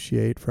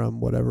dissociate from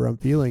whatever I'm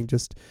feeling.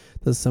 Just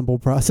the simple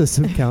process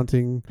of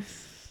counting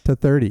to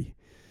 30,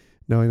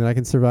 knowing that I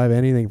can survive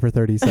anything for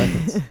 30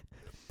 seconds.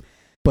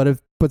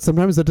 But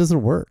sometimes that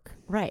doesn't work.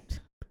 Right.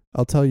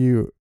 I'll tell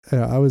you,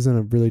 I was in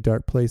a really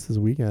dark place this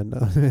weekend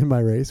in my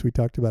race. We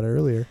talked about it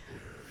earlier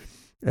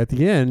at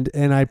the end,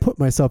 and I put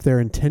myself there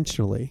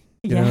intentionally.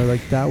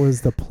 Like that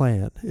was the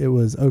plan. It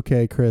was,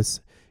 okay, Chris,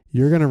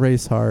 you're going to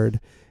race hard.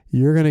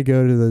 You're going to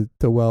go to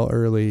the well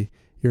early.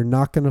 You're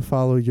not going to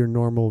follow your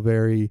normal,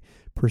 very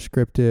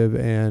prescriptive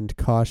and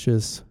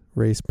cautious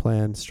race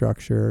plan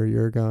structure.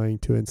 You're going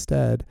to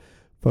instead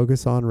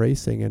focus on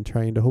racing and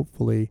trying to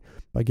hopefully,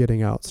 by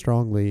getting out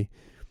strongly,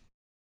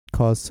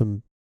 cause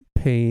some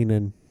pain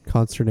and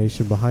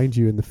consternation behind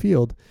you in the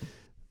field.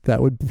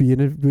 That would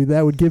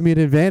give me an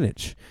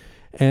advantage.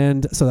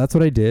 And so that's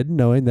what I did,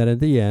 knowing that at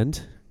the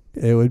end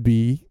it would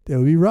be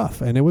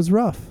rough. And it was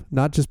rough,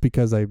 not just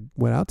because I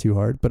went out too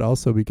hard, but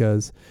also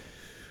because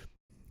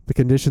the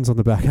conditions on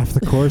the back half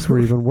of the course were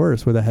even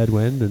worse with a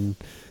headwind and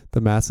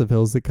the massive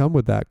hills that come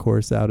with that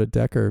course out at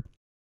Decker.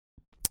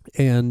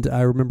 And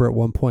I remember at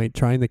one point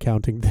trying the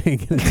counting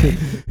thing. And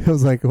it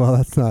was like, well,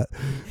 it's not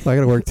going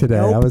to work today.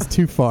 Nope. I was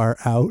too far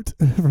out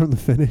from the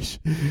finish.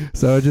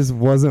 So it just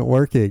wasn't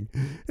working.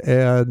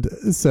 And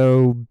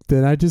so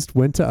then I just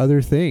went to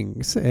other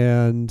things.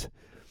 And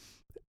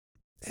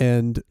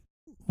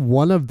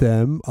one of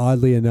them,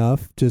 oddly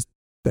enough, just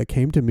that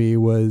came to me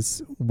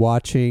was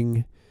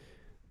watching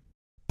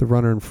the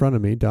runner in front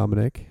of me,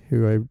 Dominic,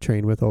 who I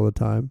train with all the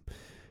time.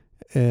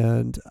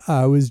 And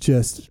I was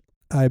just...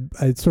 I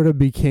sort of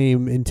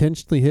became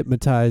intentionally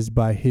hypnotized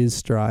by his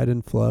stride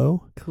and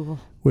flow. Cool.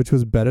 Which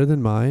was better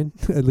than mine.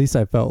 At least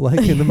I felt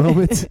like in the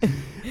moment.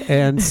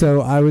 And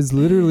so I was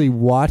literally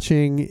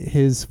watching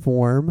his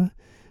form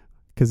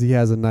because he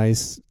has he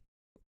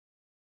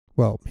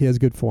has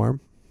good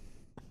form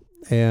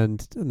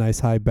and a nice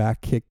high back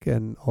kick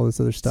and all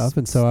this other stuff.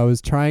 And so I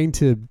was trying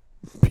to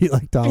be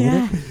like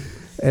Dominic. Yeah.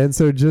 And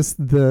so just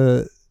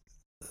the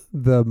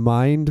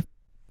mind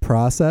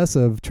process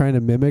of trying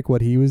to mimic what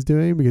he was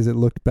doing because it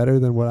looked better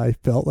than what I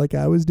felt like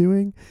I was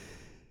doing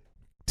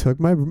took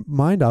my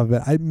mind off of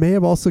it. I may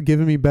have also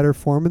given me better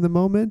form in the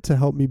moment to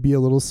help me be a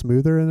little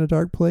smoother in a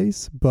dark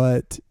place,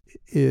 but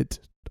it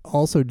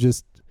also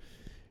just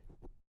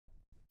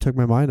took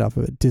my mind off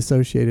of it,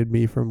 dissociated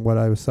me from what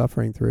I was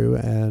suffering through,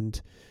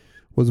 and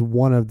was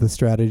one of the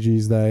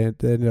strategies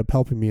that ended up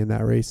helping me in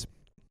that race.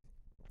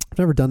 I've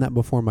never done that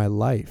before in my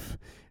life.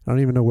 I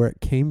don't even know where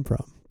it came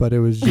from, but it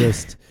was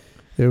just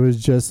it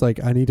was just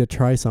like, I need to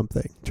try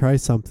something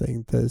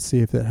to see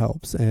if it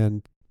helps.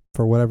 And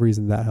for whatever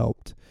reason, that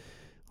helped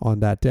on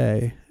that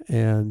day.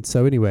 And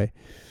so anyway,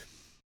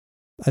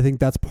 I think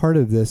that's part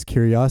of this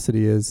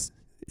curiosity is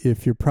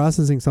if you're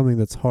processing something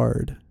that's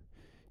hard,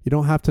 you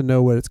don't have to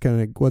know what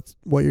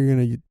you're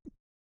going to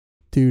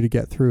do to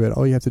get through it.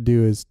 All you have to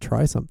do is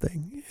try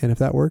something. And if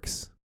that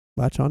works,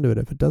 latch onto it.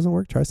 If it doesn't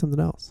work, try something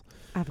else.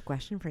 I have a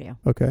question for you.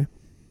 Okay.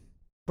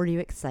 Were you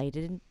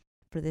excited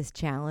for this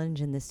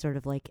challenge and this sort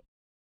of like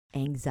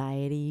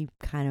anxiety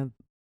kind of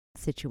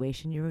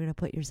situation you were going to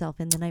put yourself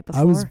in the night before?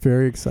 I was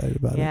very excited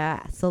about it.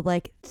 Yeah. So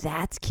like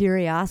that's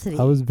curiosity.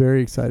 I was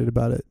very excited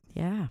about it.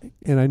 Yeah.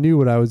 And I knew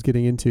what I was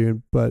getting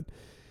into, but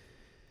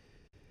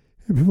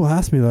people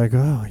asked me like,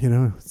 oh,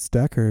 it's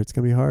Decker, it's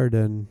going to be hard.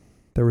 And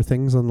there were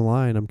things on the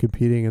line. I'm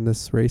competing in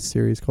this race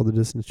series called the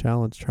Distance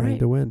Challenge, trying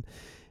to win.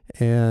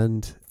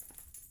 And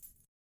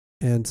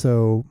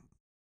so,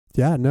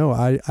 yeah, no,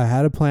 I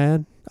had a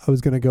plan. I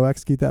was going to go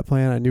execute that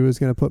plan. I knew it was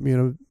going to put me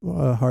in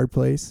a hard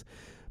place.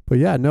 But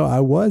yeah, no, I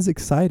was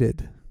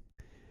excited.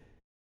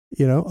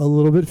 A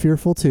little bit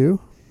fearful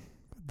too.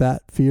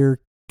 That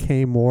fear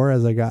came more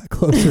as I got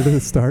closer to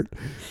the start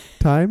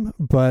time.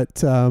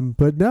 But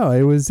no,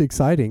 it was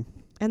exciting.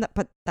 And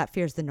that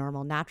fear's the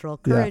normal, natural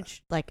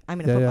courage. Yeah. Like I'm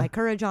going to put my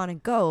courage on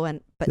and go.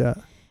 But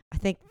I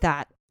think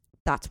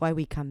that's why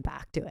we come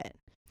back to it.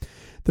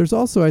 There's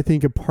also, I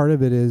think, a part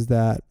of it is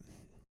that,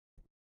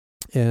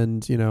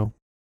 and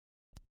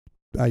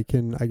I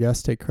can, I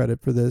guess, take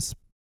credit for this,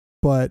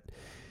 but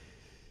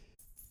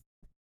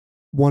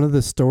one of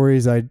the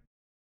stories I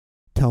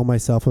tell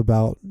myself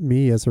about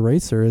me as a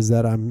racer is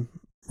that I'm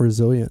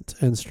resilient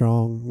and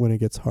strong when it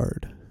gets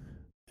hard.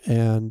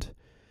 And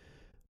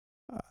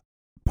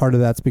part of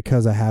that's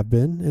because I have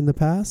been in the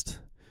past.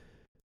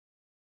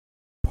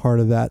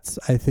 Part of that's,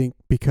 I think,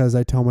 because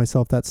I tell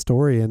myself that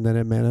story and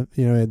then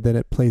then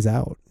it plays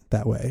out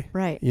that way.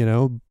 Right.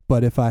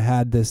 But if I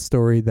had this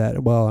story that,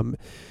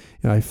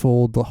 I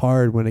fold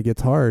hard when it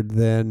gets hard,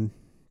 then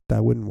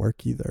that wouldn't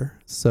work either.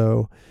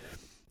 So,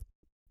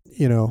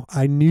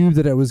 I knew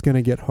that it was going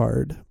to get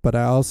hard, but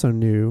I also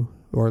knew,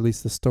 or at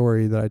least the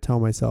story that I tell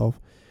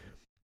myself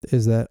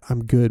is that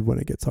I'm good when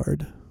it gets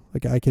hard.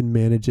 Like I can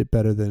manage it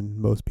better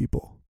than most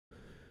people.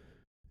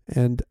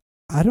 And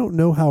I don't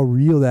know how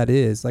real that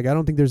is. Like, I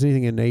don't think there's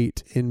anything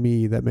innate in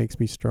me that makes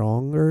me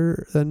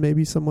stronger than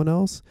maybe someone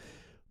else,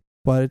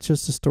 but it's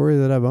just a story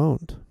that I've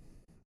owned.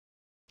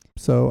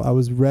 So I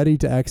was ready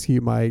to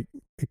execute my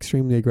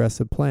extremely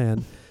aggressive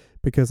plan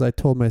because I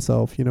told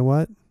myself, you know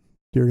what?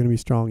 You're going to be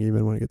strong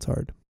even when it gets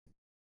hard.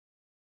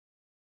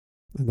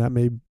 And that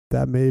may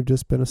have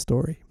just been a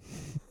story,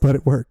 but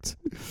it worked.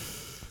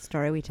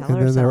 Story we tell and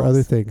ourselves. And then there were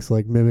other things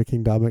like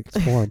mimicking Dominic's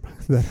form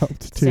that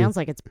helped too. Sounds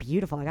like it's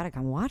beautiful. I got to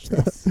come watch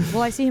this.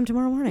 Will I see him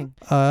tomorrow morning?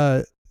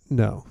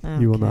 No,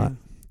 you will not.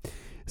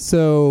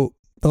 So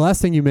the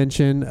last thing you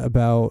mentioned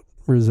about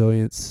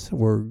resilience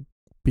or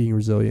being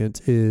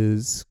resilient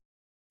is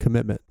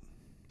commitment.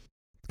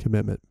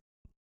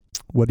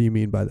 What do you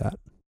mean by that?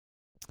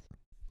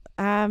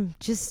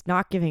 Just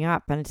not giving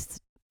up. And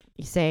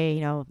you say,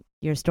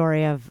 your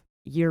story of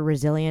you're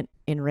resilient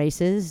in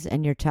races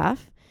and you're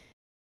tough.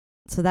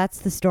 So that's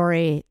the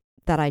story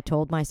that I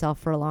told myself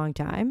for a long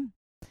time.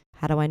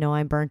 How do I know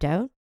I'm burnt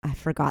out? I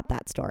forgot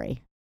that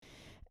story.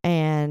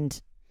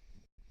 And,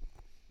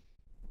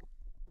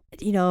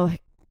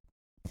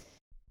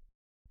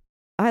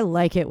 I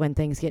like it when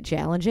things get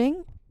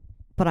challenging,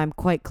 but I'm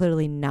quite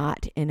clearly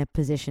not in a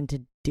position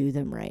to do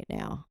them right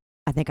now.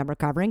 I think I'm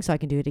recovering, so I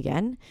can do it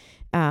again.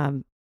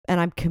 And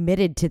I'm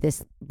committed to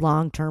this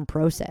long-term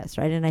process,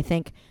 right? And I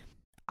think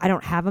I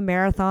don't have a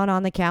marathon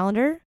on the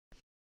calendar,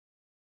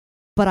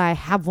 but I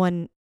have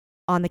one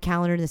on the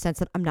calendar in the sense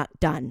that I'm not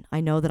done.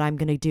 I know that I'm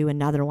going to do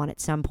another one at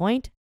some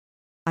point.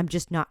 I'm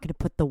just not going to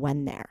put the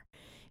when there.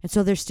 And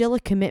so there's still a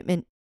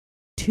commitment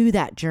to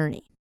that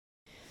journey.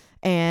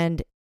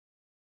 And,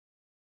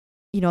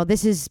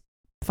 this is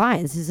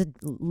fine. This is a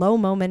low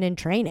moment in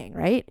training,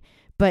 right?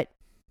 But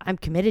I'm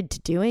committed to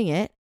doing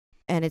it.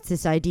 And it's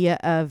this idea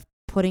of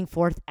putting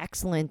forth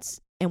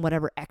excellence in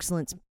whatever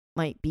excellence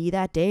might be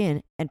that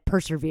day and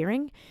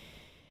persevering.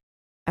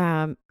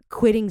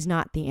 Quitting's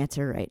not the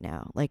answer right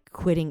now. Like,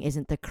 quitting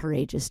isn't the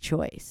courageous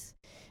choice.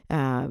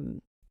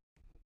 And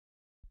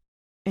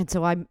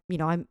so I'm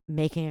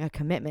making a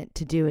commitment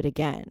to do it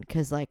again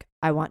because, like,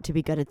 I want to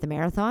be good at the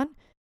marathon.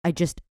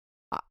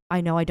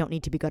 I know I don't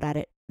need to be good at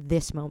it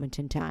this moment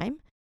in time.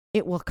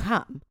 It will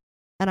come.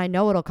 And I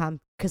know it'll come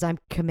because I'm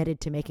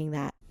committed to making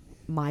that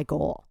my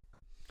goal.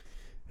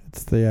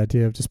 It's the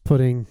idea of just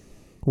putting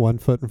one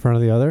foot in front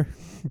of the other,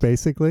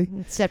 basically.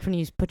 Except when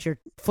you put your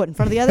foot in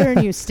front of the other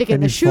and you stick it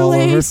in the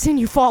shoelace and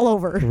you fall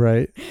over.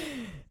 Right.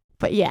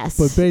 But yes.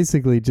 But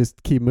basically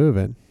just keep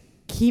moving.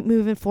 Keep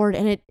moving forward.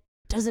 And it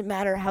doesn't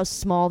matter how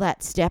small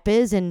that step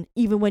is. And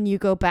even when you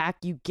go back,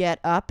 you get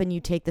up and you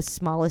take the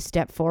smallest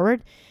step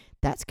forward.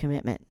 That's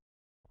commitment.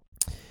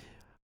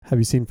 Have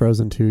you seen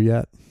Frozen 2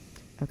 yet?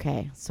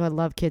 Okay. So I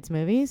love kids'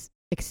 movies.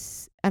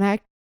 And I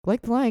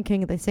like The Lion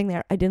King. They sing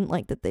there. I didn't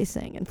like that they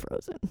sang in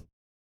Frozen.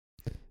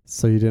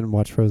 So you didn't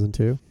watch Frozen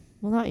 2?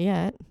 Well, not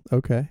yet.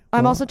 Okay.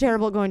 I'm also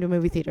terrible at going to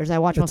movie theaters. I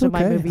watch most of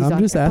my movies on I'm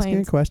just airplanes.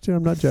 asking a question.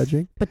 I'm not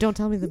judging. But don't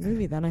tell me the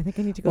movie then. I think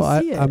I need to go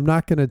see it. I'm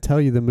not going to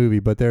tell you the movie,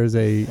 but there's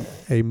a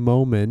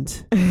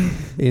moment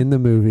in the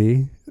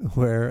movie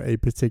where a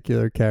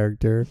particular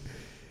character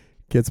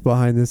gets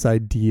behind this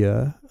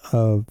idea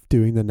of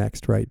doing the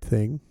next right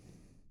thing.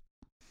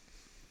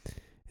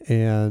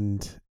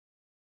 And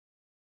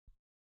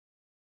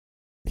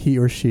he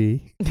or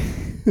she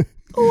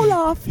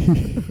Olaf.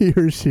 he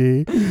or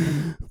she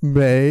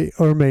may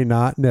or may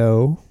not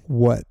know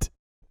what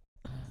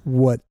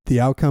the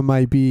outcome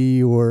might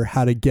be or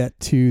how to get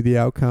to the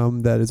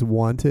outcome that is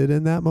wanted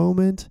in that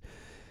moment.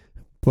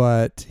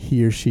 But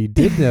he or she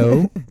did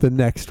know the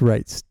next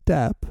right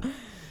step,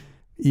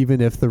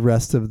 even if the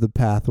rest of the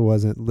path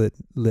wasn't lit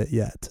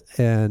yet.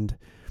 And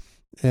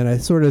I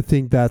sort of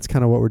think that's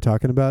kind of what we're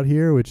talking about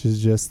here, which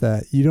is just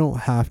that you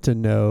don't have to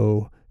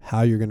know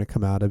how you're going to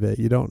come out of it.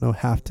 You don't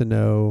have to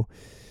know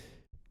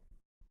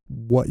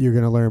what you're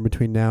going to learn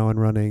between now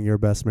and running your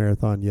best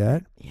marathon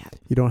yet. Yeah.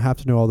 You don't have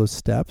to know all those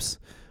steps.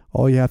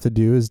 All you have to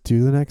do is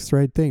do the next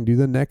right thing. Do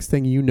the next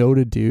thing you know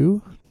to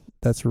do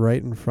that's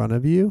right in front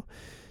of you.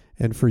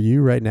 And for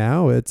you right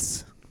now,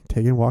 it's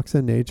taking walks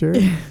in nature,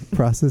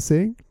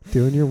 processing,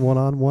 doing your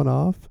one-on,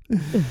 one-off.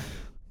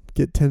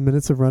 Get 10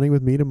 minutes of running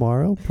with me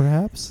tomorrow,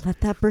 perhaps.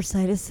 Let that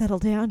bursitis settle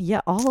down.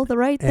 Yeah, all the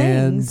right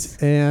things.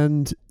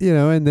 And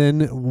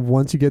then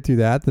once you get through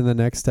that, then the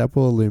next step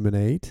will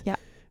illuminate. Yeah.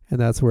 And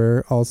that's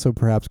where also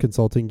perhaps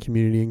consulting,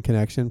 community, and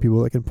connection,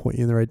 people that can point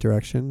you in the right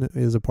direction,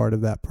 is a part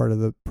of that part of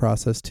the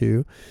process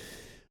too.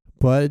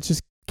 But it's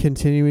just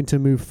continuing to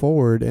move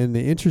forward. And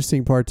the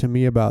interesting part to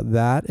me about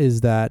that is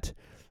that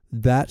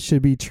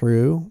should be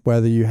true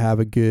whether you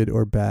have a good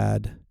or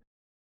bad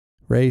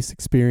race,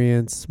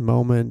 experience,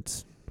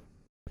 moment.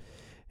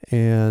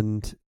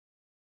 And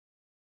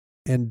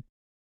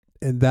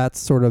that's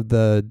sort of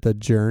the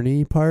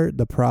journey part,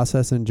 the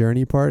process and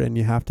journey part. And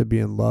you have to be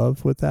in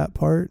love with that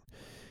part,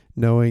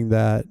 knowing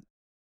that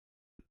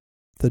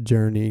the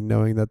journey,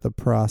 knowing that the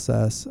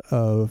process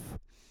of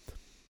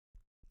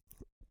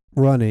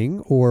running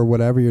or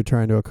whatever you're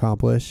trying to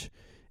accomplish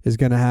is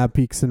going to have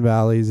peaks and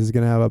valleys, is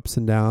going to have ups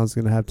and downs, is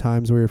going to have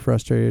times where you're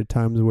frustrated,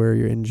 times where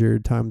you're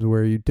injured, times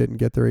where you didn't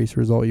get the race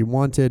result you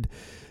wanted,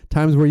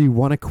 times where you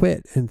want to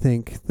quit and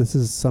think, this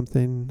is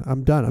something,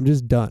 I'm done. I'm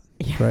just done.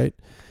 Yeah. Right.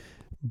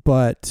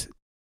 But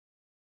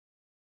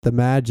the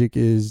magic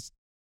is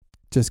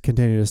just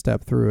continue to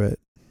step through it.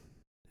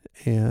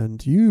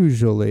 And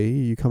usually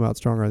you come out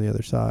stronger on the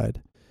other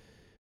side.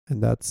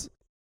 And that's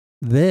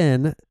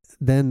then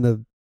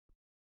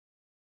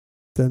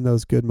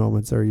those good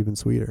moments are even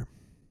sweeter.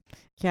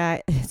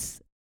 Yeah,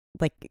 it's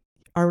like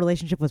our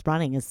relationship with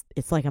running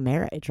it's like a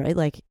marriage, right?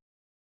 Like,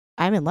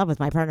 I'm in love with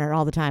my partner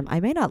all the time. I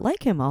may not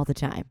like him all the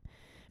time,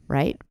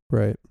 right?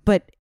 Right.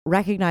 But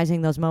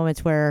recognizing those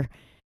moments where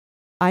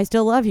I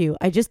still love you,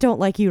 I just don't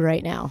like you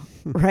right now,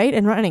 right?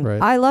 And running,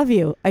 Right. I love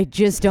you, I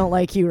just don't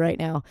like you right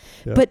now.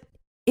 Yep. But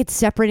it's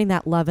separating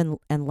that love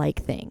and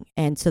like thing,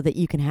 and so that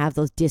you can have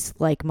those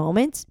dislike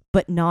moments,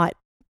 but not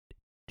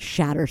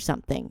shatter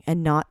something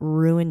and not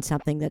ruin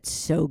something that's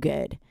so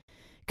good.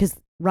 Because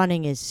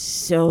running is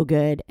so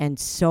good and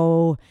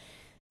so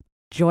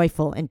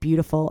joyful and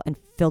beautiful and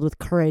filled with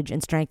courage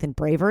and strength and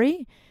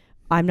bravery.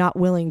 I'm not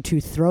willing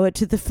to throw it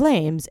to the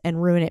flames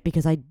and ruin it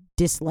because I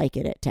dislike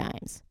it at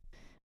times.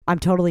 I'm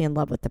totally in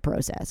love with the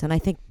process. And I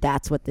think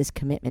that's what this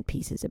commitment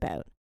piece is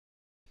about.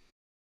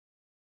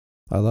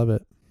 I love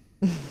it.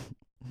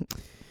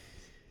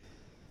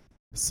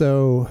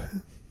 So,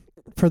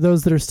 for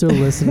those that are still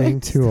listening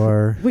to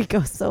our we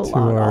go so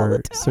long all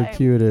the time.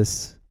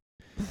 circuitous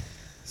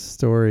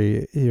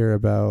story here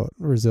about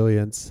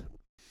resilience,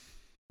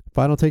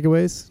 final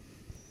takeaways?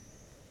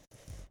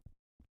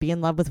 Be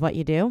in love with what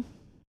you do,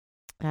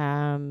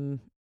 and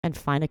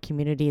find a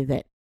community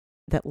that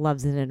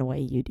loves it in a way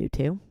you do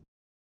too.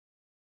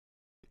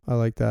 I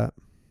like that.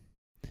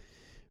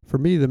 For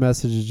me, the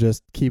message is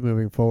just keep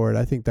moving forward.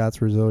 I think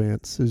that's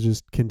resilience, is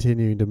just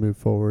continuing to move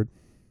forward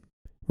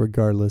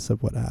regardless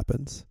of what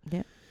happens.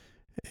 Yeah.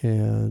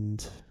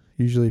 And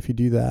usually if you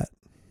do that,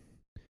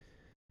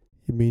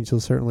 it means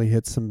you'll certainly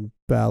hit some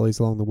valleys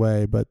along the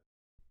way, but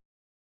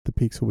the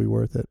peaks will be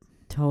worth it.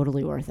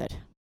 Totally worth it.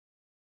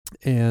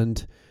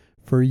 And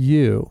for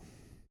you,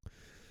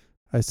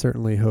 I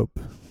certainly hope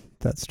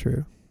that's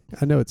true.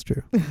 I know it's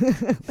true.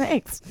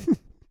 Thanks.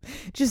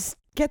 Just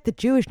get the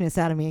Jewishness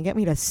out of me and get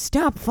me to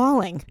stop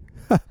falling.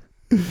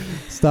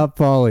 Stop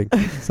falling,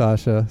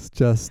 Sasha.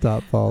 Just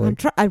stop falling.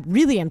 I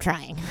really am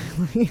trying.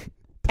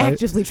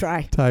 Actively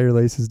try. Tie your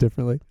laces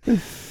differently.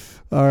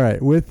 All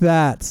right. With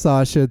that,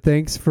 Sasha,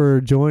 thanks for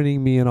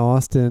joining me in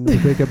Austin to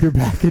pick up your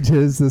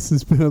packages. This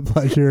has been a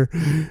pleasure.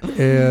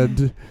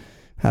 And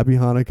happy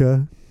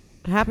Hanukkah.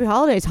 Happy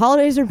holidays.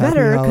 Holidays are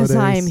better because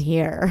I'm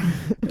here.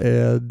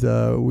 And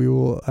we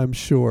will, I'm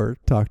sure,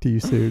 talk to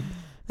you soon.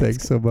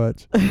 Thanks so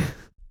much.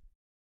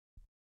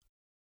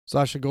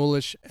 Sasha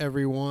Golish,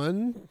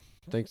 everyone.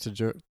 Thanks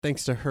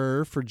to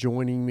her for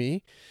joining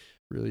me.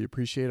 Really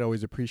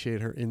always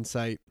appreciate her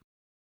insight.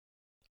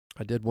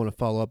 I did want to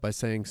follow up by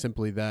saying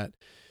simply that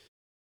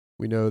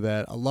we know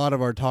that a lot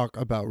of our talk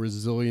about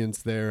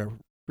resilience there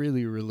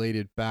really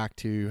related back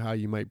to how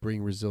you might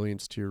bring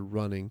resilience to your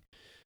running.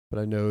 But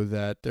I know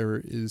that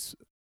there is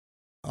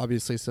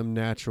obviously some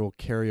natural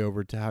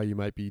carryover to how you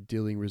might be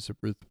dealing with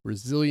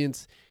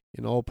resilience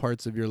in all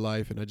parts of your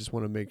life. And I just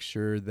want to make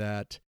sure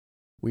that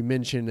we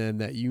mention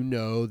and that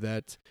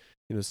that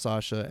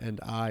Sasha and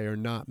I are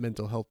not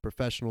mental health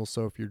professionals.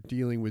 So if you're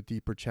dealing with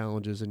deeper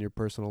challenges in your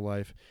personal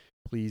life,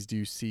 please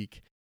do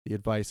seek the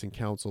advice and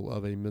counsel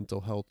of a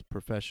mental health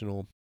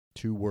professional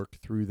to work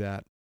through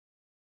that.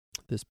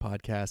 This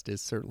podcast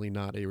is certainly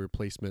not a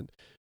replacement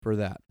for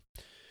that.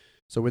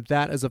 So with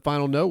that as a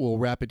final note, we'll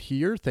wrap it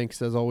here.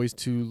 Thanks as always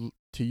to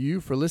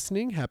you for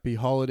listening. Happy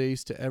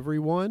holidays to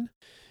everyone.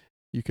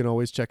 You can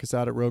always check us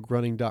out at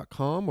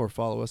roguerunning.com or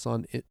follow us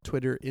on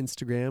Twitter,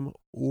 Instagram,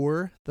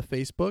 or the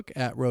Facebook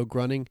at Rogue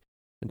Running.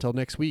 Until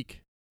next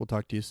week, we'll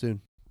talk to you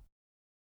soon.